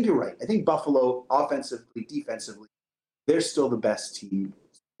 I think you're right. I think Buffalo, offensively, defensively, they're still the best team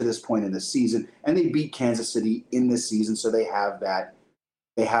to this point in the season. And they beat Kansas City in this season, so they have that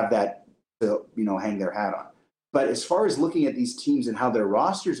to, you know, hang their hat on. But as far as looking at these teams and how their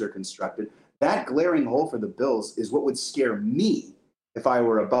rosters are constructed, that glaring hole for the Bills is what would scare me if I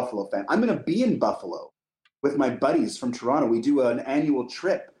were a Buffalo fan. I'm going to be in Buffalo with my buddies from Toronto. We do an annual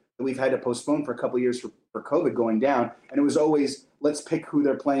trip that we've had to postpone for a couple of years for COVID going down. And it was always, let's pick who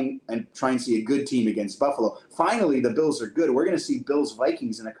they're playing and try and see a good team against Buffalo. Finally, the Bills are good. We're going to see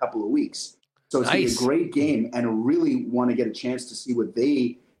Bills-Vikings in a couple of weeks. So it's going to be a great game, and I really want to get a chance to see what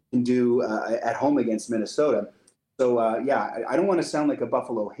they can do at home against Minnesota. So, I don't want to sound like a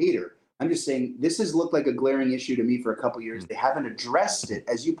Buffalo hater. I'm just saying this has looked like a glaring issue to me for a couple of years. They haven't addressed it,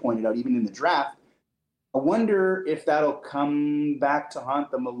 as you pointed out, even in the draft. I wonder if that'll come back to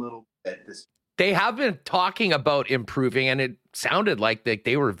haunt them a little bit this year. They have been talking about improving, and it sounded like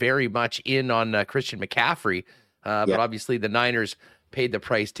they were very much in on Christian McCaffrey. But obviously the Niners paid the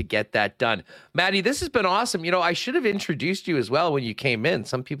price to get that done. Maddie, this has been awesome. You know, I should have introduced you as well when you came in.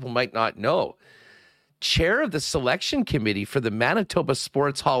 Some people might not know. Chair of the selection committee for the Manitoba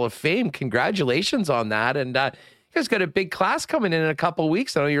Sports Hall of Fame. Congratulations on that. And you guys got a big class coming in a couple of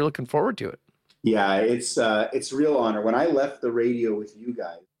weeks. I know you're looking forward to it. Yeah, it's a real honor. When I left the radio with you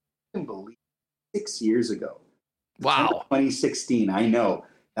guys, I can believe 6 years ago. Wow. 2016, I know.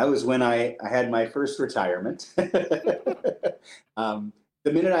 That was when I had my first retirement. The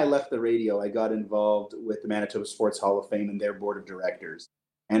minute I left the radio, I got involved with the Manitoba Sports Hall of Fame and their board of directors.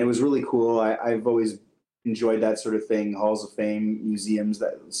 And it was really cool. I've always enjoyed that sort of thing, halls of fame, museums,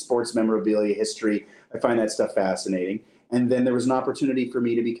 that sports memorabilia, history. I find that stuff fascinating. And then there was an opportunity for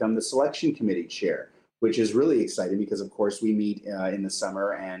me to become the selection committee chair, which is really exciting because, of course, we meet in the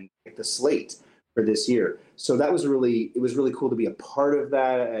summer and pick the slate for this year. So it was really cool to be a part of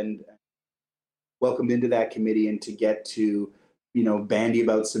that and welcomed into that committee and to get to, you know, bandy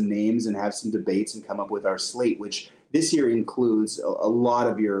about some names and have some debates and come up with our slate, which this year includes a lot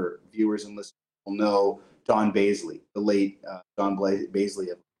of your viewers and listeners will know Don Baisley, the late Don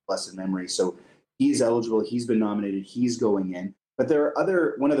Baisley of blessed memory. So he's eligible. He's been nominated. He's going in. But there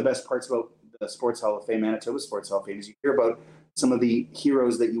are one of the best parts about the Sports Hall of Fame, Manitoba Sports Hall of Fame, is you hear about some of the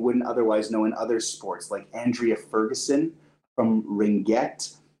heroes that you wouldn't otherwise know in other sports, like Andrea Ferguson from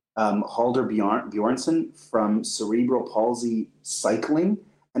Ringette, Halder Bjornsson from cerebral palsy cycling,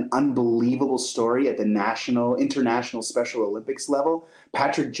 an unbelievable story at the international Special Olympics level.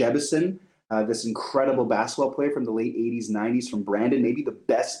 Patrick Jebison, this incredible basketball player from the late 80s, 90s from Brandon, maybe the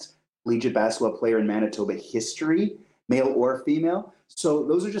best collegiate basketball player in Manitoba history, male or female. So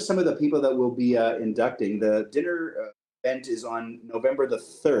those are just some of the people that will be inducting. The dinner event is on November the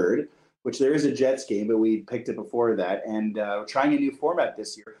 3rd, which there is a Jets game, but we picked it before that. And we're trying a new format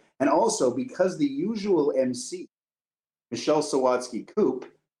this year. And also because the usual MC, Michelle Sawatsky-Coop,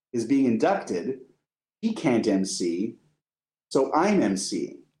 is being inducted, he can't MC, so I'm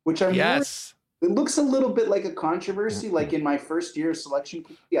MCing, which I'm yes. It looks a little bit like a controversy. Like in my first year of selection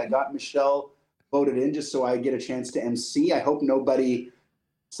committee, I got Michelle voted in just so I get a chance to MC. I hope nobody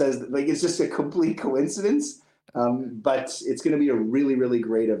says that, like, it's just a complete coincidence. But it's going to be a really, really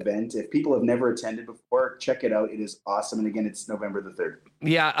great event. If people have never attended before, check it out. It is awesome. And again, it's November the 3rd.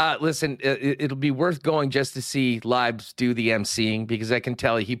 Yeah, listen, it'll be worth going just to see Leibl do the emceeing, because I can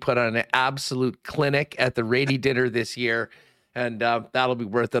tell you he put on an absolute clinic at the Rady dinner this year. And that'll be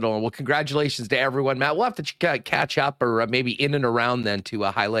worth it all. Well, congratulations to everyone, Matt. We'll have to catch up or maybe in and around then to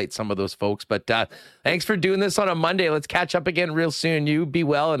highlight some of those folks. But thanks for doing this on a Monday. Let's catch up again real soon. You be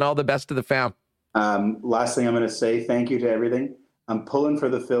well and all the best to the fam. Last thing I'm going to say, thank you to everything. I'm pulling for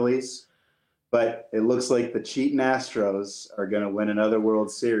the Phillies, but it looks like the cheating Astros are going to win another World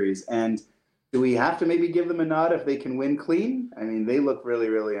Series. And do we have to maybe give them a nod if they can win clean? I mean, they look really,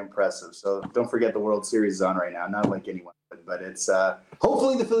 really impressive. So don't forget the World Series is on right now. Not like anyone would, but it's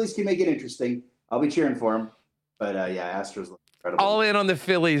hopefully the Phillies can make it interesting. I'll be cheering for them. But Astros look incredible. All in on the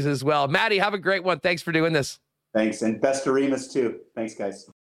Phillies as well. Maddie, have a great one. Thanks for doing this. Thanks. And best to Remus too. Thanks, guys.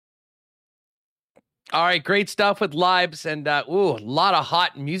 All right, great stuff with Leibl, and a lot of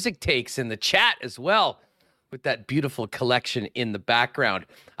hot music takes in the chat as well, with that beautiful collection in the background.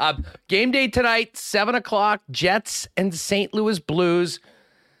 Game day tonight, 7 o'clock, Jets and St. Louis Blues.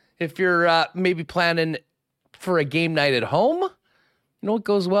 If you're maybe planning for a game night at home, you know what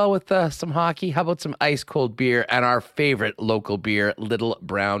goes well with some hockey? How about some ice cold beer and our favorite local beer, Little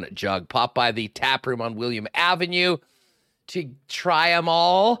Brown Jug? Pop by the tap room on William Avenue to try them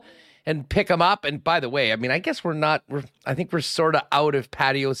all and pick them up. And by the way, I mean, I guess I think we're sort of out of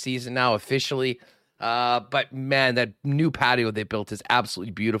patio season now officially. But man, that new patio they built is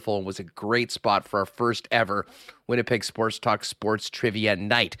absolutely beautiful and was a great spot for our first ever Winnipeg Sports Talk Sports Trivia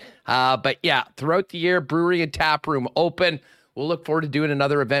Night. But yeah, throughout the year, brewery and tap room open. We'll look forward to doing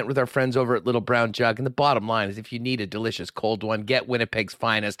another event with our friends over at Little Brown Jug. And the bottom line is if you need a delicious cold one, get Winnipeg's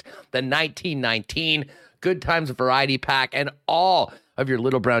finest, the 1919 Good Times Variety Pack, and all of your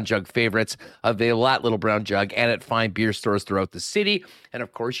Little Brown Jug favorites available at Little Brown Jug and at fine beer stores throughout the city. And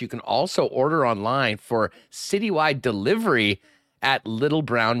of course, you can also order online for citywide delivery at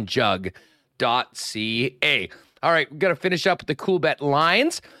littlebrownjug.ca. All right, we're going to finish up with the Cool Bet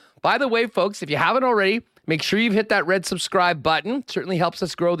lines. By the way, folks, if you haven't already, make sure you've hit that red subscribe button. It certainly helps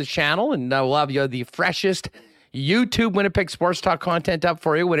us grow the channel, and we'll have you the freshest YouTube Winnipeg Sports Talk content up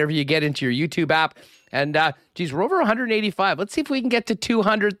for you whenever you get into your YouTube app. And, geez, we're over 185. Let's see if we can get to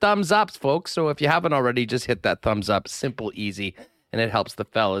 200 thumbs ups, folks. So if you haven't already, just hit that thumbs up. Simple, easy, and it helps the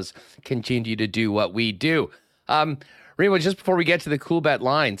fellas continue to do what we do. Remo, just before we get to the Cool Bet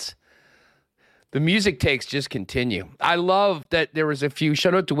lines, the music takes just continue. I love that there was a few.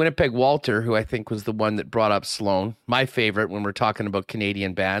 Shout out to Winnipeg Walter, who I think was the one that brought up Sloan, my favorite when we're talking about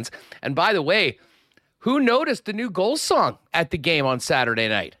Canadian bands. And by the way, who noticed the new goal song at the game on Saturday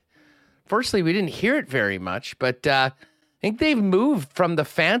night? Firstly, we didn't hear it very much, but I think they've moved from the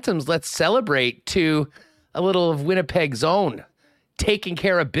Phantoms' Let's Celebrate to a little of Winnipeg's own, Taking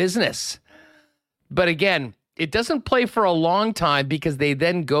Care of Business. But again, it doesn't play for a long time because they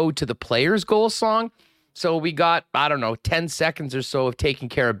then go to the player's goal song. So we got, 10 seconds or so of Taking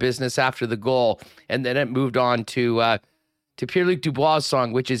Care of Business after the goal, and then it moved on to Pierre-Luc Dubois'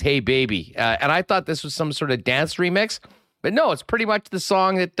 song, which is Hey Baby. And I thought this was some sort of dance remix, but no, it's pretty much the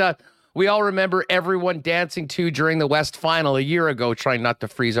song that we all remember everyone dancing to during the West Final a year ago, trying not to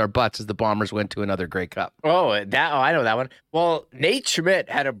freeze our butts as the Bombers went to another Grey Cup. I know that one. Well, Nate Schmidt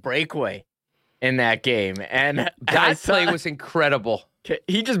had a breakaway in that game, and that play was incredible.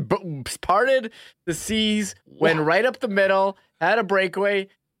 He just parted the seas, went right up the middle, had a breakaway,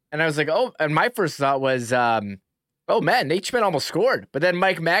 and I was like, and my first thought was, oh man, Nate Schmidt almost scored. But then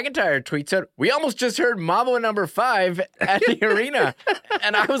Mike McIntyre tweets out, we almost just heard Mambo number 5 at the arena.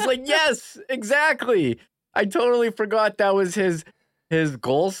 And I was like, yes, exactly. I totally forgot that was his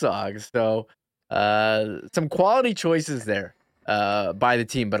goal song. So some quality choices there by the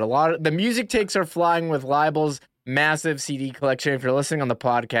team. But a lot of the music takes are flying with Leibl's massive CD collection. If you're listening on the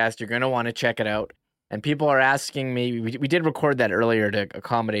podcast, you're going to want to check it out. And people are asking me, we did record that earlier to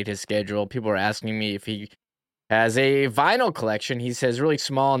accommodate his schedule. People are asking me if he has a vinyl collection. He says really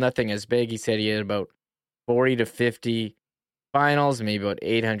small, nothing as big. He said he had about 40 to 50 vinyls, maybe about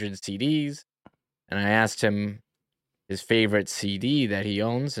 800 CDs. And I asked him his favorite CD that he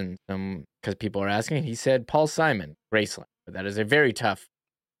owns, and because people are asking, he said Paul Simon, Graceland. But that is a very tough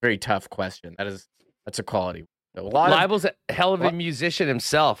question. That's a quality. So Leibl's a hell of a musician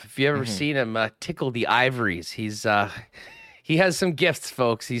himself. If you ever seen him tickle the ivories, he has some gifts,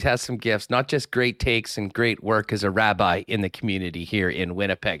 folks. He has some gifts, not just great takes and great work as a rabbi in the community here in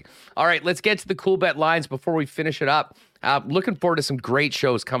Winnipeg. All right, let's get to the Cool Bet lines before we finish it up. Looking forward to some great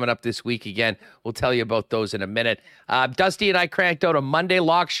shows coming up this week again. We'll tell you about those in a minute. Dusty and I cranked out a Monday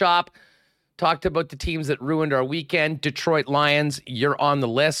lock shop, talked about the teams that ruined our weekend. Detroit Lions, you're on the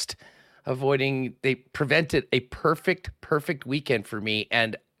list. They prevented a perfect weekend for me.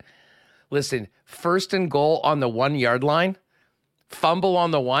 And listen, first and goal on the 1 yard line, fumble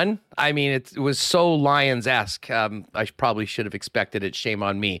on the 1. I mean, it was so Lions-esque. I probably should have expected it. Shame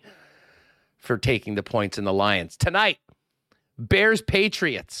on me for taking the points in the Lions. Tonight,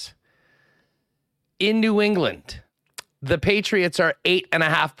 Bears-Patriots in New England. The Patriots are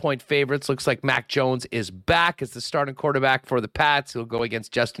 8.5-point favorites. Looks like Mac Jones is back as the starting quarterback for the Pats. He'll go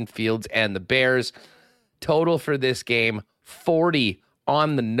against Justin Fields and the Bears. Total for this game, 40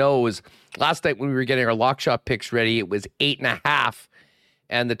 on the nose. Last night when we were getting our lock shop picks ready, it was 8.5,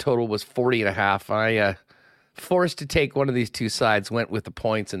 and the total was 40.5. I forced to take one of these two sides, went with the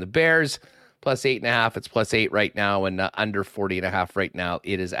points and the Bears. Plus 8.5, it's plus 8 right now, and under 40.5 right now.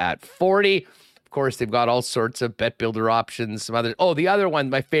 It is at 40. Of course, they've got all sorts of bet builder options. Some other. Oh, the other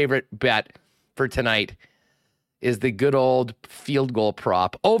one, my favorite bet for tonight is the good old field goal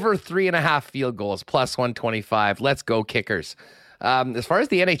prop. Over 3.5 field goals, plus 125. Let's go, Kickers. As far as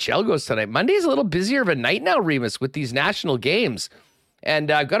the NHL goes tonight, Monday's a little busier of a night now, Remus, with these national games. And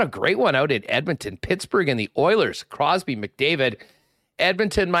got a great one out at Edmonton. Pittsburgh and the Oilers. Crosby, McDavid.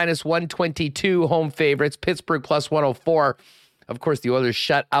 Edmonton minus 122 home favorites. Pittsburgh plus 104. Of course, the Oilers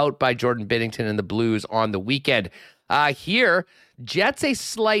shut out by Jordan Binnington and the Blues on the weekend. Here, Jets a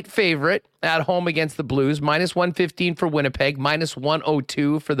slight favorite at home against the Blues. Minus 115 for Winnipeg. Minus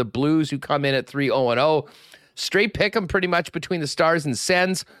 102 for the Blues, who come in at 3-0-0. Straight pick 'em pretty much between the Stars and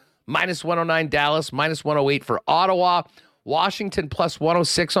Sens. Minus 109 Dallas. Minus 108 for Ottawa. Washington plus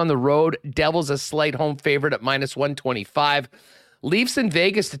 106 on the road. Devils a slight home favorite at minus 125. Leafs in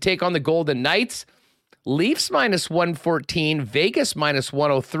Vegas to take on the Golden Knights. Leafs minus 114, Vegas minus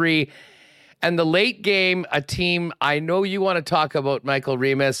 103. And the late game, a team I know you want to talk about, Michael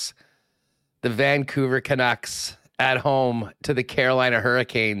Remus, the Vancouver Canucks at home to the Carolina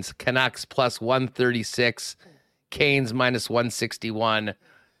Hurricanes. Canucks plus 136, Canes minus 161.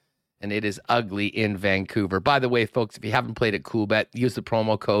 And it is ugly in Vancouver. By the way, folks, if you haven't played at CoolBet, use the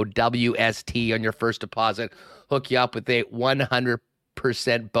promo code WST on your first deposit. Hook you up with a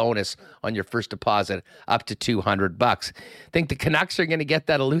 100% bonus on your first deposit, up to $200. Think the Canucks are going to get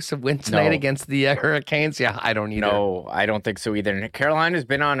that elusive win tonight against the Hurricanes? Yeah, I don't either. No, I don't think so either. Carolina's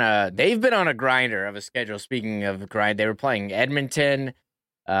been on a grinder of a schedule. Speaking of grind, they were playing Edmonton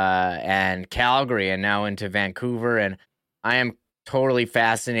and Calgary, and now into Vancouver. And I am totally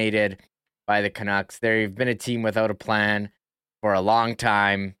fascinated by the Canucks. They've been a team without a plan for a long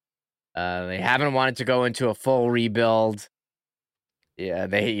time. They haven't wanted to go into a full rebuild. Yeah,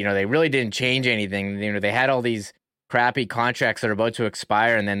 they really didn't change anything. They had all these crappy contracts that are about to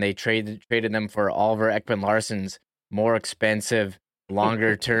expire, and then they traded them for Oliver Ekman-Larsson's more expensive,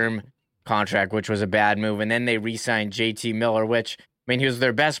 longer-term contract, which was a bad move. And then they re-signed JT Miller, which, I mean, he was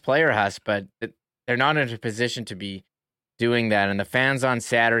their best player, Huss, but they're not in a position to be doing that. And the fans on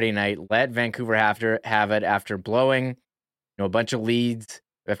Saturday night let Vancouver have it after blowing a bunch of leads.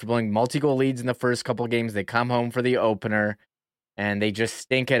 After blowing multi-goal leads in the first couple of games, they come home for the opener, and they just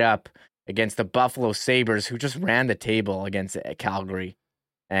stink it up against the Buffalo Sabres, who just ran the table against Calgary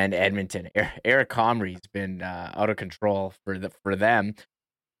and Edmonton. Eric Comrie's been out of control for them,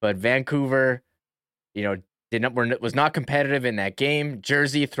 but Vancouver, was not competitive in that game.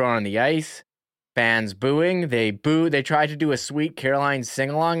 Jersey thrown on the ice, fans booing. They tried to do a Sweet Caroline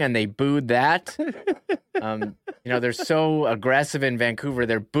sing-along, and they booed that. They're so aggressive in Vancouver.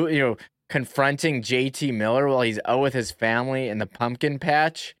 They're confronting JT Miller while he's out with his family in the pumpkin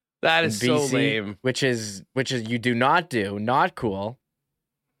patch. That is BC, so lame. Which is you do not do, not cool.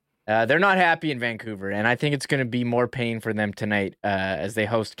 They're not happy in Vancouver, and I think it's going to be more pain for them tonight as they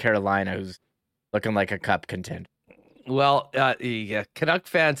host Carolina, who's looking like a cup contender. Well, Canuck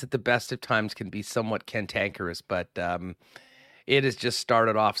fans at the best of times can be somewhat cantankerous, but it has just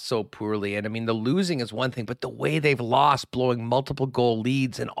started off so poorly. And I mean, the losing is one thing, but the way they've lost, blowing multiple goal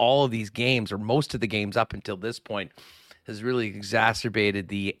leads in all of these games, or most of the games up until this point, has really exacerbated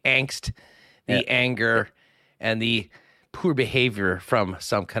the angst, the anger, and the poor behavior from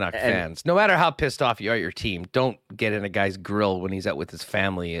some Canuck fans. No matter how pissed off you are at your team, don't get in a guy's grill when he's out with his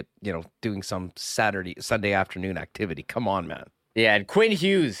family at, doing some Sunday afternoon activity. Come on, man. Yeah, and Quinn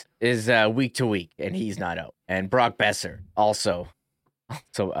Hughes is week to week, and he's not out. And Brock Besser also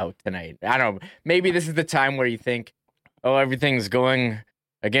out tonight. I don't know. Maybe this is the time where you think, everything's going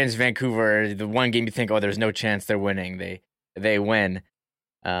against Vancouver. The one game you think, there's no chance they're winning. They win.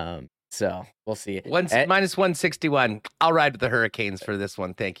 So we'll see. Minus 161. I'll ride with the Hurricanes for this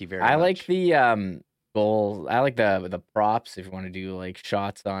one. Thank you very much. I like the goal. I like the props if you want to do like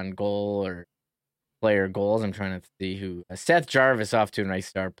shots on goal or player goals. I'm trying to see who. Seth Jarvis off to a nice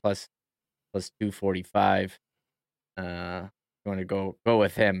start, plus 245. You want to go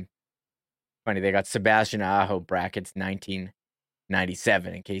with him? Funny, they got Sebastian Aho brackets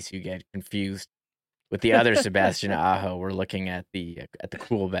 1997. In case you get confused with the other Sebastian Aho, we're looking at the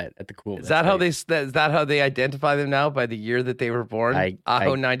cool bet Is that how they identify them now, by the year that they were born?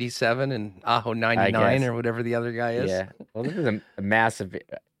 Aho 97 and Aho 99 or whatever the other guy is. Yeah. Well, this is a massive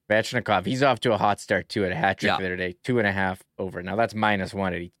Svechnikov, he's off to a hot start too at a hat trick Yeah. the other day, 2.5 over. Now that's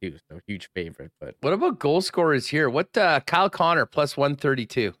 -182, so huge favorite. But What about goal scorers here? What Kyle Connor plus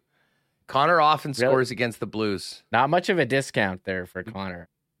 132. Connor often scores against the Blues. not much of a discount there for Connor.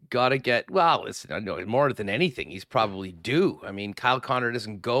 Gotta get, well, listen, I know more than anything, he's probably due. I mean, Kyle Connor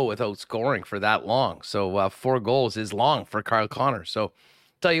doesn't go without scoring for that long. So 4 goals is long for Kyle Connor. So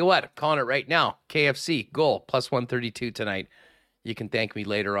tell you what, calling it right now. KFC goal plus 132 tonight. You can thank me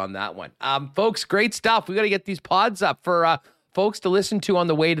later on that one. Folks, great stuff. We got to get these pods up for folks to listen to on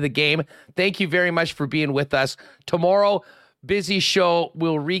the way to the game. Thank you very much for being with us. Tomorrow, busy show.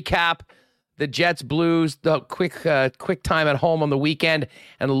 We'll recap the Jets Blues, the quick time at home on the weekend,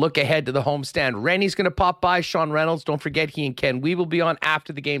 and look ahead to the homestand. Rennie's going to pop by. Sean Reynolds. Don't forget, he and Ken We will be on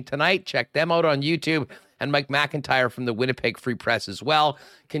after the game tonight. Check them out on YouTube. And Mike McIntyre from the Winnipeg Free Press as well.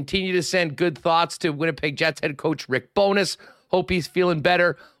 Continue to send good thoughts to Winnipeg Jets head coach Rick Bowness. Hope he's feeling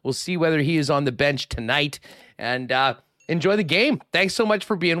better. We'll see whether he is on the bench tonight. And enjoy the game. Thanks so much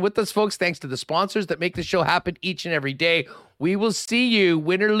for being with us, folks. Thanks to the sponsors that make the show happen each and every day. We will see you,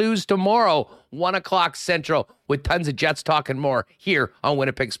 win or lose, tomorrow, 1 o'clock Central, with tons of Jets talk and more here on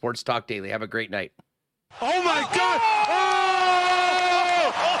Winnipeg Sports Talk Daily. Have a great night. Oh, my God.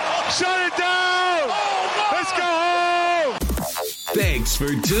 Oh! Shut it down. Let's go home. Thanks for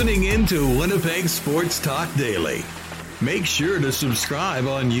tuning in to Winnipeg Sports Talk Daily. Make sure to subscribe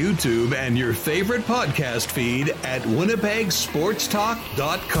on YouTube and your favorite podcast feed at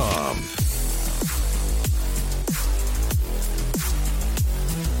winnipegsportstalk.com.